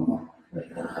 that's my mama.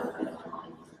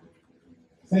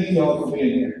 Thank you all for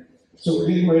being here. So we're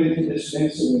getting ready to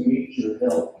dismiss and we need your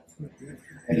help.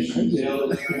 As you can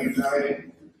tell, it's been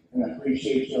exciting, and I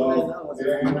appreciate you all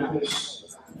bearing with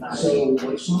us. So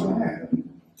what's going to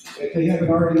happen? If they haven't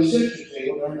already set your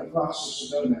table, they're in the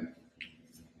process of doing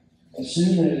that. As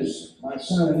soon as my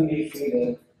son gives me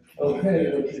the okay,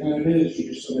 what you're going to do is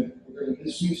we're going to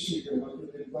dismiss you, you're going to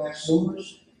look at the glass doors,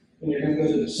 and you're going to go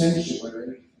to the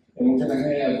sanctuary, and we're going to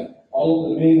have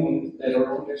all of the men that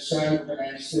are on this side, we're going to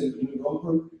ask them to move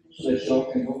over so that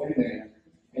y'all can go in there.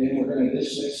 And then we're going to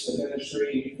dismiss the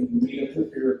ministry. You can meet up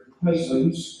with your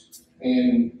husbands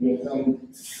and you'll come.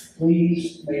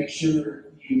 Please make sure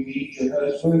you meet your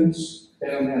husbands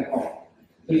down that hall.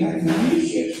 They got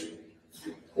confused yesterday.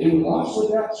 They were lost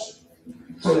without you.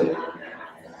 So,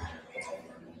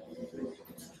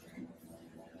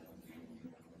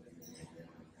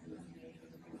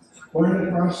 we're in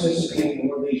the process of getting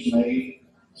more of these made.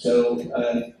 So,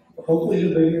 hopefully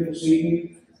they'll be here this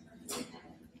evening.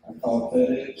 I called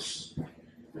FedEx.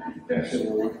 That's what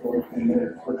we're recording.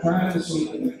 And we're trying to see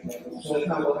if we can. So that's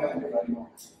how we'll have everybody on.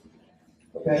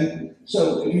 Okay,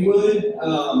 so if you would,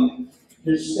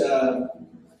 just,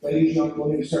 ladies, y'all go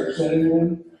ahead and start setting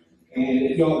them. And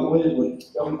if y'all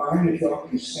don't mind, if y'all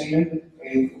can stand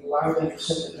and allow them to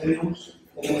set the tables.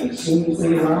 And then as soon as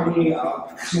they allow me,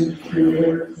 I'll send you through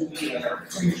there to the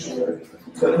sanctuary.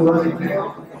 But right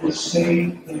now, just stay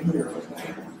in here.